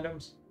called,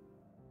 items.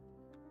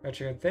 Gotta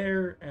check out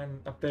there and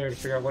up there to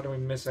figure out what are we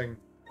missing.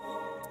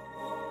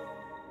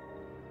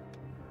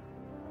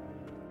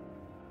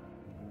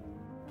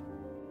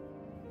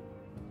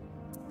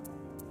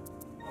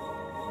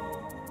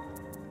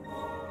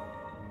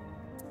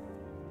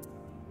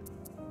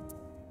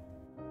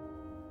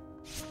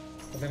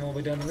 I think we'll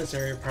be done in this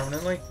area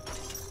permanently.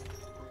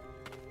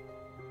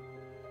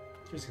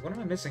 Seriously, what am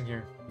I missing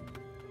here?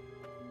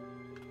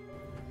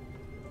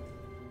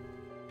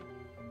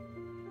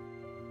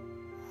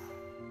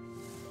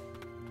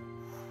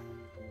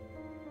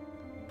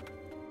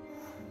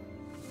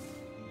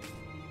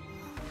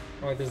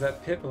 Oh, wait, there's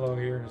that pit below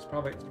here. It's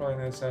probably on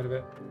the other side of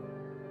it.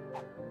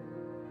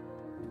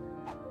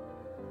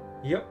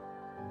 Yep.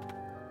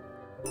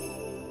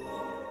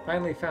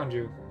 Finally found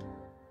you.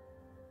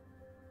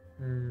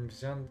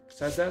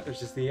 Besides that, there's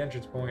just the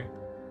entrance point.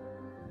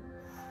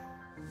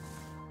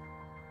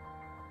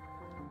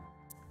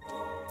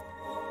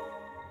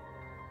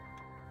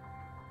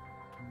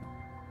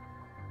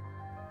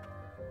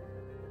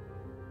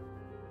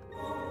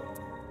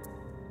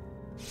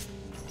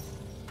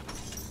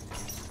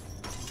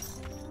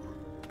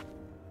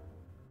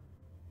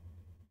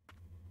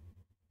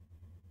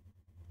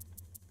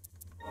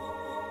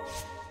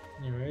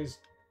 Anyways,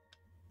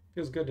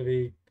 feels good to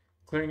be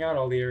clearing out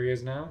all the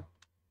areas now.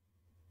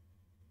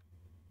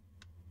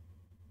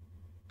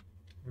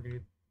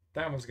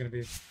 That one's gonna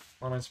be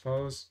fun, I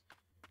suppose.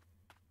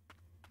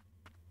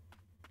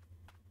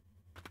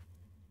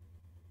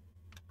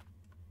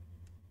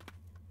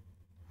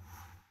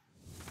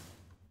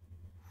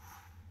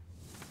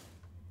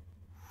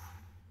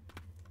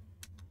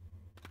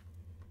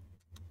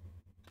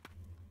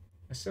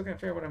 I still can't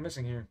figure out what I'm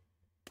missing here.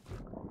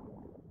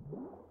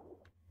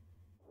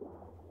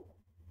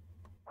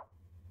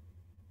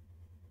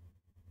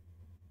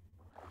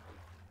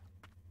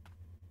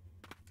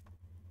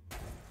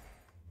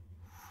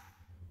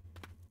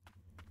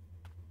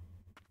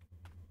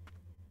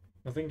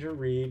 Nothing to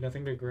read,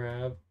 nothing to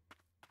grab.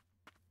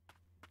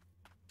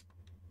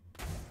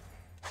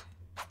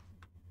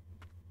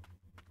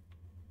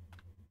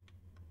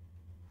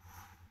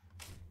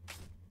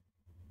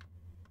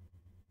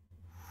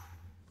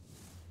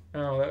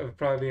 Oh, that would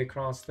probably be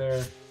across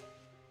there.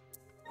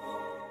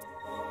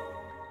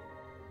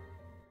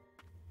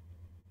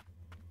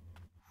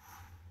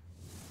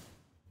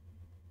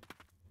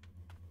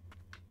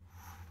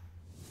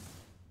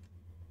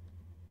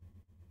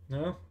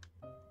 No?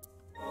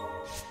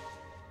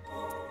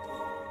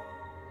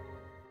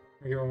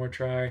 I'll give it one more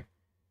try.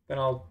 Then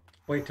I'll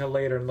wait till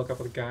later and look up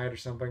a guide or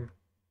something.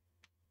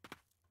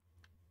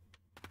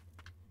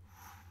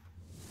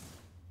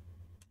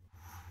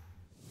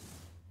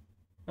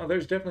 Oh,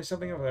 there's definitely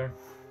something over there.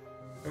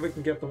 And we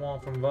can get the wall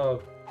from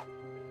above.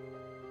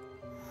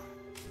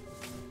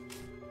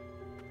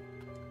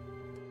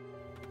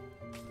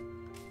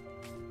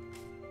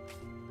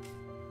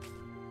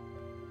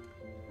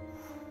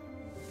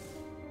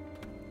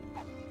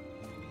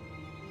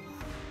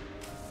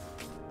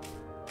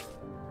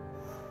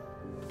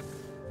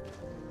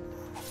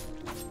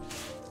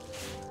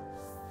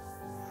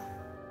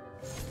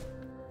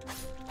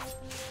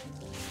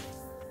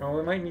 Oh,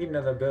 we might need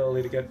another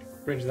ability to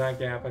bridge that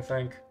gap, I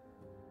think.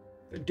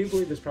 I do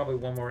believe there's probably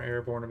one more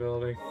airborne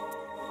ability.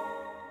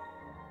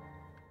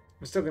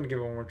 I'm still gonna give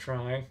it one more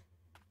try.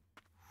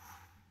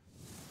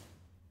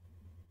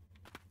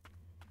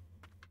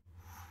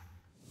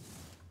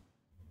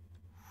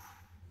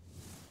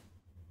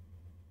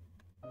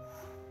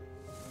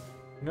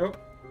 Nope.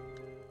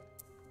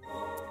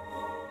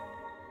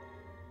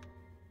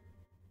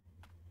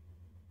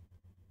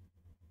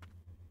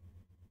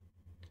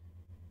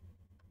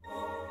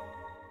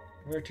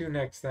 Where to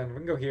next then? We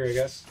can go here, I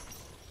guess.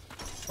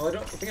 Well, I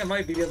think I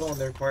might be the other one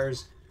that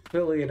requires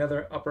clearly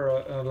another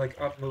upper,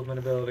 like up movement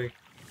ability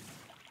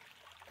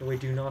that we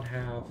do not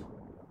have.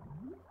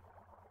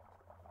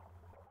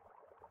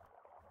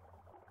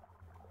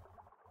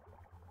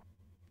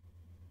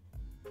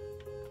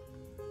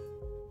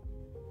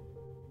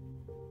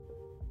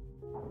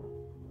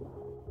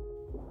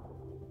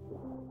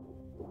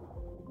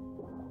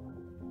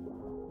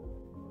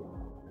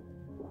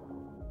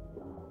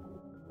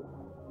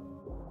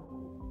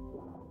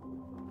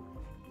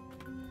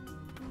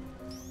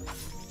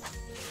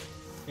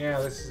 Yeah,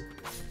 this is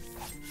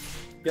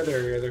the other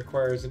area that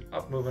requires an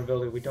up movement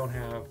ability we don't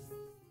have.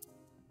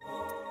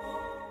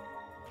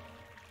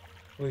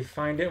 Will we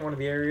find it in one of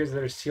the areas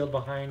that are sealed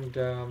behind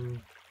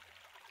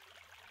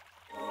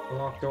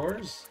locked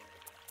doors?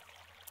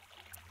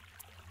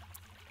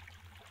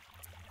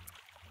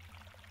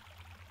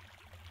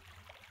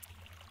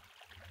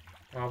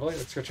 Probably.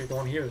 Let's go check the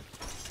one here.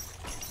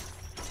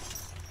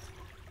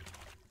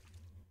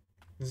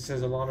 This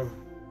has a lot of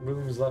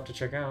rooms left to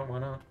check out. Why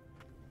not?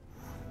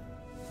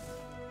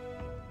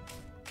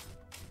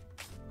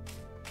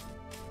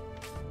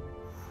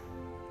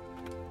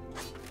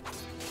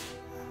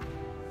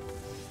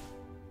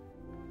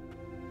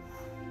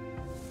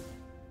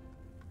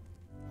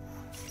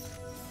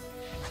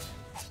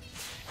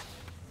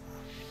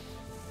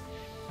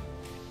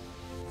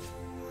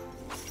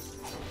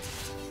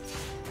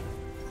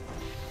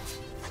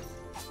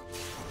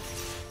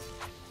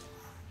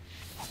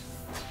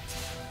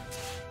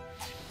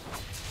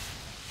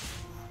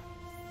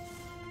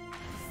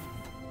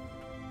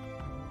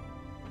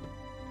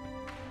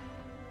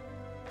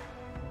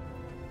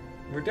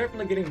 We're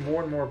definitely getting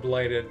more and more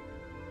blighted.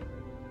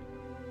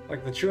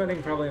 Like, the true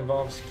ending probably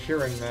involves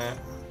curing that.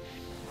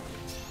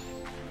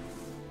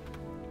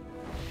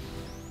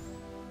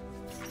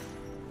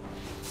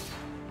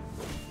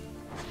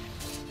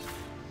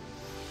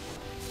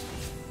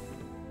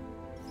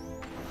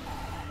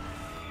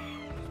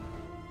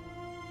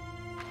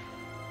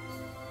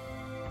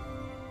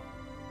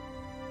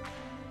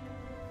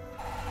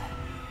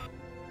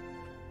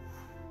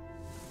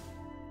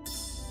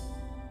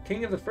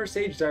 King of the First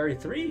Age Diary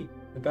 3.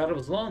 The battle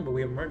was long, but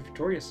we have emerged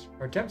victorious.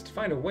 Our attempts to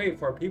find a way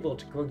for our people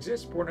to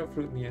coexist bore no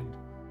fruit in the end.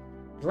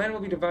 The land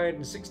will be divided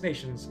into 6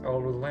 nations. I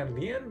will rule the land of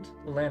the end.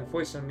 The land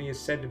foisted on me is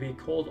said to be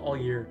cold all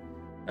year.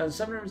 As in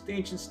some rooms, the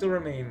ancients still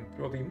remain.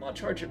 There will be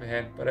much hardship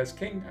ahead, but as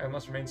king, I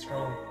must remain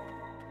strong.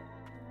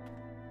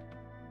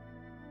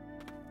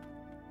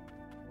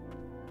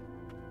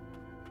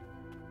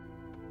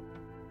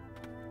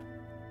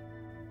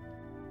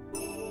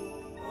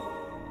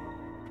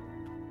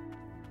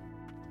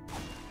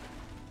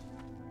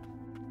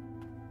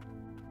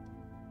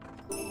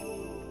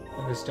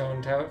 The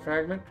stone talent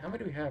fragment. How many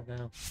do we have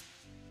now?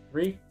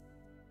 3?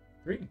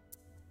 3.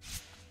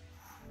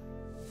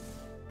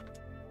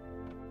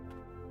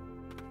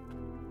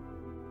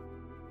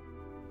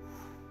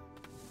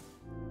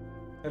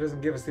 That doesn't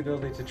give us the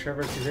ability to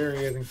traverse these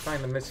areas and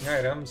find the missing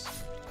items.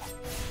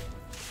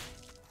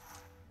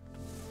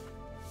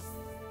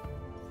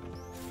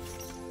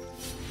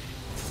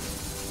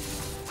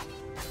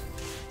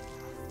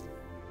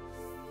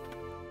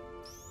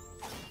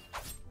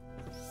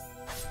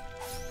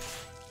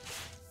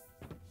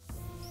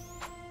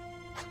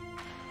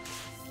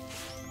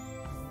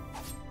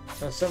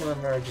 Some of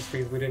them are just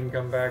because we didn't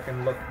come back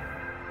and look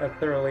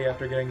thoroughly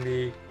after getting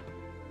the...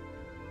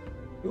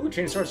 Ooh,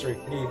 chain sorcery.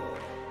 Neat.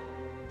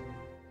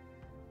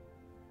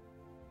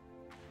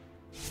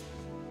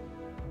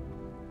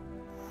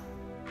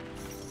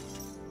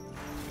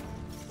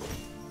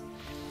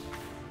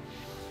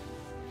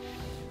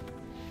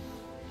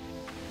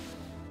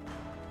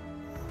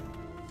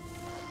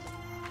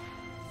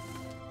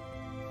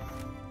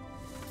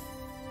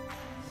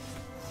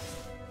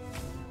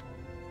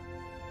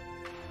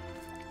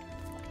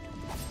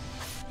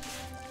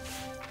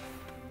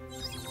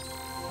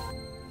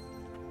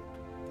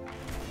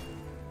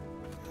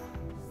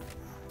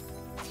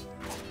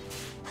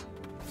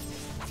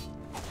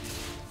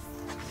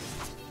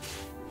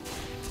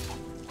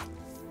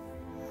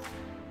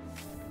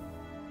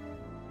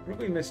 What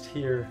have we missed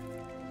here?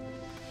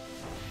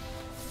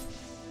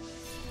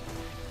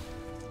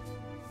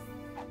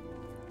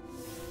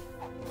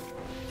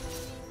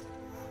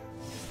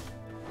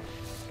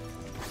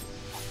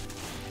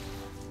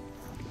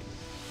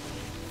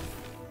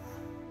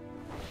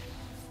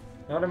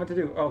 Not what I meant to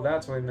do. Oh,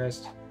 that's what we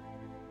missed.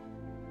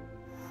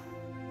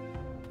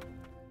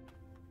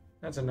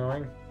 That's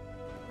annoying.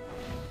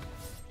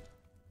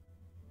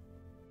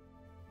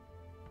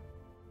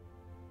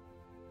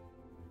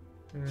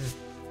 Hmm.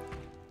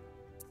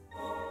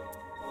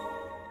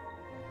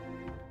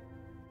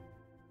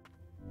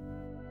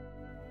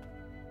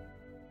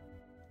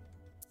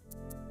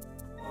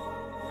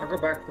 I'll go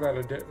back for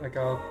that. Like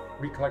I'll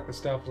recollect the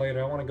stuff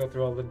later. I want to go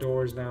through all the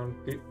doors now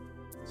and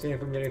see if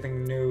we can get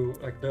anything new,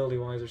 like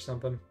ability-wise or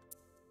something.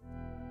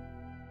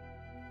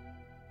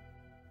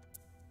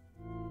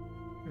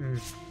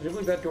 I do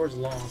believe that door's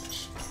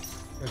locked,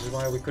 which is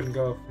why we couldn't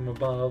go from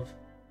above.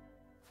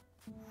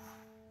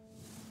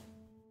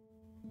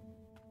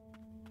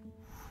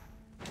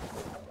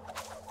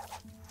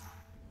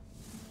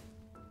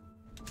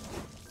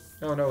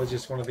 Oh no, it's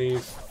just one of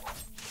these.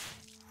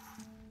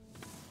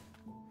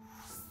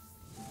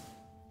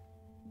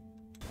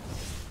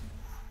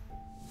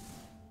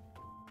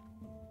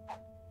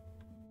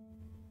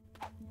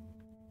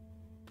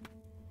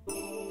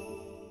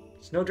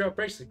 Snowdrop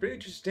bracelet.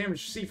 Reduces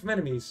damage received from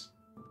enemies.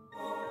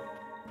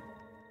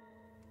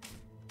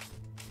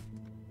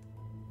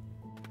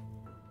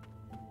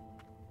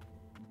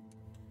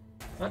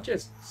 Not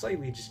just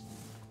slightly, just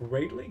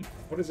greatly?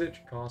 What does it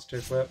cost to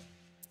equip?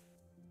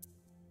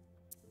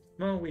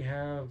 Well, we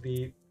have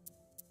the...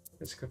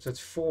 This equips, that's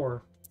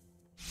 4.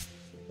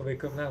 We'll be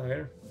equipping that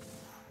later.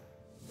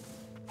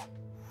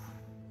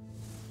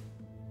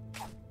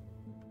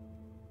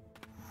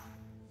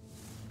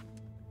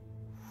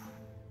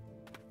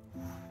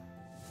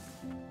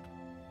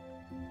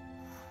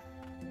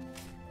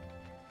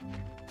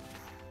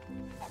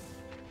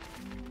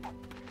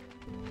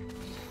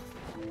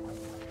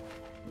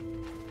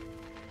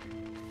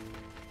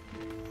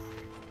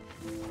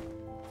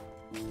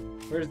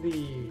 Where's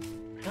the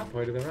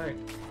pathway to the right?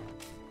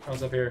 Oh,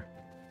 it's up here.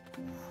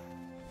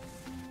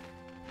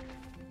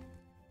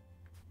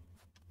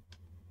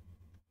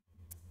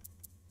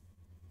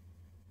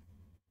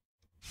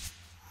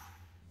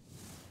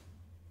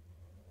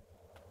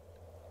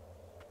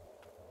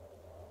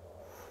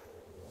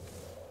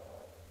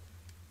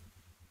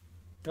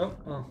 Oh,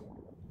 oh.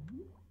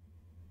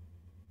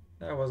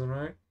 That wasn't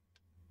right.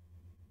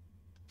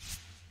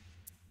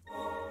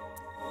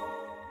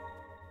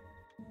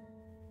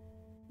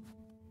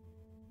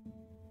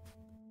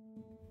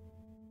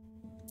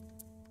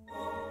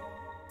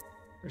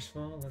 First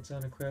of all, let's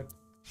unequip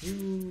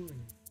you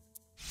and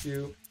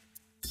you.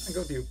 And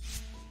go with you.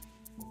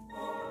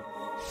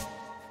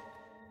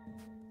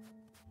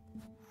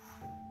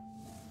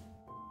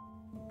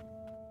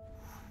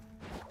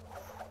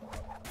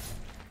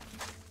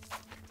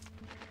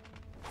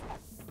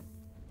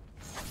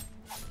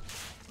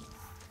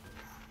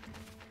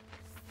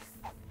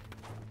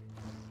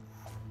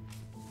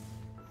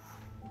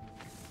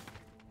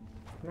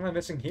 What am I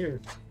missing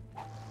here?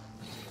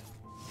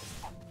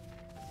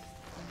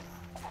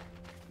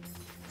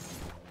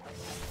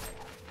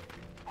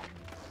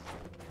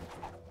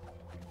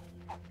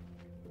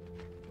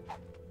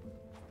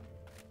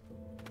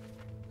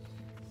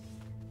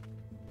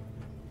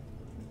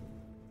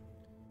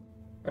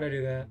 Why'd I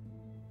do that?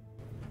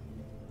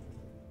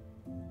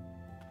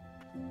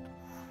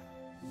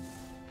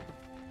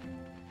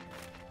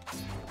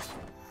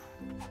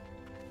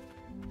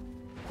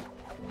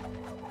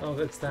 Oh,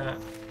 that's that.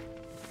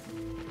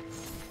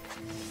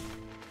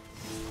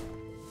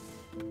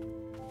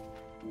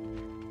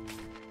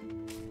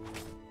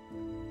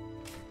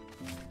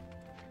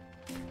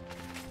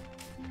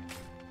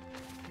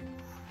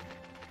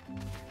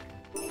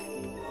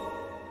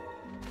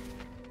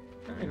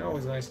 I mean,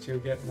 always nice to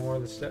get more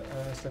of the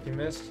stuff you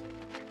missed.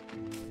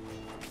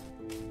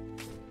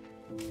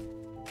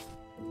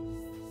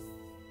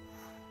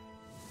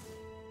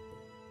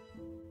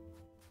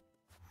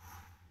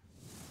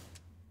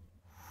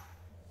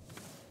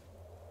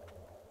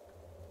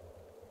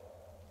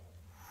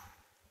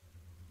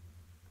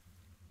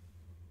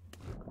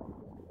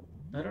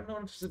 I don't know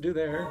what I'm supposed to do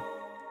there.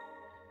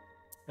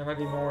 That might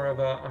be more of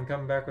a I'm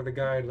coming back with a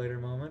guide later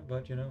moment,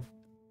 but you know.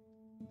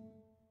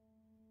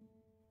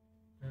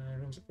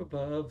 Rooms up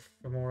above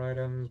for more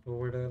items, but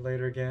we're to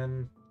later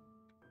again.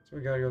 So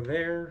we gotta go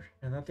there,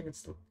 and I think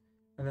it's the,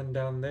 and then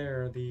down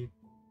there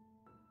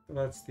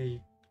that's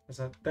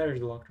not, there's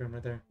the locked room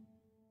right there.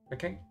 I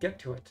can't get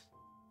to it.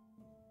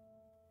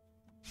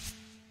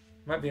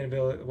 Might be a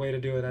way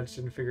to do it, I just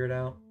didn't figure it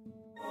out.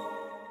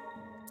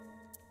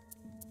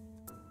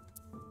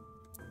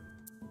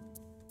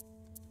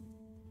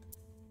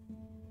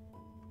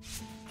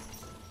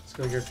 Let's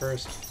go here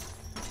first.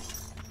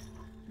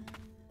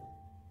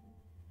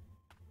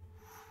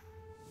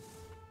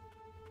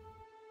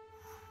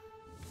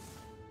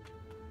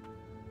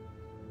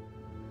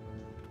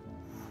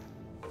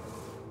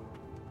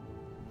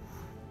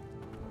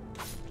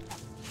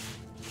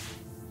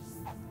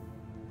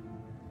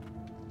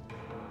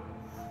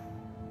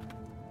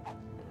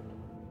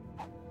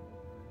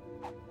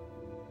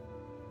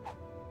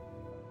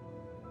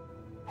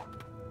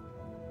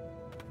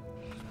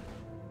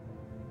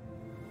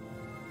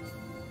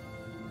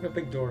 A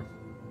big door.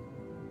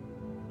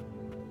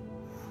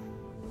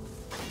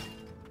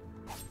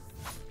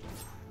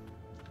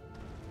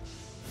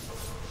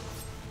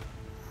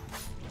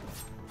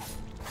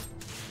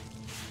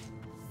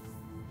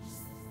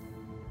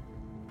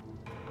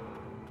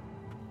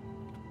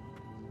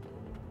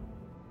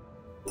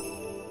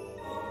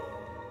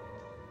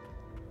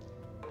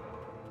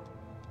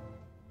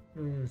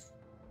 Hmm.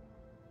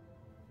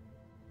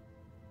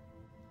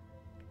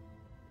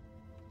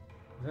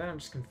 Then I'm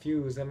just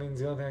confused. That means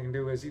the only thing I can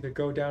do is either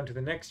go down to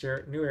the next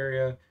new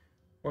area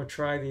or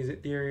try the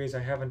areas I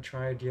haven't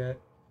tried yet.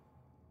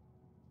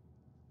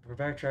 We're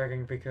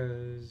backtracking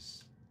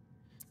because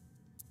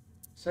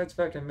besides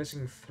the fact I'm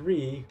missing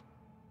 3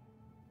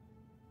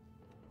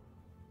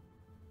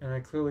 and I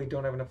clearly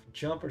don't have enough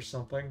jump or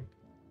something.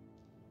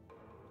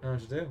 I don't know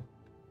what to do.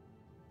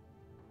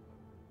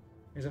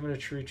 Because I'm gonna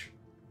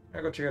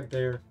I'll go check out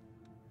there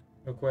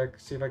real quick,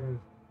 see if I can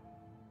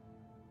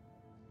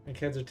make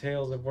heads or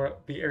tails of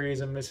what the areas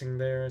I'm missing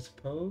there, I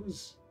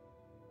suppose.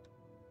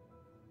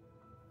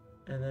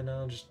 And then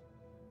I'll just...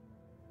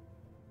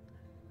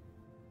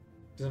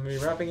 because I'm gonna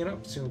be wrapping it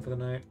up soon for the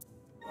night.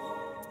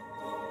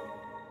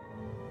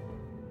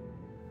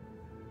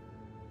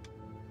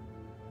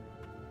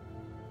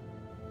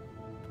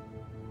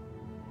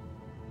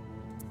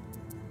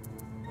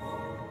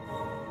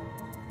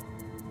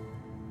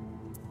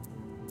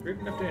 Do we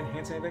have enough to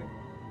enhance anything?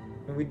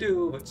 I mean, we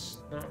do, but it's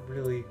not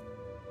really...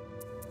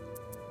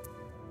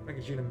 I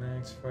get you to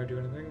max before I do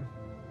anything.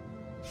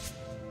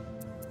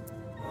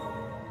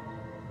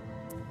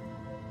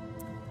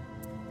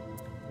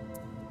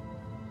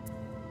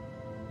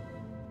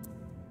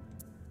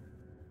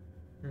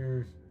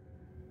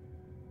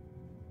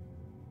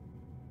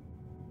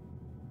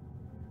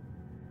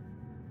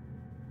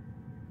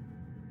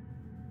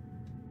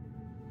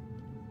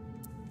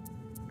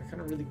 I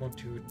kind of really want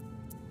to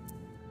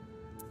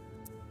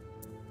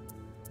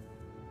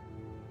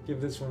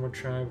give this one more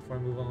try before I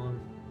move on.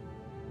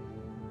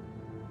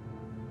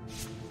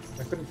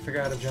 I couldn't figure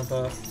out how to jump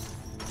up.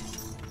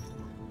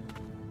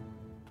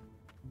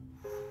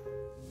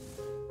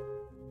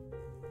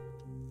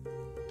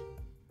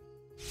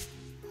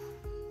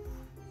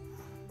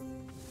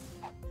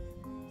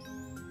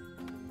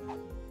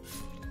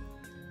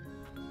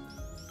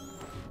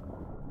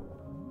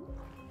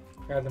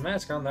 If I had the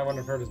mask on, that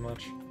wouldn't have hurt as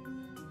much.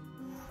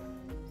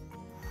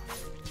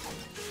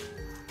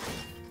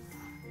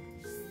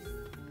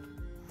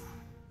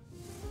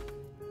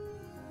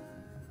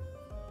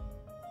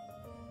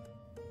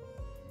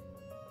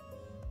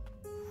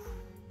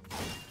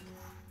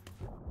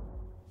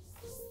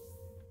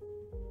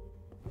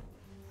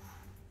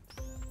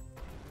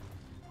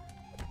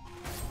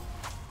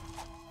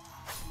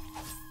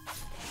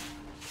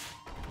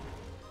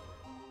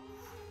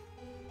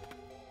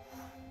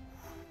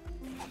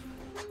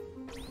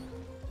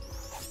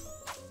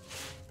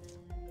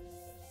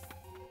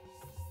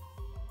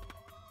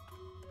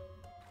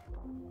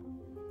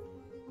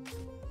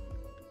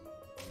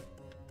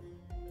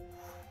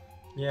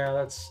 Yeah,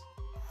 that's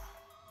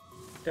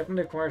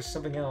definitely requires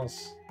something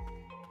else.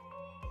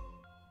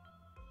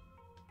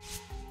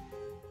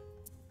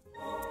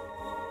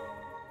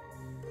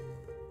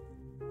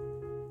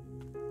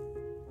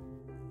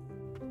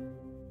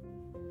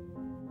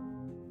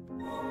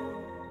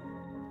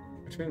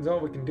 Which means all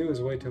we can do is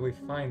wait till we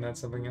find that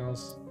something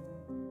else.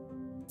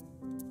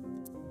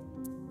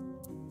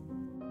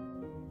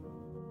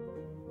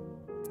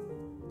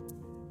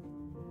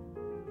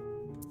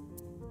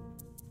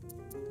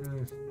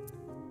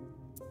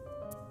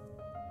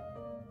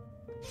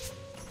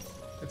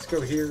 Let's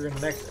go here and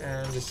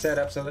just set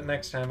up so that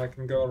next time I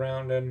can go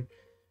around and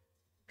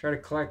try to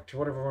collect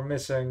whatever we're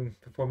missing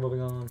before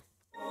moving on.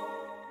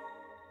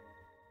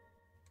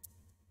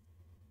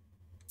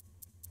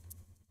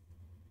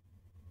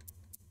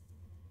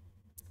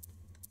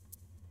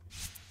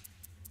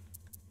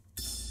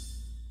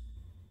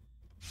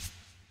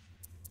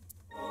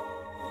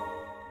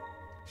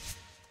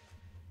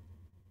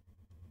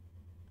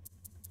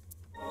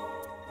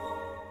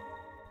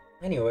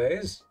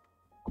 Anyways,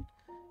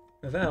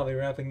 with that, I'll be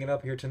wrapping it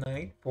up here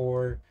tonight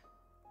for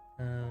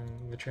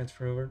the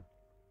transfer over.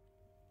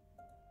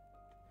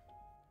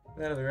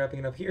 That'll be wrapping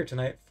it up here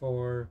tonight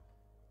for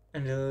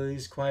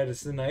Lilies,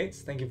 Quietest of the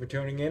Nights. Thank you for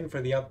tuning in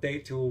for the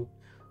update to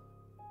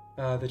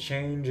the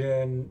change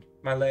in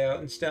my layout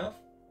and stuff,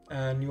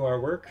 new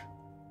artwork,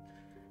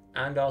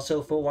 and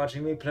also for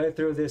watching me play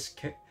through this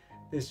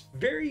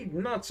very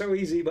not so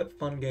easy but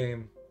fun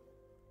game.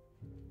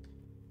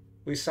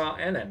 We saw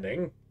an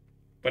ending,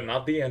 but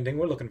not the ending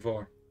we're looking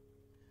for.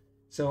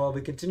 So I'll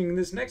be continuing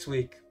this next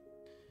week.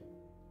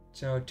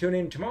 So tune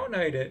in tomorrow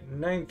night at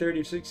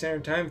 9:30 Pacific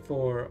Standard Time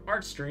for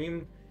Art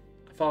Stream,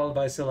 followed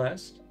by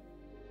Celeste.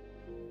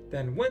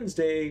 Then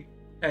Wednesday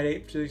at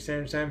 8 Pacific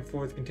Standard Time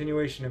for the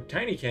continuation of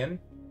Tinykin.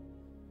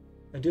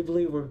 I do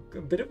believe we're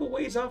a bit of a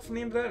ways off from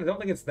the end of that. I don't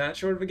think it's that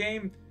short of a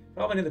game.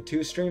 Probably in the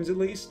 2 streams at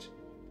least.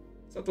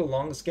 It's not the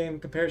longest game in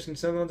comparison to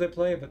some of the ones I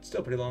play, but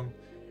still pretty long.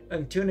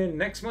 And tune in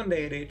next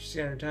Monday at 8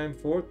 Standard Time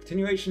for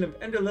continuation of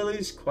Ender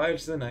Lilies,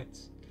 Quietest of the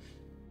Nights.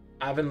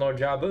 I've been Lord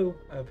Jabu.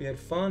 I hope you had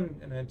fun,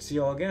 and I'd see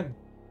you all again.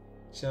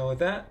 So with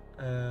that,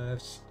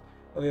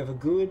 hope you have a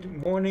good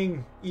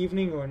morning,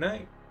 evening, or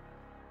night.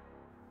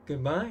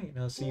 Goodbye, and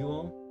I'll see you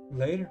all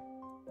later.